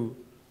necessarily to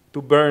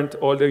burn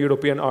all the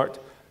European art.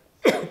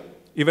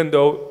 Even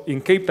though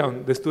in Cape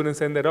Town, the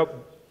students ended up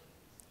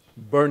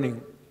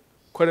burning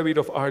quite a bit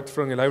of art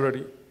from a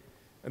library.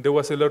 And there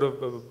was a lot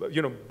of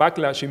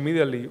backlash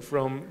immediately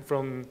from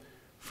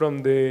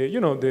the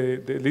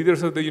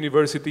leaders of the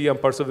university and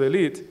parts of the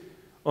elite,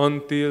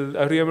 until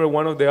I remember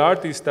one of the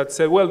artists that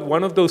said, well,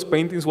 one of those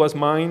paintings was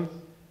mine,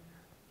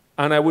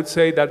 and I would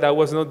say that that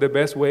was not the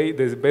best way,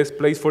 the best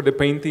place for the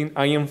painting.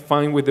 I am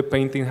fine with the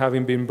painting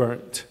having been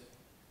burnt.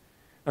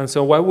 And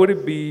so why would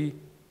it be,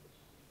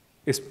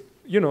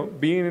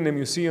 being in a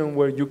museum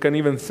where you can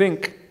even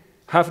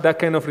have that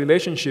kind of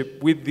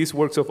relationship with these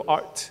works of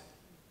art?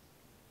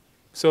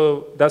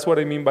 So that's what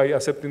I mean by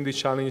accepting this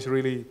challenge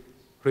really,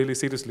 really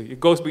seriously. It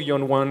goes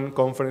beyond one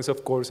conference,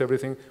 of course,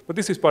 everything, but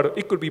this is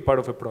it could be part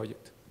of a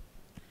project.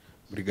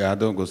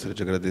 Obrigado, eu gostaria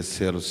de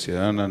agradecer a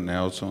Luciana,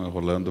 Nelson e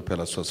Rolando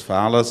pelas suas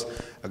falas,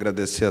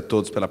 agradecer a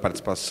todos pela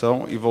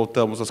participação e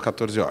voltamos às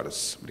 14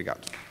 horas.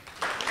 Obrigado.